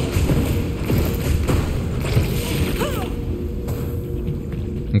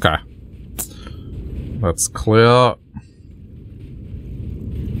 Okay. That's clear.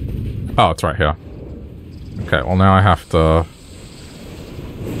 Oh, it's right here. Okay, well now I have to...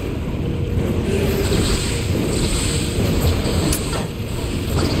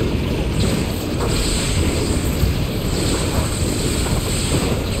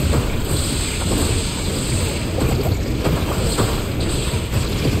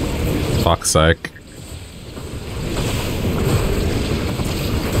 Fuck's sake.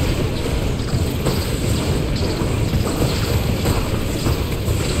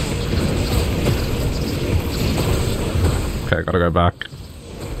 Okay, gotta go back.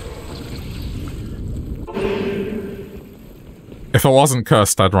 If it wasn't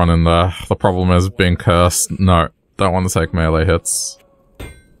cursed, I'd run in there. The problem is being cursed. No, don't want to take melee hits.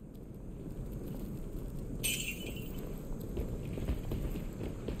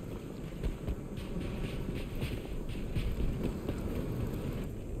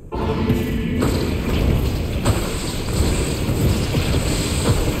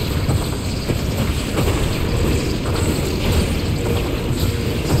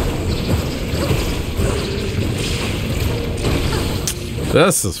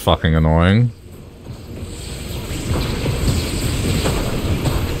 This is fucking annoying.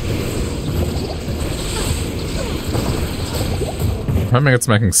 I'm hoping it's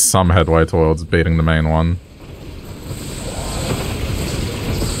making some headway towards beating the main one.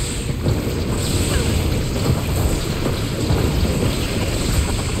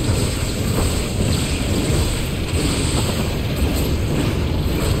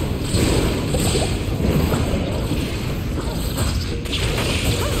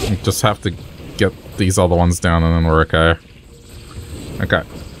 Just have to get these other ones down and then we're okay. Okay.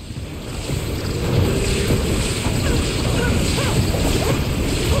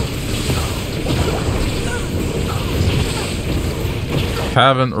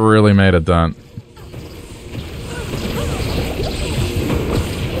 Haven't really made a dent.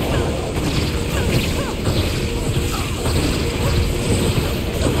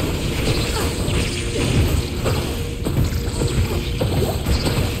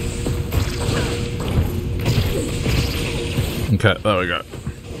 Okay, there we go.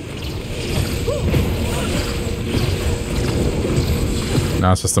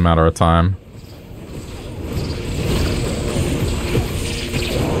 Now it's just a matter of time.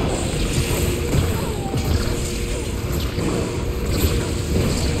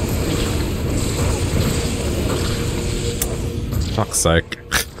 Fuck's sake.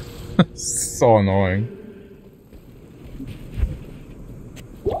 So annoying.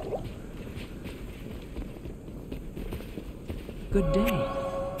 Good day.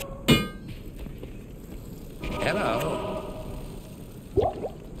 Hello.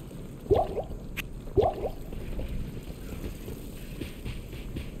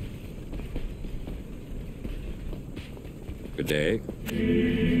 Good day.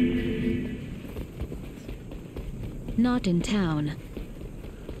 Not in town.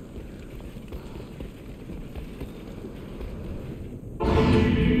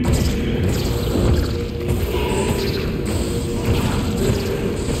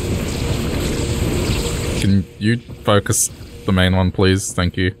 Can you focus the main one, please?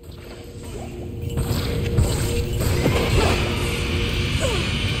 Thank you.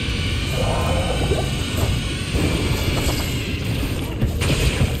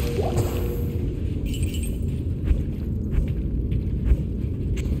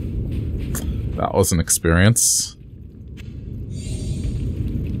 That was an experience.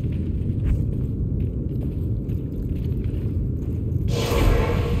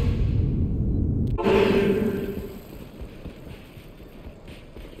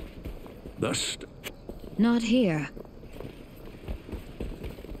 Not here.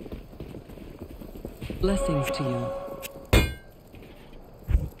 Blessings to you.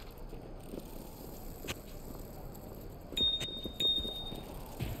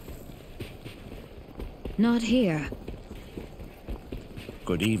 Not here.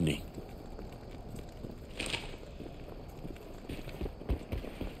 Good evening.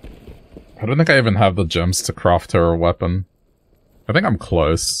 I don't think I even have the gems to craft her a weapon. I think I'm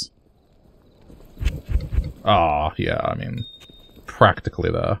close. Ah, yeah, I mean, practically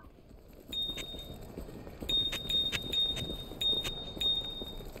there.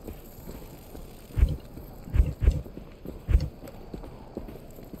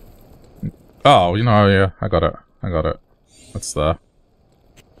 Oh, you know, yeah, I got it. I got it. It's there.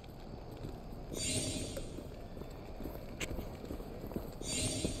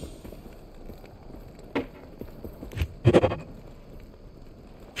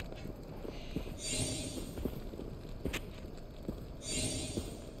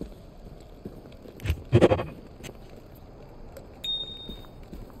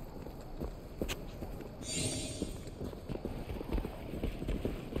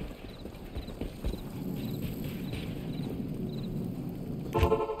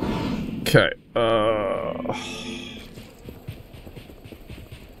 Okay, I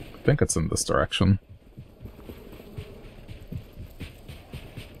think it's in this direction.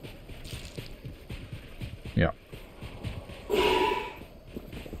 Yeah.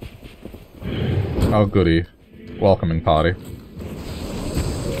 Oh, goody. Welcoming party.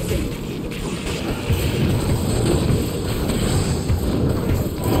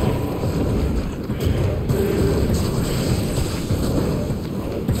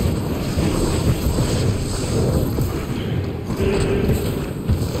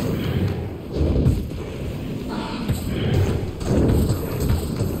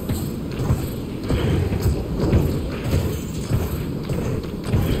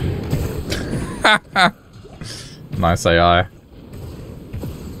 Nice AI.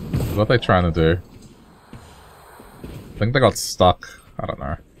 What are they trying to do? I think they got stuck. I don't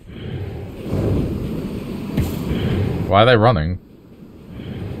know. Why are they running?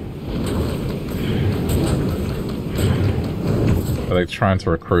 Are they trying to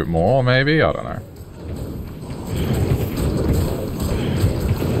recruit more, maybe? I don't know.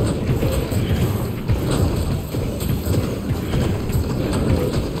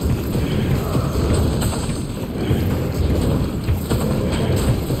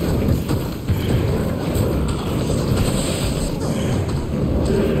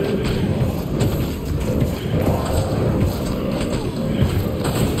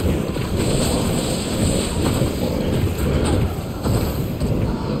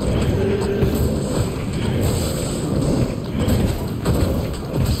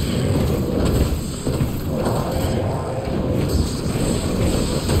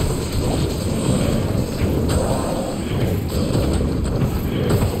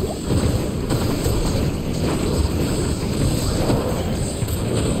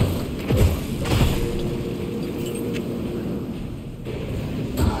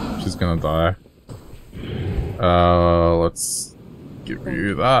 Die. Let's give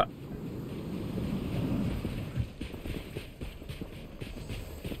you that.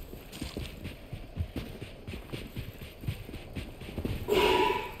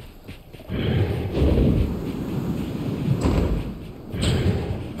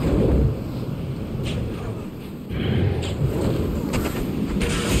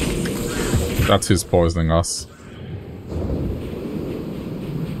 That's who's poisoning us.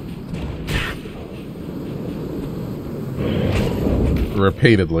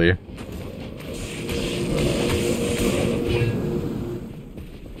 Repeatedly.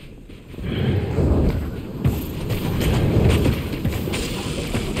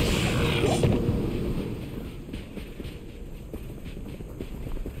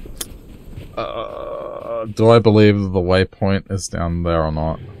 Do I believe the waypoint is down there or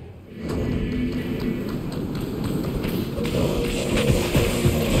not?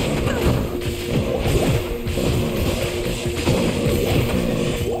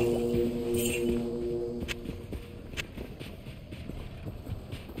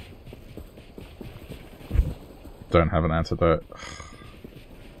 Don't have an antidote.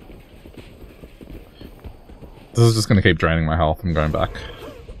 This is just gonna keep draining my health. I'm going back.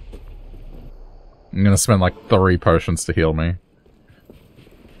 I'm gonna spend like 3 potions to heal me.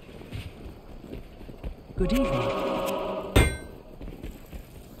 Good evening.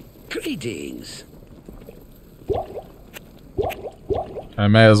 Greetings. I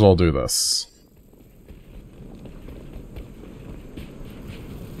may as well do this.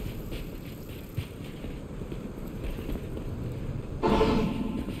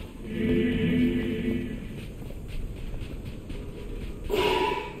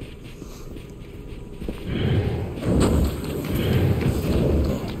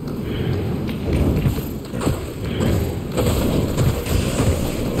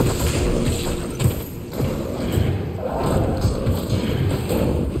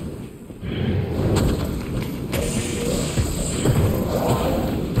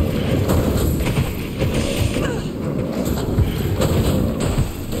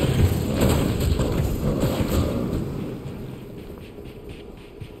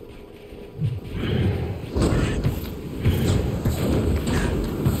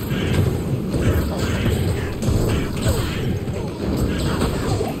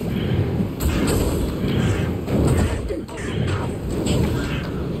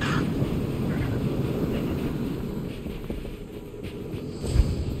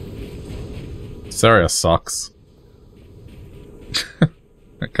 This area sucks.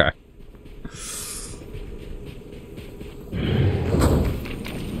 Okay.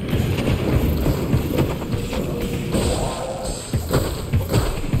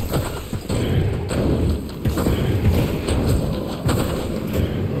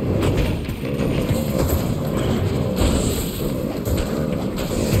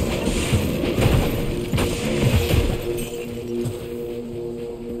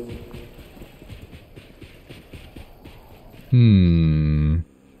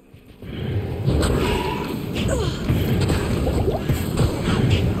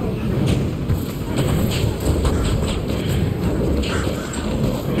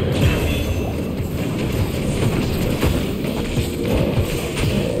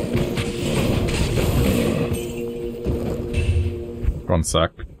 One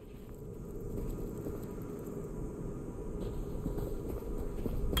sec.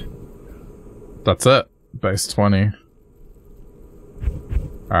 That's it. Base 20.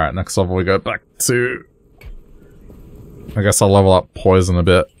 Alright, next level we go back to... I guess I'll level up poison a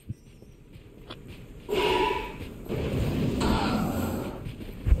bit.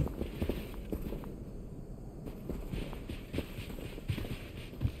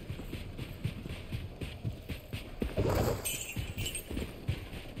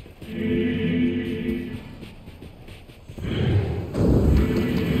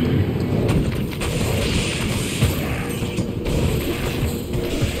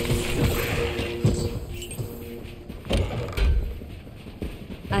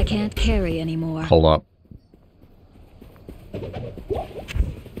 I can't carry anymore. Hold up.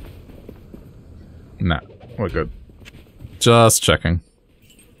 Nah, we're good. Just checking.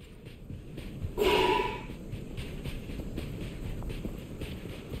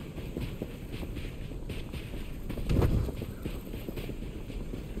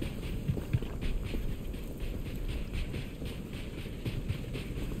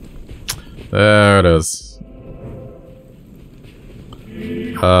 There it is.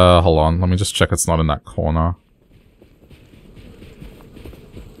 Hold on. Let me just check it's not in that corner.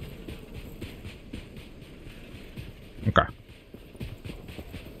 Okay.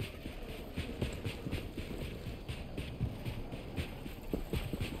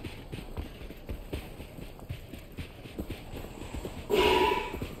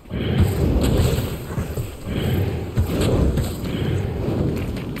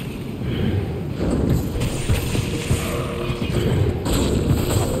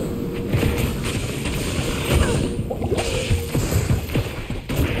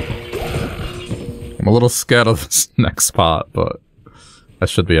 I'm a little scared of this next part, but that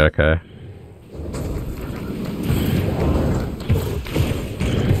should be okay.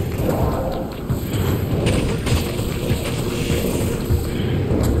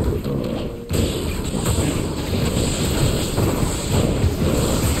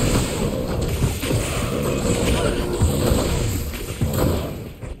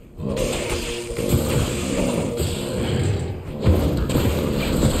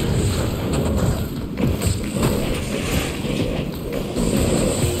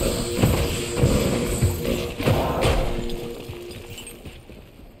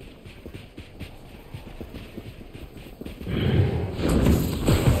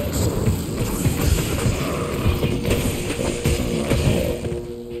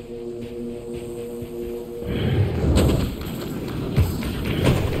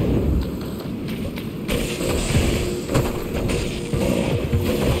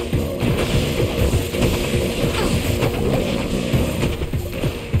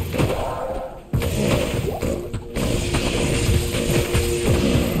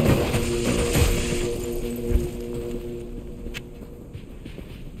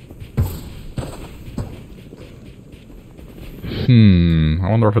 I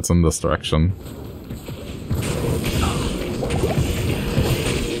wonder if it's in this direction.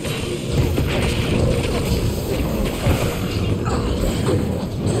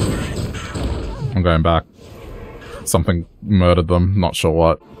 I'm going back. Something murdered them, not sure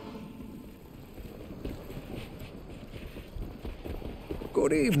what.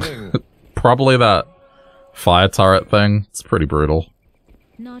 Good evening. Probably that fire turret thing. It's pretty brutal.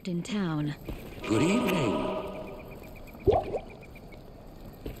 Not in town. Good evening.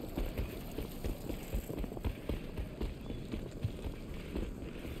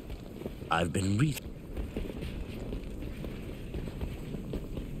 I've been reading.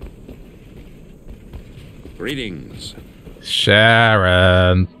 Greetings.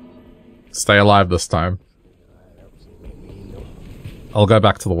 Sharon. Stay alive this time. I'll go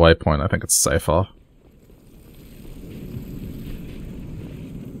back to the waypoint. I think it's safer.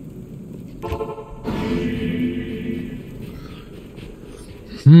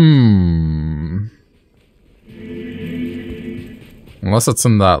 Unless it's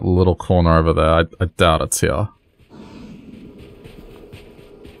in that little corner over there, I doubt it's here.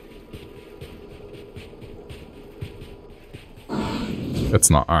 It's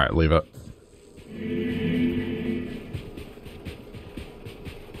not. Alright, leave it.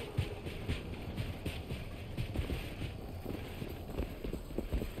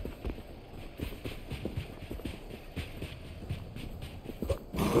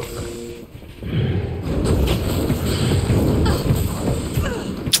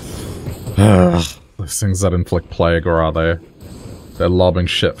 Those things that inflict plague, or are they? They're lobbing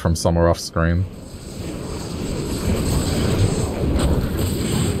shit from somewhere off screen.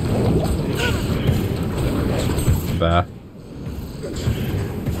 There.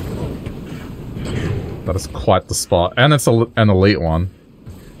 That is quite the spot. And it's an elite one.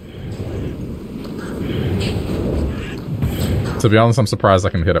 To be honest, I'm surprised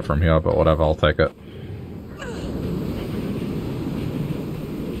I can hit it from here, but whatever, I'll take it.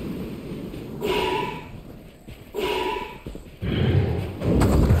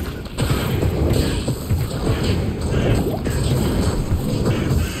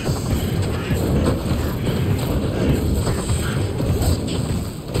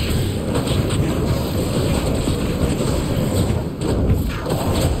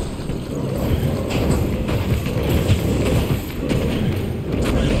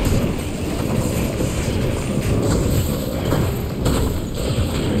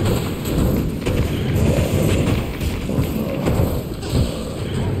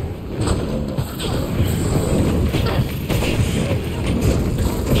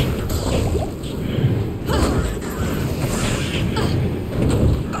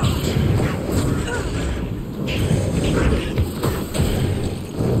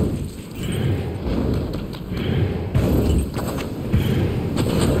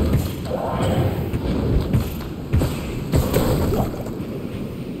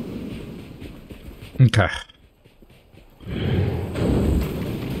 Okay.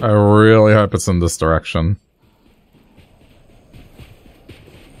 I really hope it's in this direction.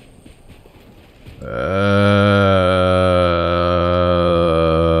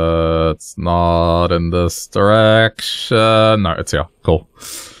 It's not in this direction. No, it's here. Cool.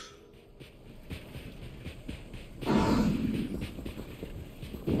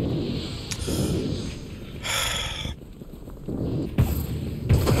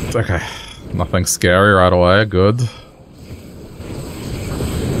 Okay. Nothing scary right away. Good.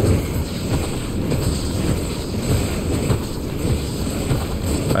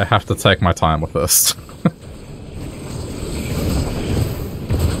 I have to take my time with this.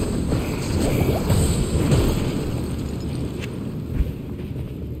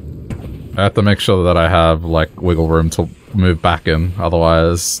 I have to make sure that I have, like, wiggle room to move back in,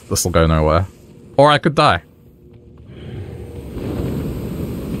 otherwise this will go nowhere. Or I could die.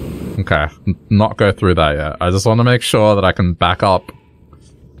 Okay, not go through that yet. I just want to make sure that I can back up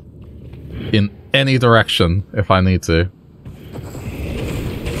in any direction if I need to.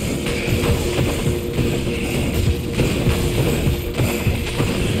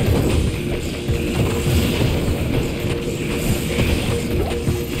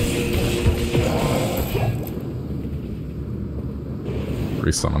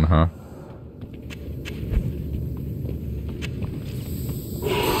 Resummon her.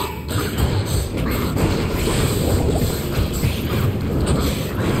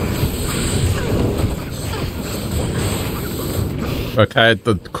 Okay,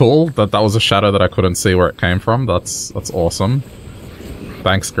 cool. That was a shadow that I couldn't see where it came from. That's awesome.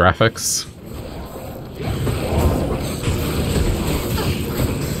 Thanks, graphics.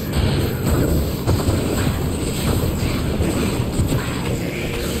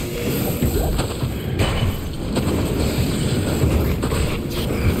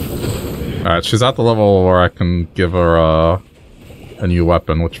 Alright, she's at the level where I can give her a new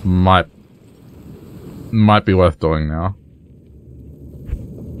weapon, which might be worth doing now.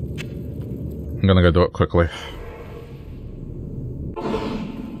 I'm gonna go do it quickly.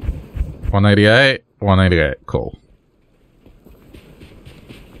 188, 188, cool.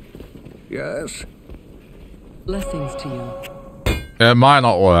 Yes? Blessings to you. It might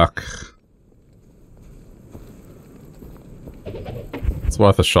not work. It's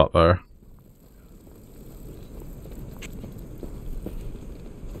worth a shot though.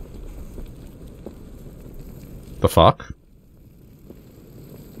 The fuck?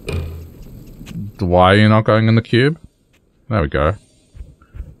 Why are you not going in the cube? There we go.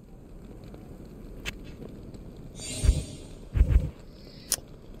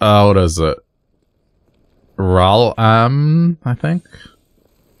 What is it? Ral-Am, I think?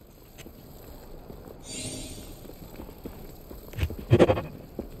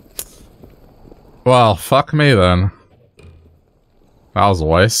 Well, fuck me then. That was a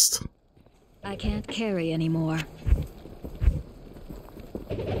waste. I can't carry anymore.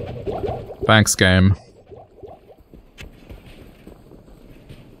 Thanks, game.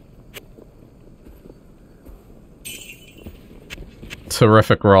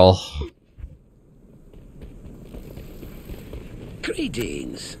 Terrific roll.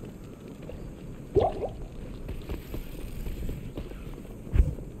 Greetings.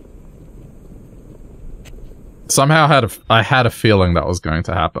 Somehow I had a feeling that was going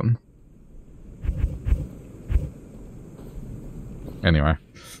to happen. Anyway.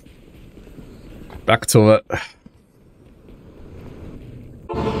 Back to it.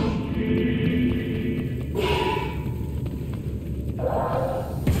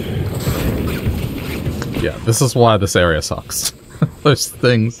 Yeah, this is why this area sucks. Those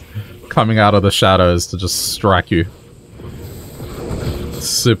things coming out of the shadows to just strike you.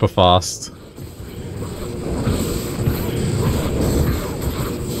 Super fast.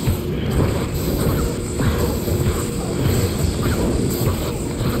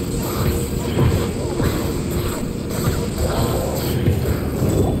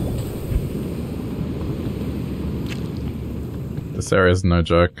 This area is no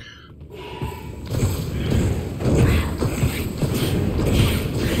joke.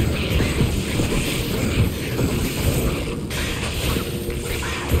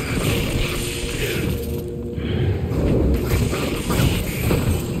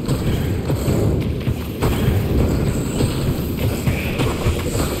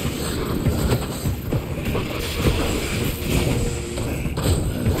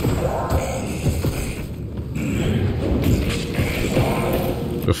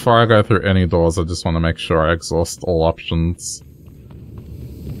 Before I go through any doors, I just want to make sure I exhaust all options.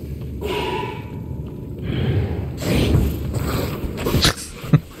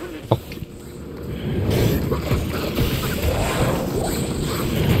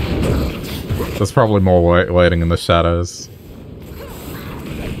 There's probably more waiting in the shadows.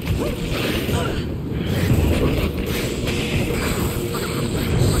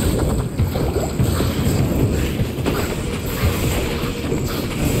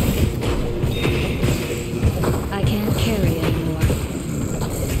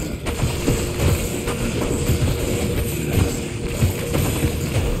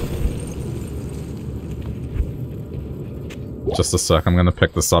 Just a sec, I'm gonna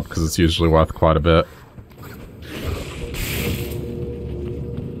pick this up because it's usually worth quite a bit.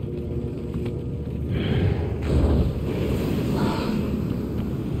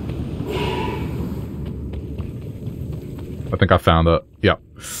 I think I found it. Yep.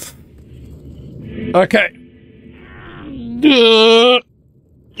 Okay.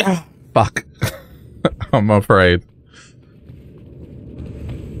 Fuck. I'm afraid.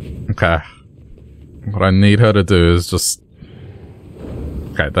 Okay. What I need her to do is just...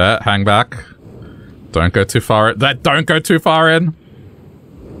 Okay, there, hang back. Don't go too far in. Don't go too far in!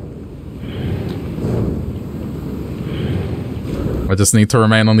 I just need to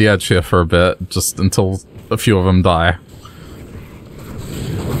remain on the edge here for a bit, just until a few of them die.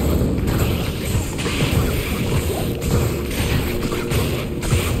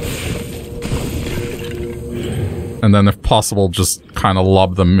 And then if possible, just kind of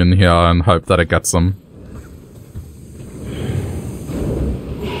lob them in here and hope that it gets them.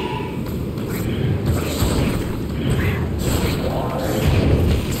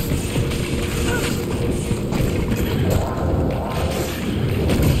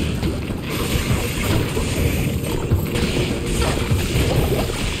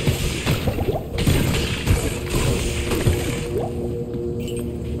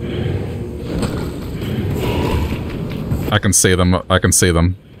 I can see them, I can see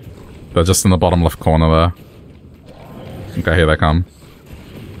them. They're just in the bottom left corner there. Okay, here they come.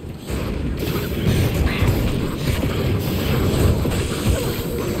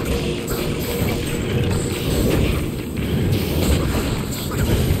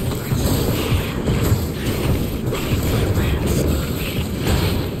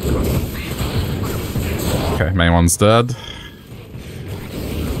 Okay, main one's dead.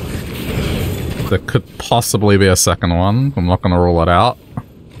 There could possibly be a second one. I'm not going to rule it out.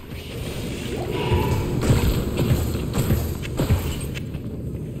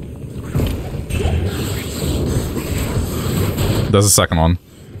 There's a second one.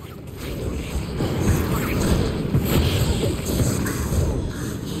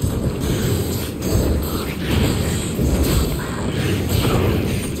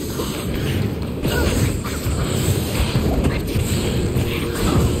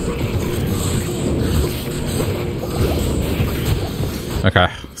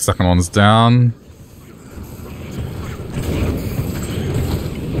 Okay, second one's down.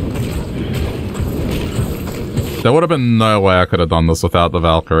 There would have been no way I could have done this without the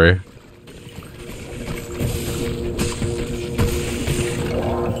Valkyrie.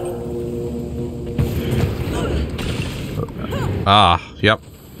 Ah, yep.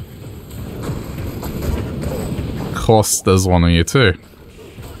 Of course there's one of you too.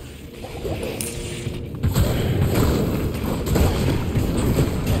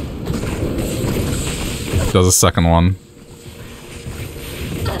 There's a second one.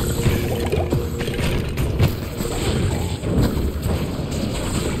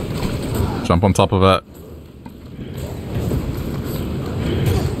 Jump on top of it.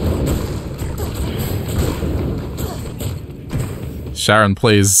 Sharon,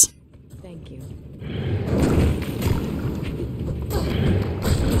 please. Thank you.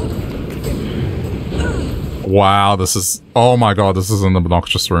 Wow, this is... Oh my god, this is an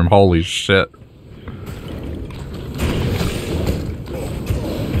obnoxious room. Holy shit.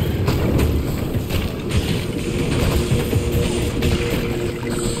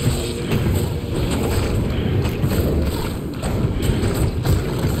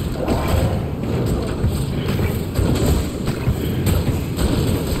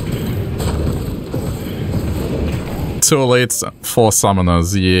 Two elites, 4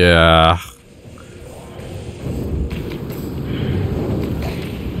 summoners, yeah.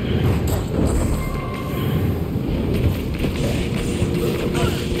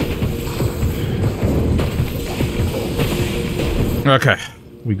 Okay,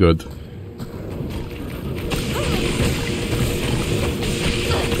 we good.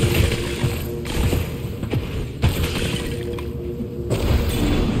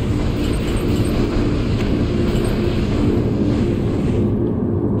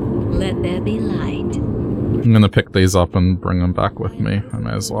 Let there be light. I'm gonna pick these up and bring them back with me. I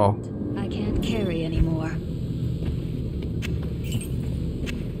may as well. I can't carry anymore.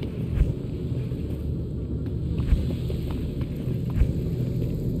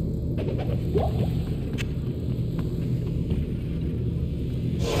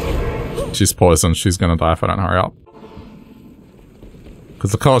 She's poisoned. She's gonna die if I don't hurry up.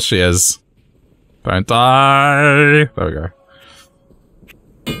 Because of course she is. Don't die! There we go.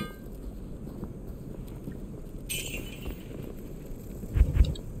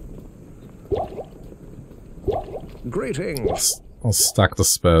 Greetings. I'll stack the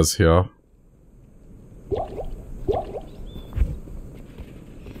spares here.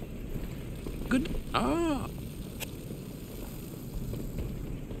 Good. Ah.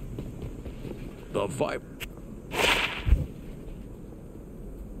 The vibe.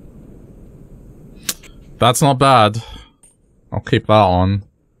 That's not bad. I'll keep that on.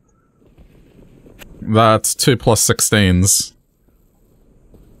 That's 2 plus 16s.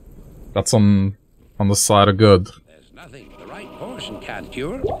 That's on the side of good. There's nothing the right portion can't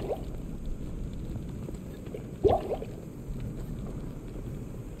cure.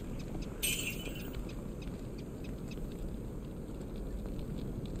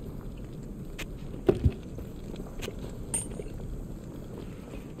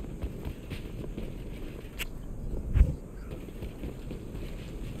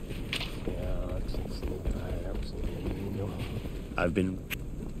 I've been...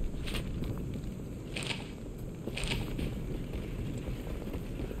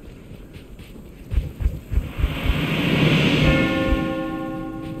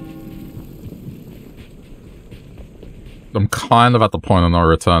 I'm kind of at the point of no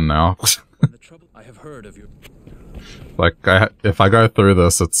return now. The trouble I have heard of you. Like, if I go through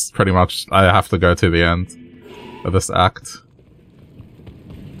this, it's pretty much... I have to go to the end of this act.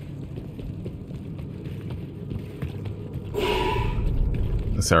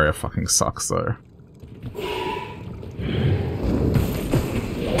 This area fucking sucks, though.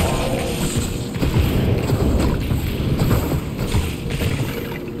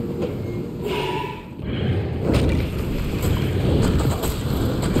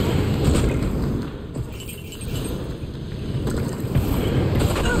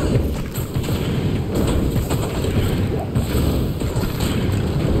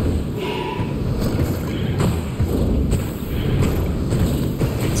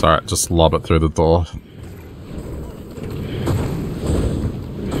 It's alright, just lob it through the door.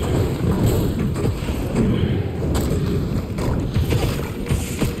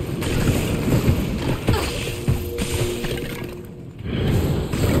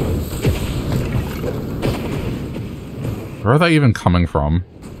 Where are they even coming from?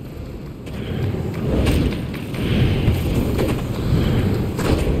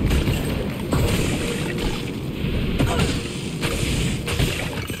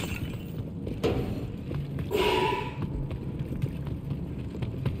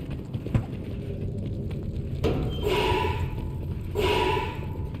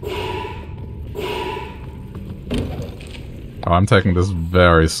 Oh, I'm taking this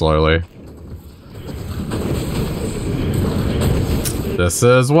very slowly. This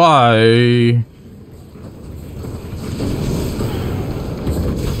is why.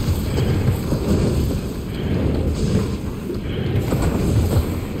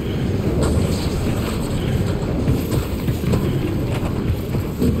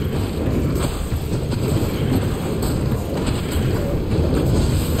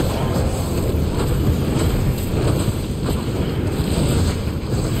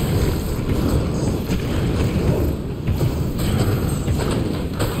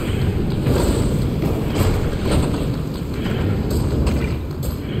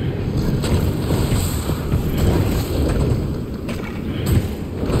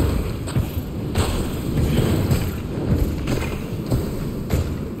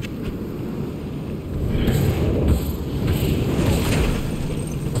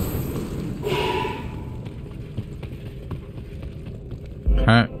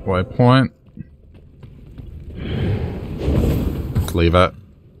 Okay, waypoint. Leave it.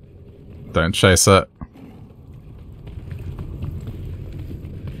 Don't chase it.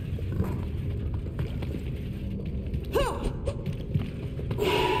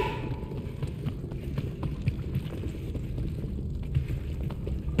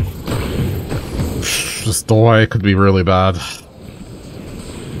 This doorway could be really bad.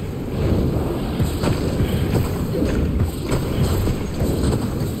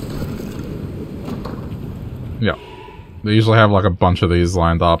 Yeah. They usually have like a bunch of these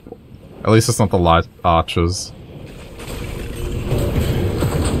lined up. At least it's not the light archers.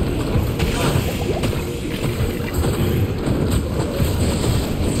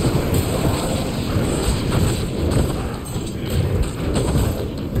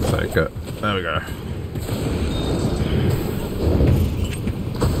 Take it. There we go.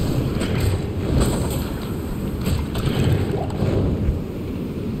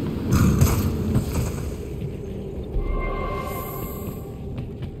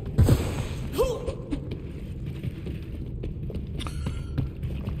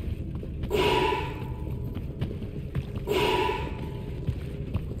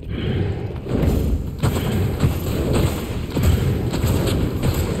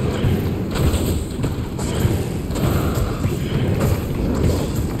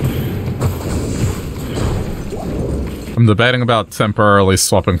 I'm debating about temporarily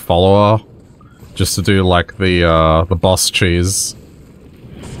swapping follower, just to do like the boss cheese.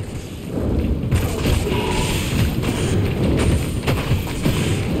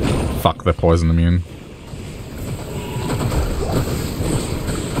 Fuck, they're poison immune.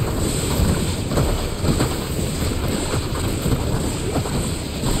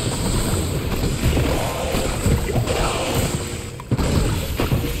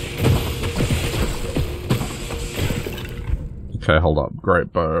 Okay, hold up.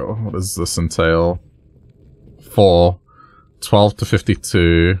 Great bow. What does this entail? 4. 12 to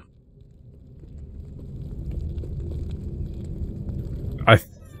 52. I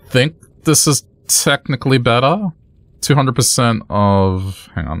think this is technically better. 200% of...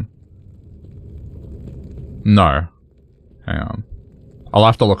 Hang on. No. Hang on. I'll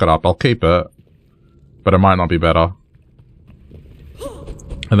have to look it up. I'll keep it. But it might not be better.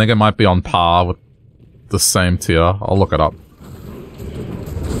 I think it might be on par with the same tier. I'll look it up.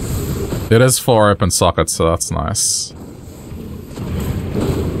 It is 4 open sockets, so that's nice.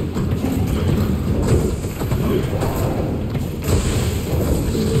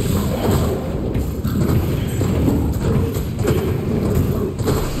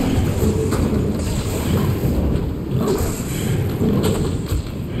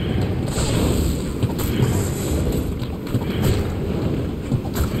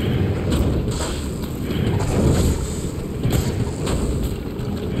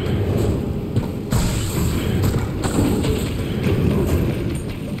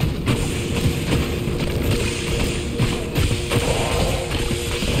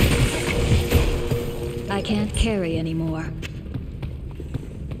 I can't carry anymore.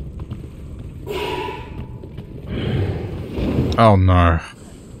 Oh no.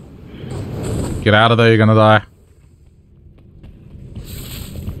 Get out of there, you're gonna die.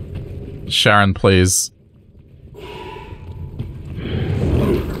 Sharon, please.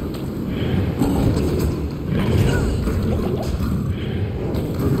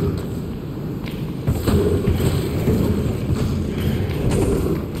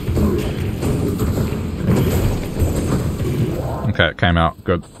 Okay, it came out.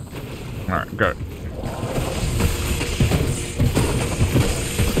 Good. Alright, go.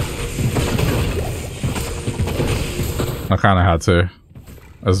 I kinda had to.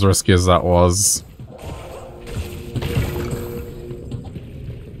 As risky as that was.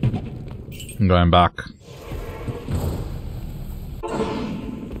 I'm going back.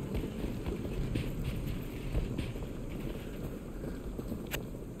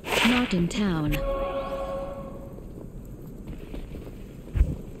 Not in town.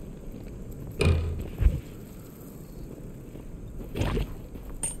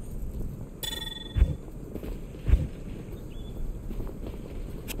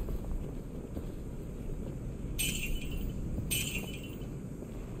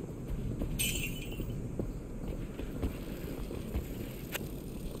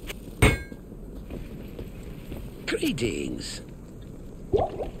 Greetings.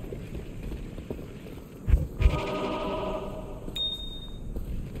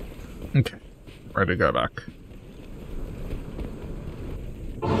 Okay. Ready to go back.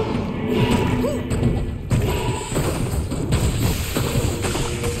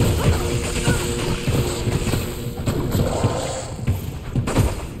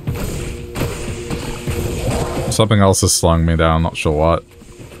 Something else is slowing me down, not sure what.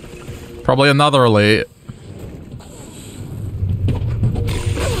 Probably another elite.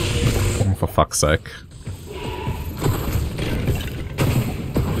 Oh, for fuck's sake.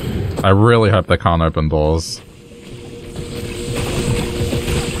 I really hope they can't open doors.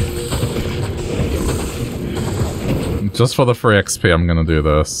 Just for the free XP, I'm gonna do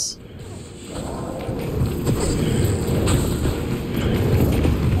this.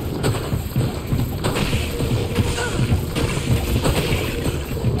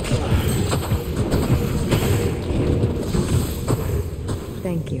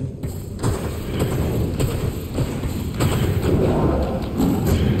 Thank you.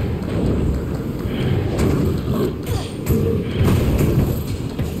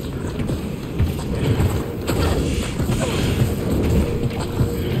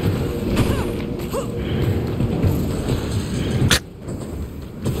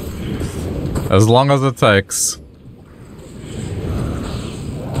 As long as it takes.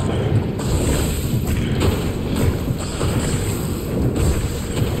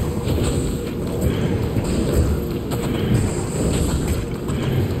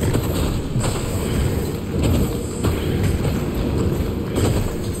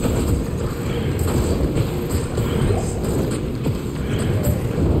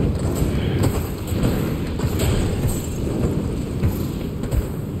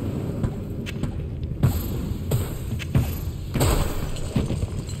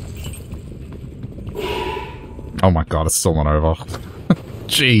 Oh my god, it's still not over.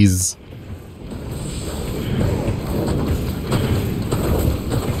 Jeez.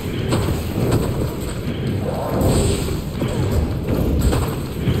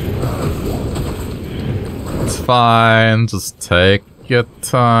 It's fine, just take your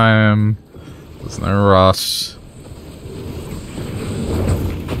time. There's no rush.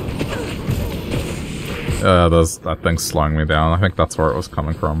 That thing's slowing me down. I think that's where it was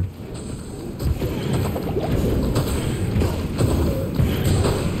coming from.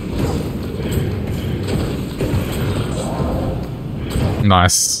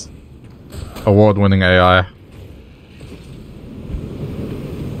 Nice. Award-winning AI.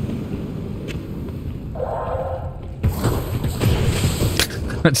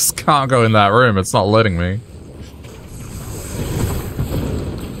 I just can't go in that room, it's not letting me.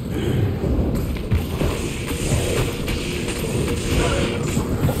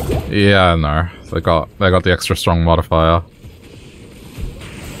 Yeah, no. They got the extra strong modifier.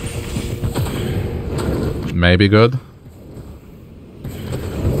 Maybe good.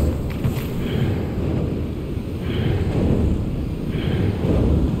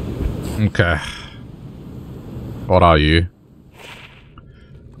 Okay. What are you?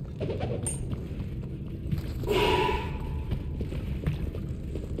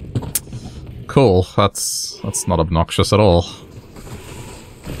 Cool. That's not obnoxious at all.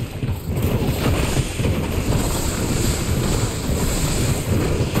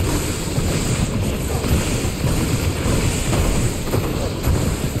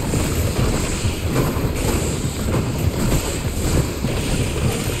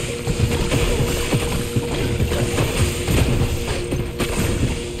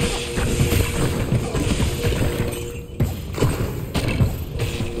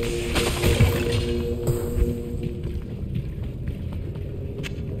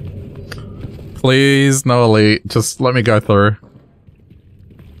 Please, no elite. Just let me go through.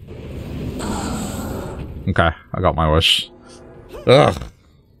 Okay, I got my wish. Ugh.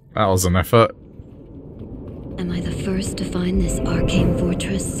 That was an effort. Am I the first to find this arcane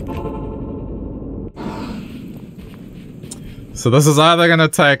fortress? So this is either gonna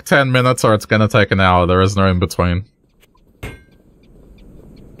take 10 minutes or it's gonna take an hour. There is no in between.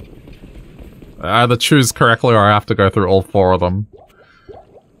 I either choose correctly or I have to go through all 4 of them.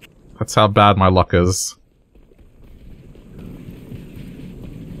 That's how bad my luck is.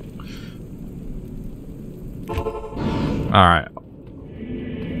 Alright.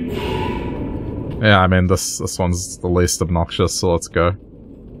 Yeah, I mean, this one's the least obnoxious, so let's go.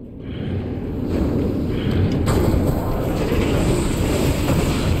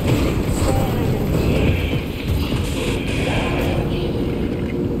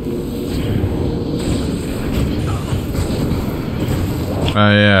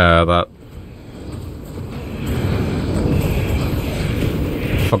 Yeah, that...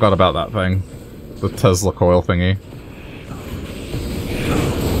 Forgot about that thing. The Tesla coil thingy.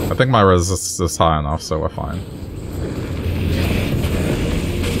 I think my resist is high enough, so we're fine.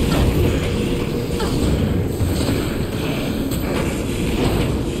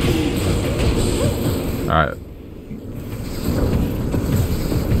 Alright.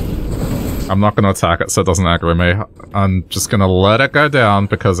 I'm not gonna attack it so it doesn't aggro me. I'm just gonna let it go down,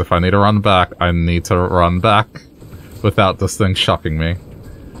 because if I need to run back, I need to run back without this thing shocking me.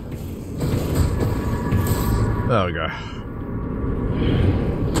 There we go.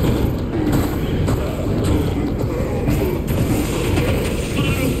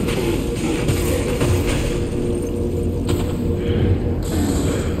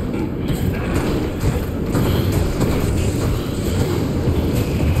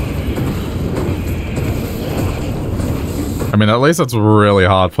 I mean, at least it's really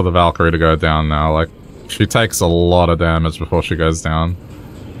hard for the Valkyrie to go down now. Like, she takes a lot of damage before she goes down.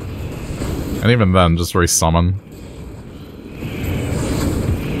 And even then, just resummon.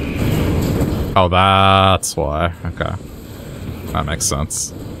 Oh, that's why. Okay. That makes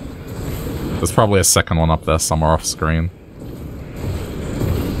sense. There's probably a second one up there somewhere off screen.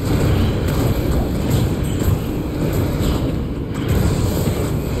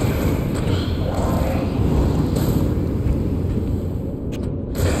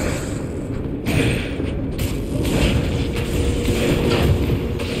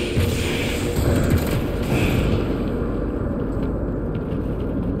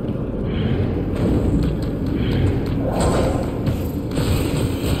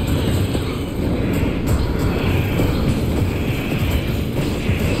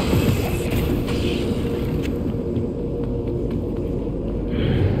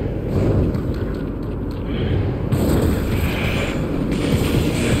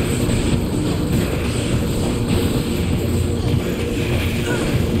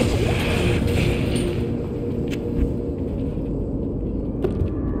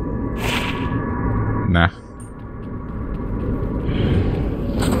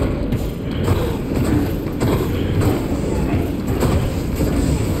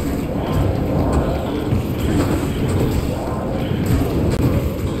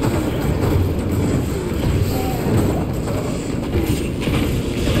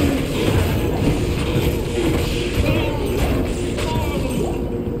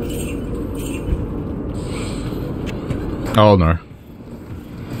 Oh no.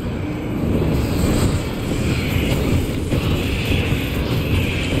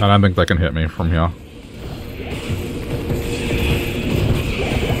 I don't think they can hit me from here.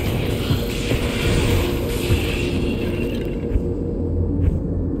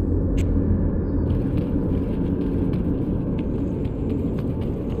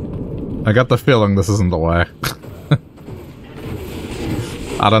 I got the feeling this isn't the way.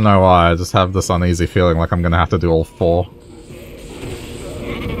 I don't know why, I just have this uneasy feeling like I'm gonna have to do all four.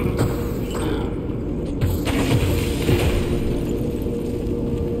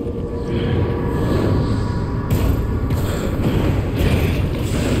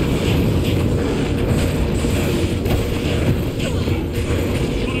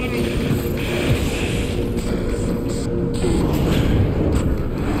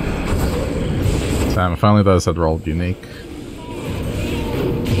 Damn, if only those had rolled unique.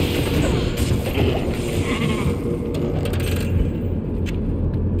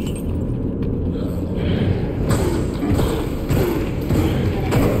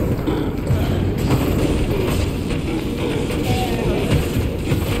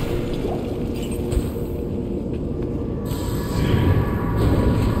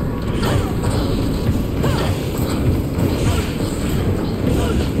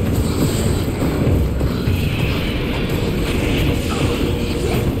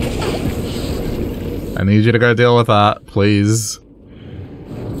 I need you to go deal with that, please.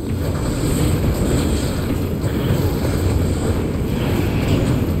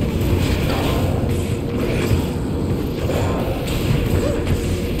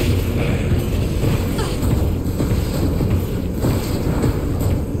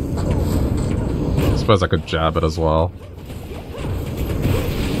 I suppose I could jab it as well.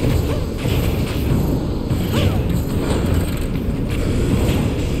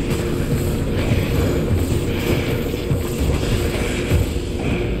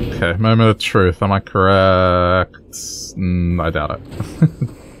 Okay, moment of truth. Am I correct? I doubt it.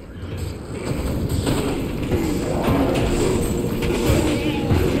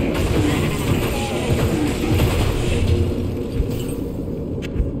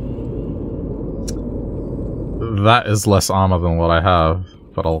 That is less armor than what I have,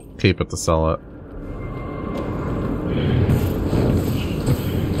 but I'll keep it to sell it.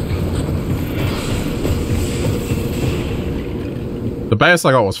 The base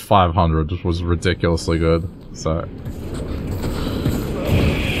I got was 500, which was ridiculously good, so...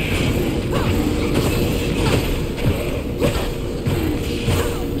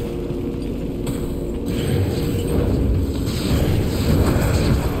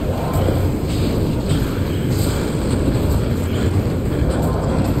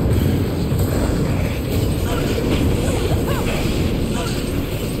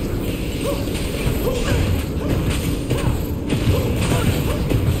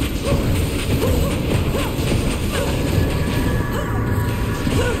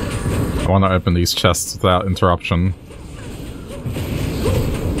 want to open these chests without interruption.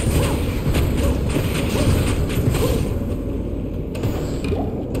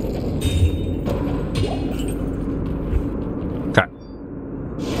 Okay.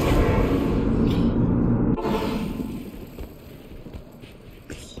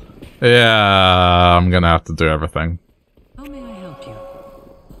 Yeah, I'm gonna have to do everything. How may I help you?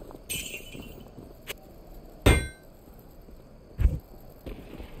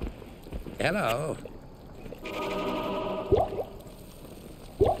 Hello.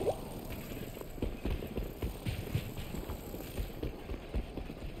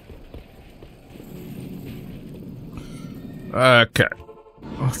 Okay.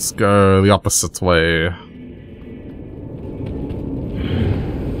 Let's go the opposite way.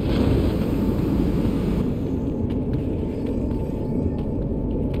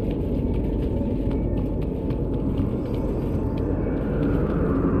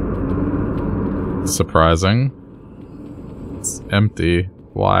 Surprising. It's empty.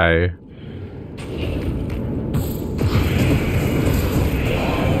 Why?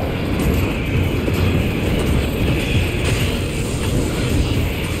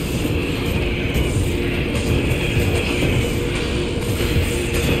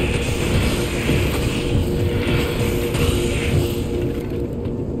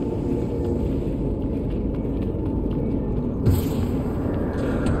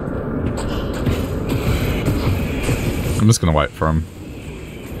 I'm just gonna wait for him.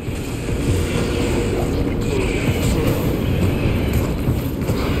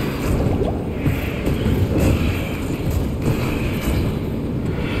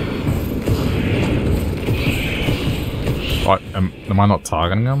 What? Am I not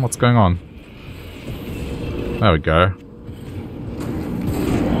targeting him? What's going on? There we go.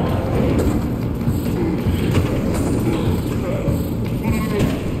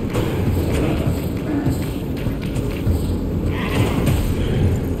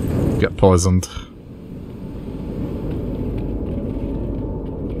 Get poisoned.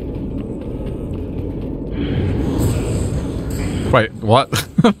 Wait, what?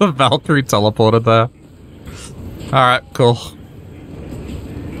 The Valkyrie teleported there? Alright, cool.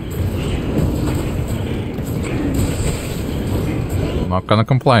 I'm not gonna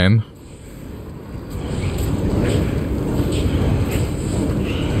complain.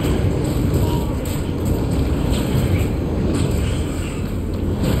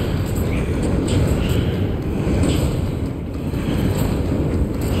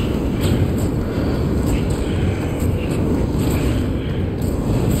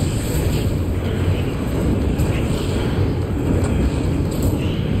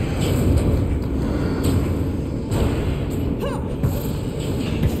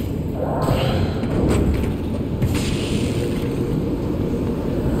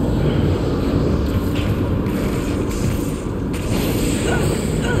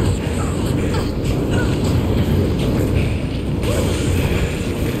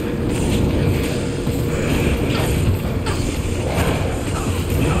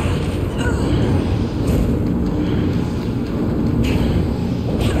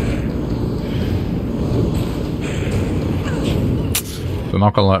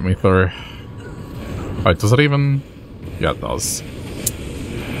 Not gonna let me through. Wait, does it even? Yeah, it does.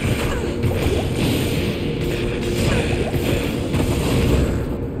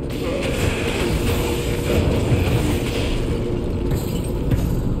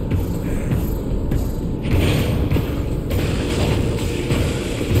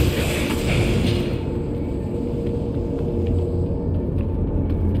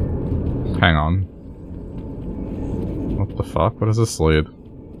 Hang on. What the fuck? What does this lead?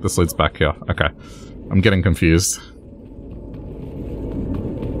 This leads back here. Okay. I'm getting confused.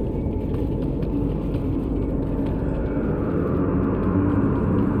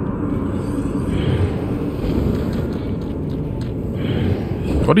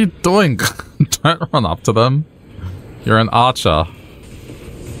 What are you doing? Don't run up to them. You're an archer.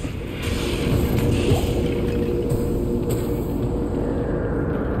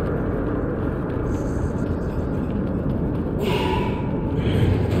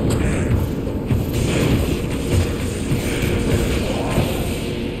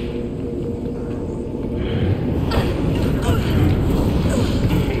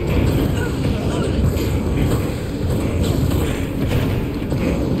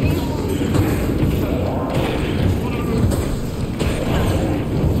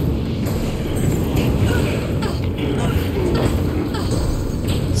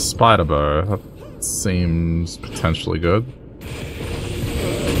 Spider bow. That seems potentially good.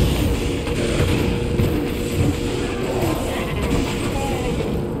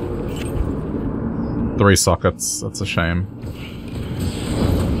 3 sockets. That's a shame.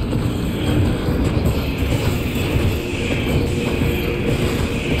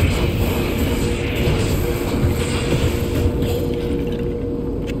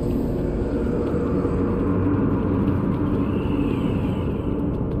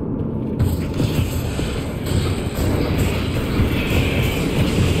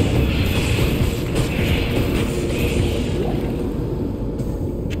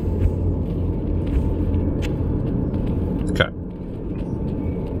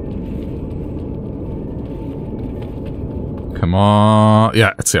 Come on.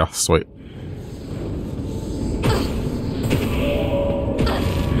 Yeah, it's here. Sweet.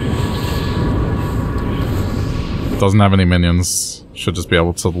 Doesn't have any minions. Should just be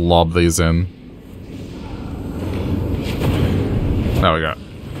able to lob these in. There we go.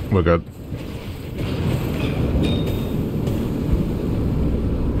 We're good.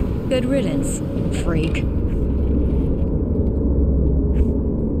 Good riddance, freak.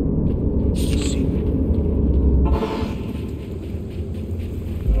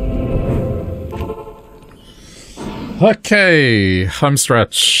 Okay, home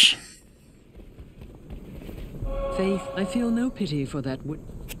stretch. Faith, I feel no pity for that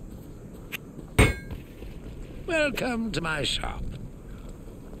Welcome to my shop.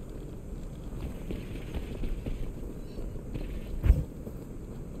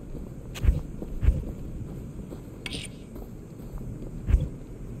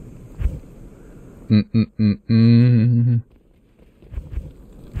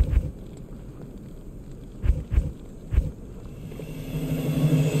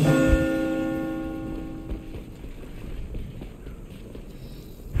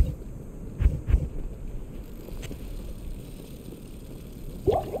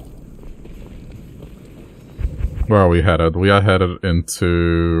 Where are we headed? We are headed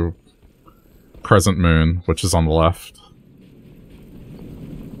into Crescent Moon, which is on the left.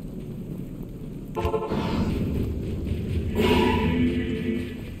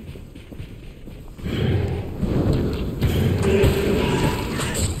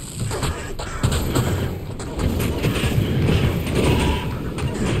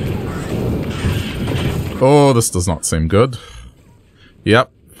 Oh, this does not seem good.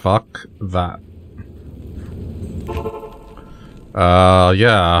 Yep, fuck that.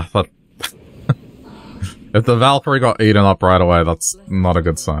 Yeah, but if the Valkyrie got eaten up right away, that's not a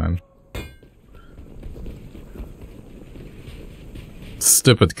good sign.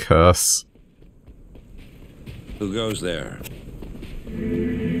 Stupid curse. Who goes there?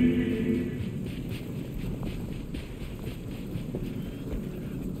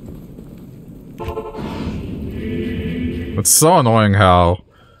 It's so annoying how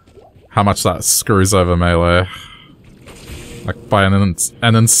much that screws over melee. Like, by an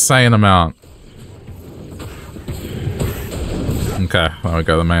insane amount. Okay, there we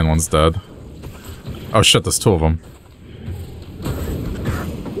go, the main one's dead. Oh shit, there's 2 of them.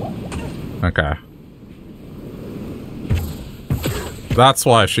 Okay. That's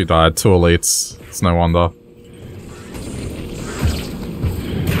why she died, 2 elites. It's no wonder.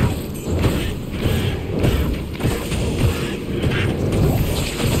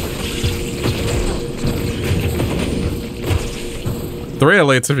 Three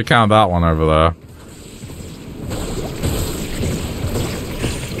elites if you count that one over there.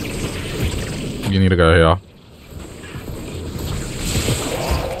 You need to go here.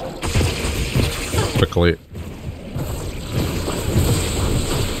 Quickly.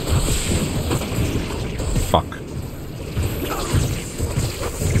 Fuck.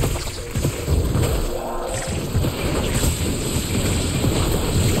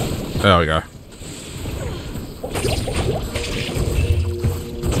 There we go.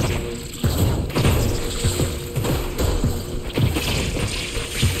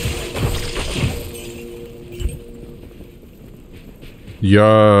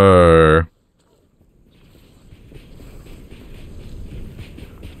 Yo.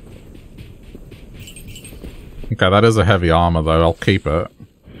 Okay, that is a heavy armor though, I'll keep it.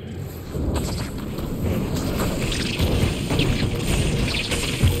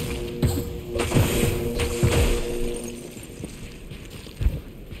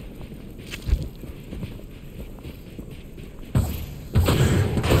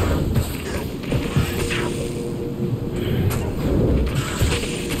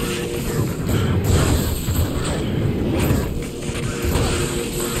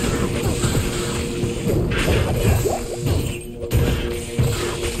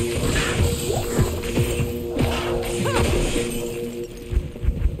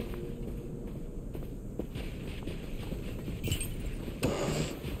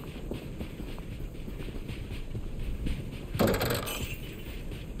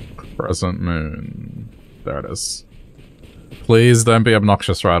 Crescent moon. There it is. Please don't be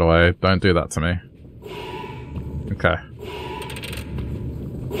obnoxious right away. Don't do that to me. Okay.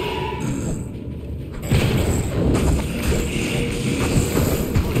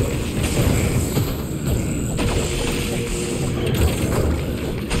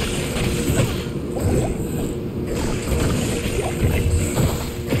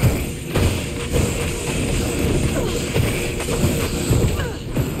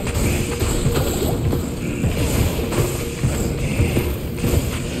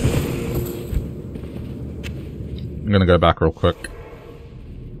 I'm gonna go back real quick.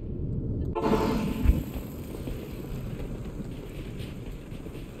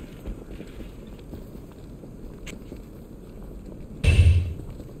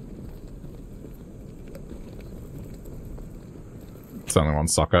 It's only one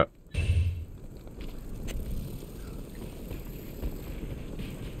socket.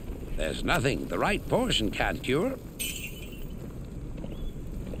 There's nothing the right portion can't cure.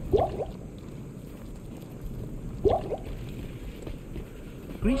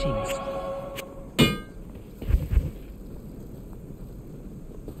 Greetings.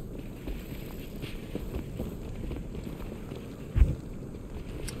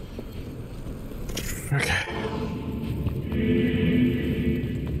 Okay.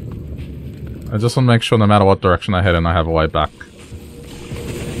 I just want to make sure no matter what direction I head in, I have a way back.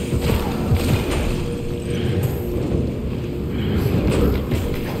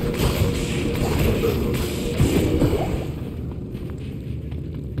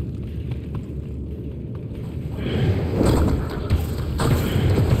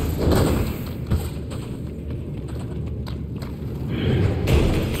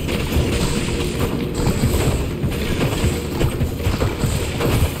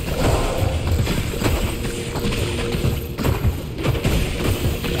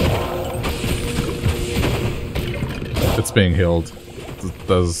 Being healed.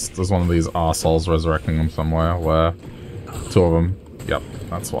 There's one of these arseholes resurrecting them somewhere, where... Two of them. Yep,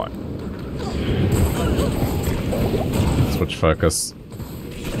 that's why. Switch focus.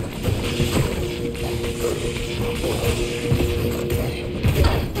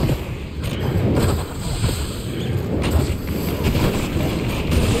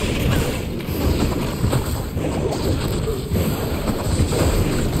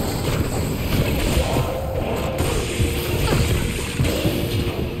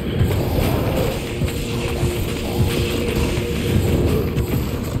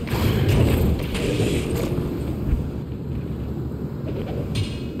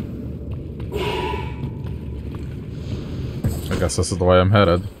 This is the way I'm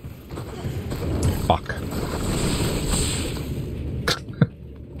headed. Fuck.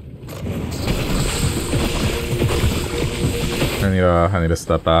 I need to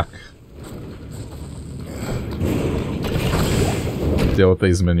step back. Deal with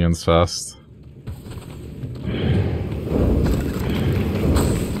these minions first.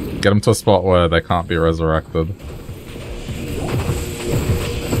 Get them to a spot where they can't be resurrected.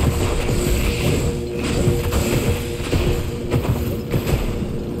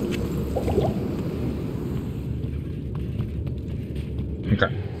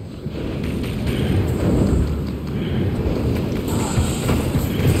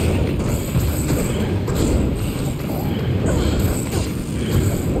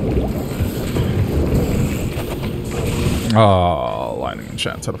 Oh, lightning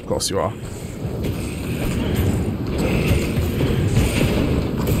enchanted, of course you are.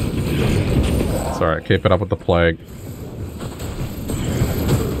 It's alright, keep it up with the plague.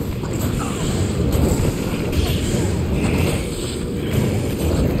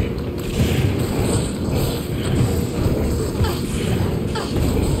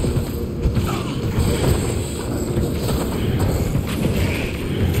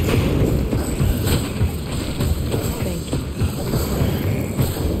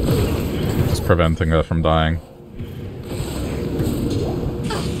 Preventing her from dying.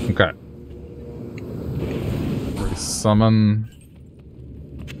 Okay. Resummon.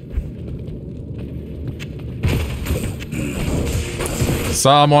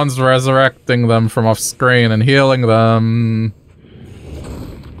 Someone's resurrecting them from off screen and healing them.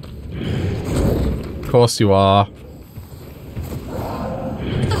 Of course you are.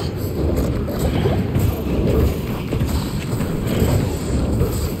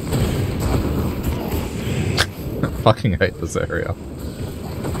 Fucking hate this area.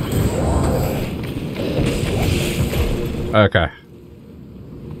 Okay.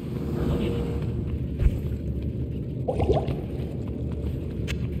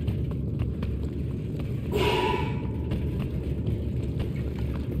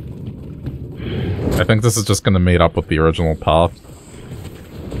 I think this is just gonna meet up with the original path.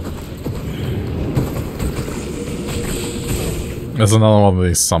 There's another one of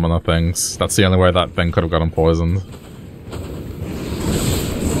these summoner things. That's the only way that thing could have gotten poisoned.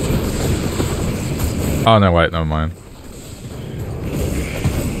 Oh no, wait, never mind.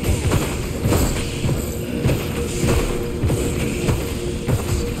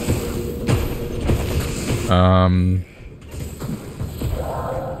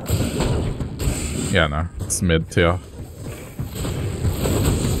 Yeah, no, it's mid-tier.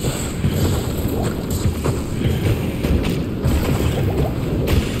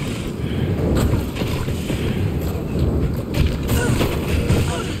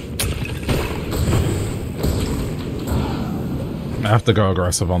 I have to go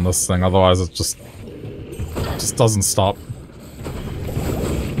aggressive on this thing, otherwise it just doesn't stop.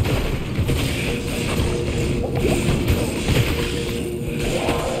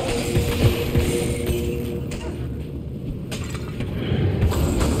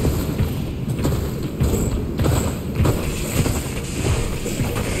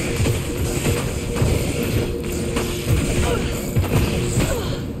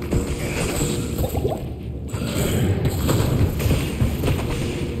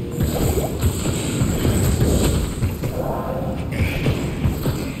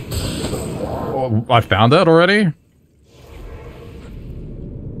 I found it already?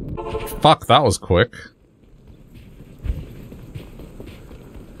 Fuck, that was quick.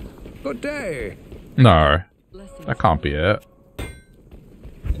 Good day. No. That can't be it.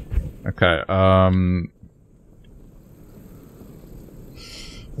 Okay,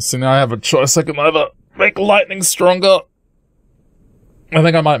 so now I have a choice. I can either make lightning stronger. I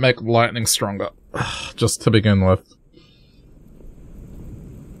think I might make lightning stronger. Just to begin with.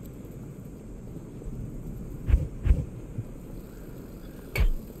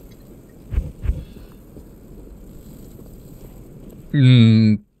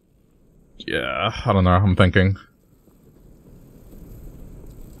 Yeah, I don't know, I'm thinking.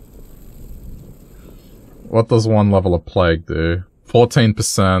 What does one level of plague do?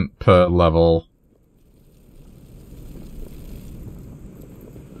 14% per level.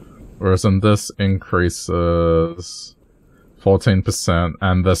 Whereas in this increases 14%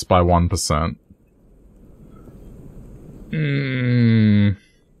 and this by 1%.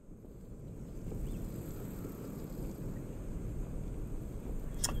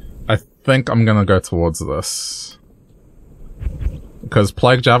 I think I'm gonna go towards this. Because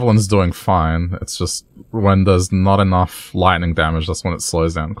Plague Javelin's doing fine, it's just when there's not enough lightning damage, that's when it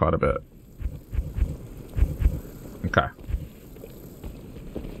slows down quite a bit. Okay.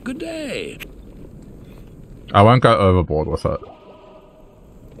 Good day. I won't go overboard with it.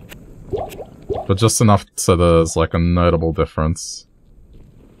 But just enough so there's like a notable difference.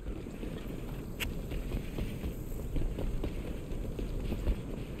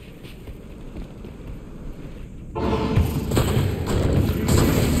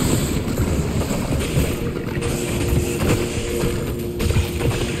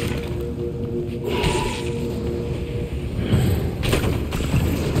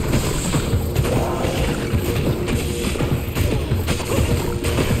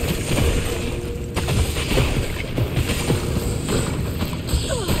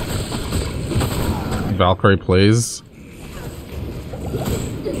 Valkyrie, please.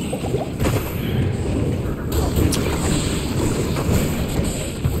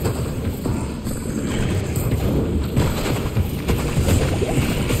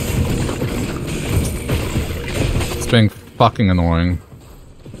 It's being fucking annoying.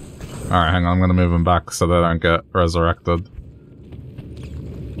 Alright, hang on, I'm gonna move them back so they don't get resurrected.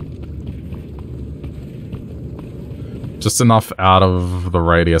 Just enough out of the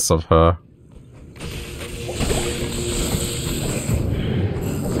radius of her.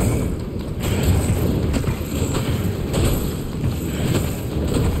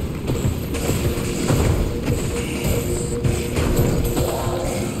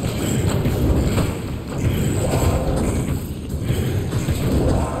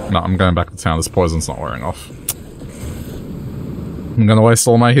 No, I'm going back to town. This poison's not wearing off. I'm gonna waste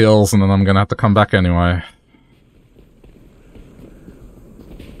all my heals, and then I'm gonna have to come back anyway.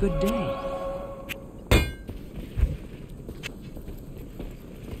 Good day.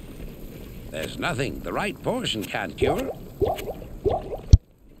 There's nothing the right poison can't cure.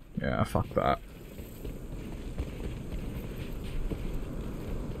 Yeah, fuck that.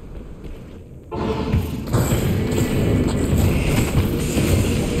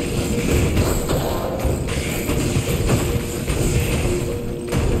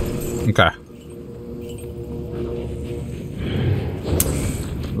 Okay.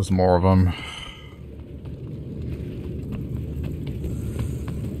 There's more of them.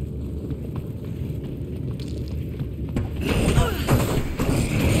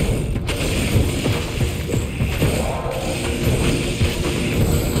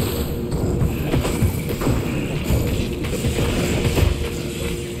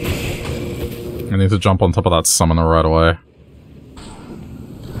 need to jump on top of that summoner right away.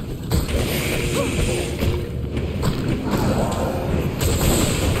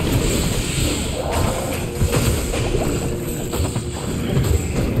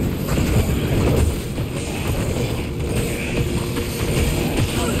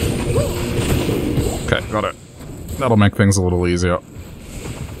 Okay, got it. That'll make things a little easier.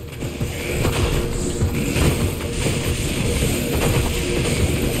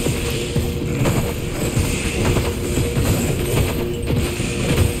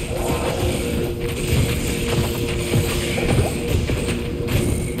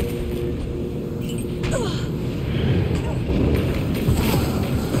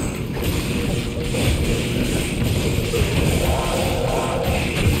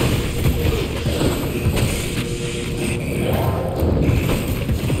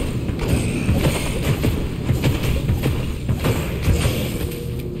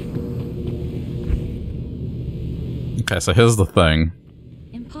 Okay, so here's the thing.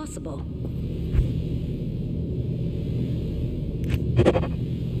 Impossible.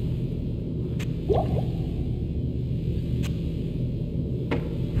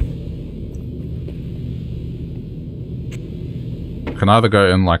 Can either go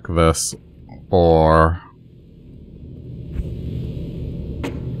in like this, or...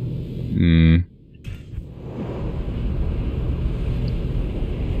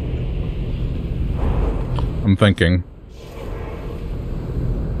 I'm thinking.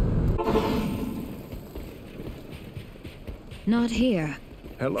 Not here.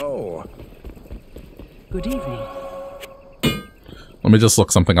 Hello. Good evening. Let me just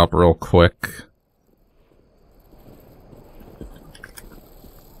look something up real quick.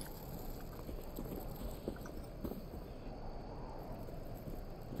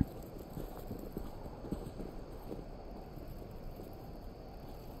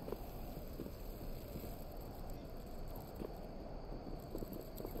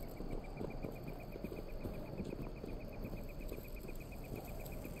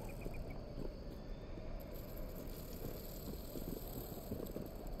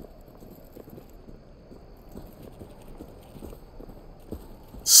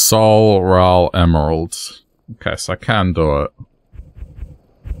 Soul Ral Emerald. Okay, so I can do it.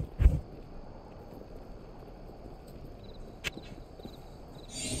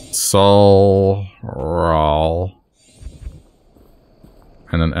 Soul Ral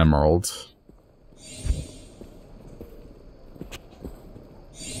and an emerald.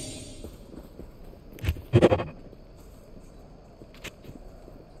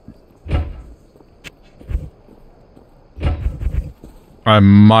 I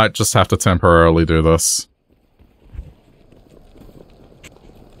might just have to temporarily do this.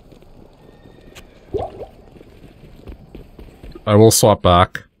 I will swap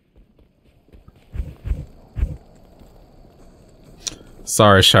back.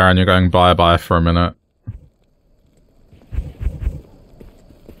 Sorry, Sharon, you're going bye-bye for a minute.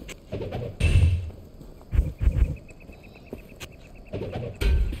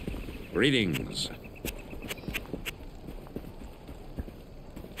 Greetings.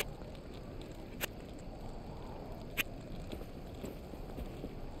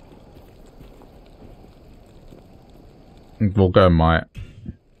 We'll go might.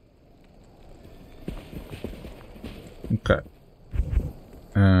 Okay.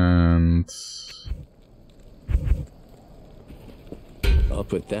 And... I'll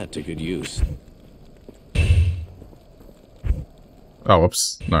put that to good use. Oh,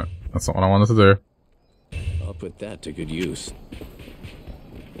 whoops. No, that's not what I wanted to do. I'll put that to good use.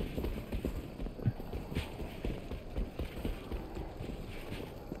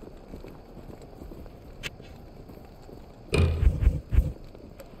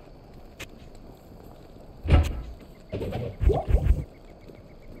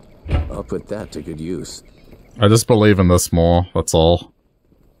 I'll put that to good use. I just believe in this more, that's all.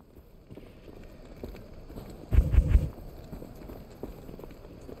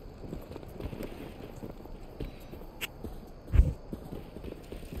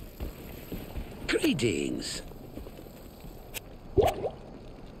 Greetings.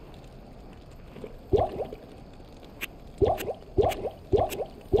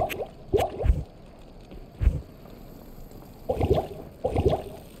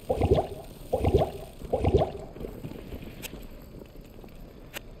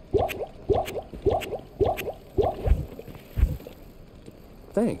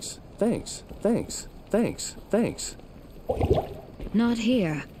 Thanks. Not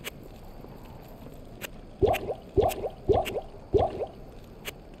here.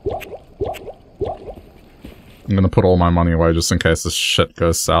 I'm gonna put all my money away just in case this shit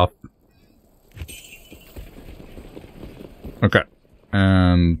goes south. Okay.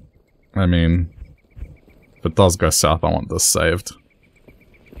 And, I mean, if it does go south, I want this saved.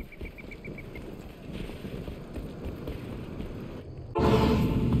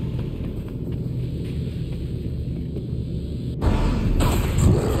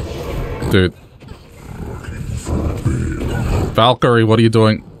 Dude. Valkyrie, what are you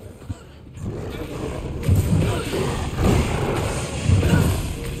doing?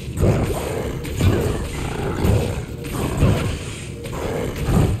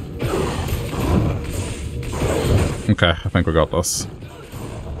 Okay, I think we got this.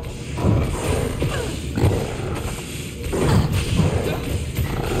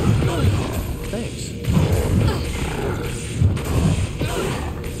 Thanks.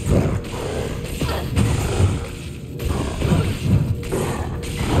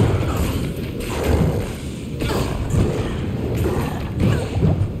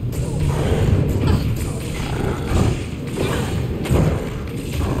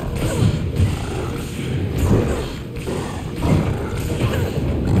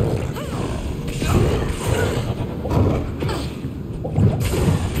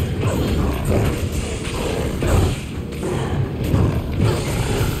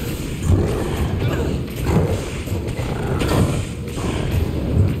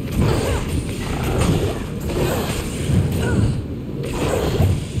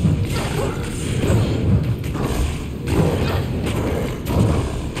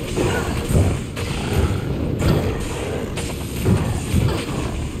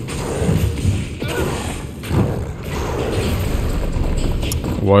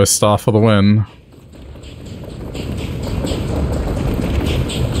 Woe Star for the win.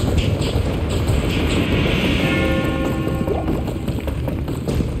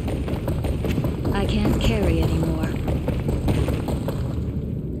 I can't carry anymore.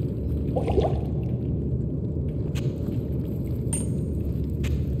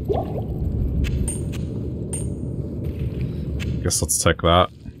 Guess let's take that.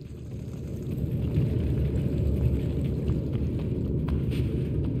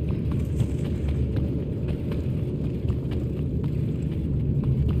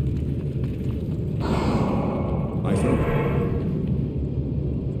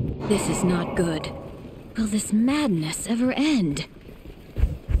 This is not good. Will this madness ever end?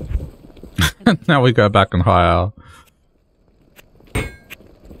 Now we go back and hire.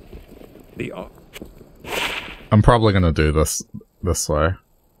 I'm probably gonna do this way.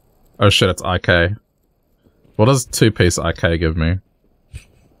 Oh shit, it's IK. What does 2-piece IK give me?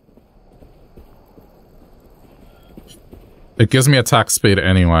 It gives me attack speed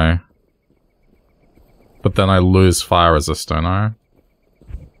anyway. But then I lose fire resist, don't I?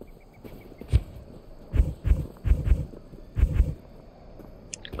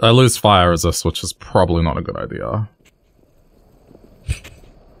 I lose fire resist, which is probably not a good idea.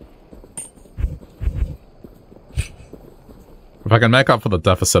 If I can make up for the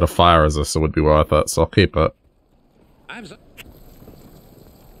deficit of fire resist, it would be worth it, so I'll keep it.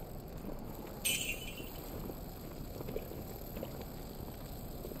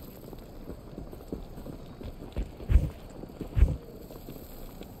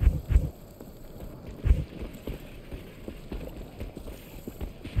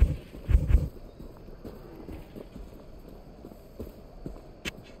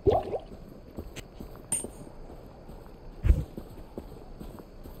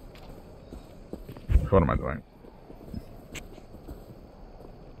 What am I doing?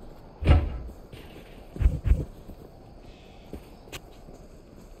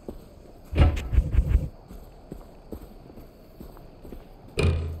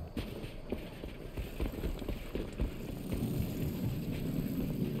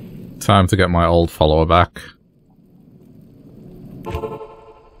 Time to get my old follower back.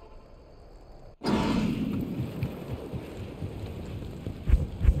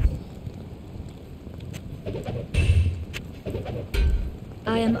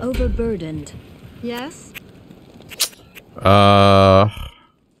 I am overburdened. Yes?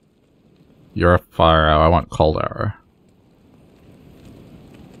 You're a fire arrow. I want cold arrow.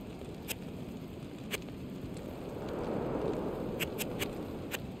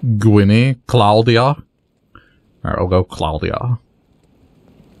 Gwynny, Claudia. Alright, I'll go Claudia.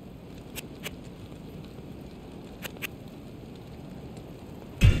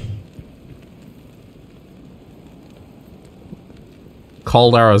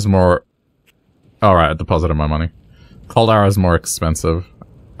 Cold arrow is more... Alright, I deposited my money. Cold arrow is more expensive,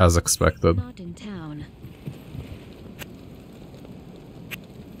 as expected. Not in town.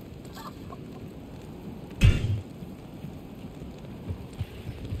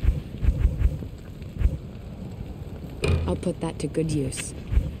 I'll put that to good use.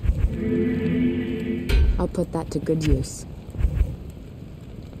 I'll put that to good use.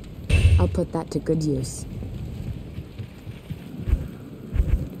 I'll put that to good use.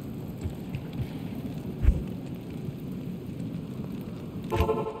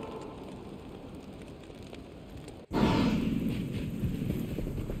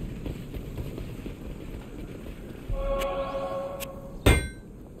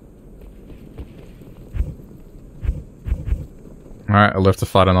 Alright, I'll live to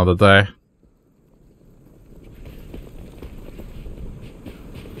fight another day.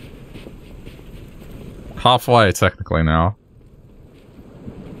 Halfway, technically, now.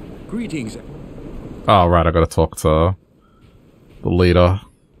 Greetings. Oh, right, I gotta talk to the leader.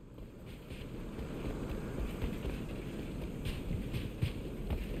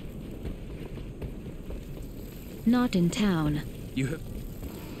 Not in town. You have...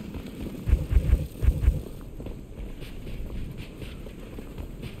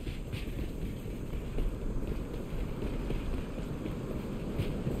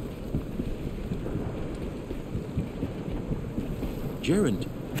 Gerund.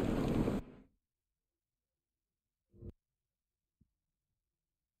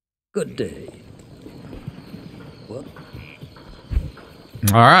 Good day. What?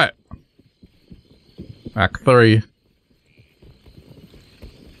 Alright. Act 3. Good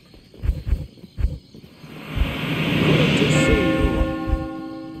to see you.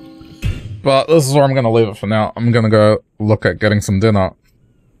 But this is where I'm gonna leave it for now. I'm gonna go look at getting some dinner.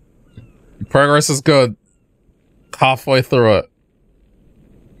 Progress is good. Halfway through it.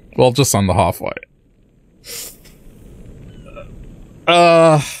 Well, just under halfway.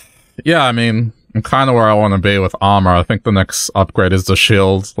 Yeah, I mean, I'm kind of where I want to be with armor. I think the next upgrade is the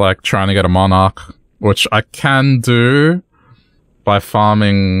shield, like trying to get a monarch, which I can do by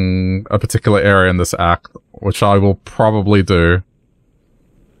farming a particular area in this act, which I will probably do.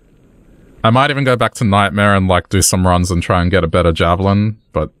 I might even go back to Nightmare and like do some runs and try and get a better javelin,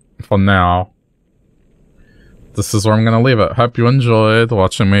 but for now, this is where I'm gonna leave it. Hope you enjoyed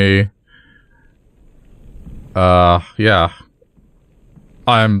watching me. Yeah.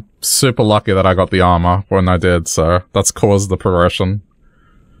 I'm super lucky that I got the armor when I did, so that's caused the progression.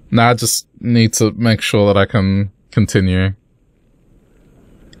 Now I just need to make sure that I can continue.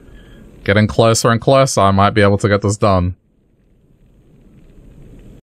 Getting closer and closer, I might be able to get this done.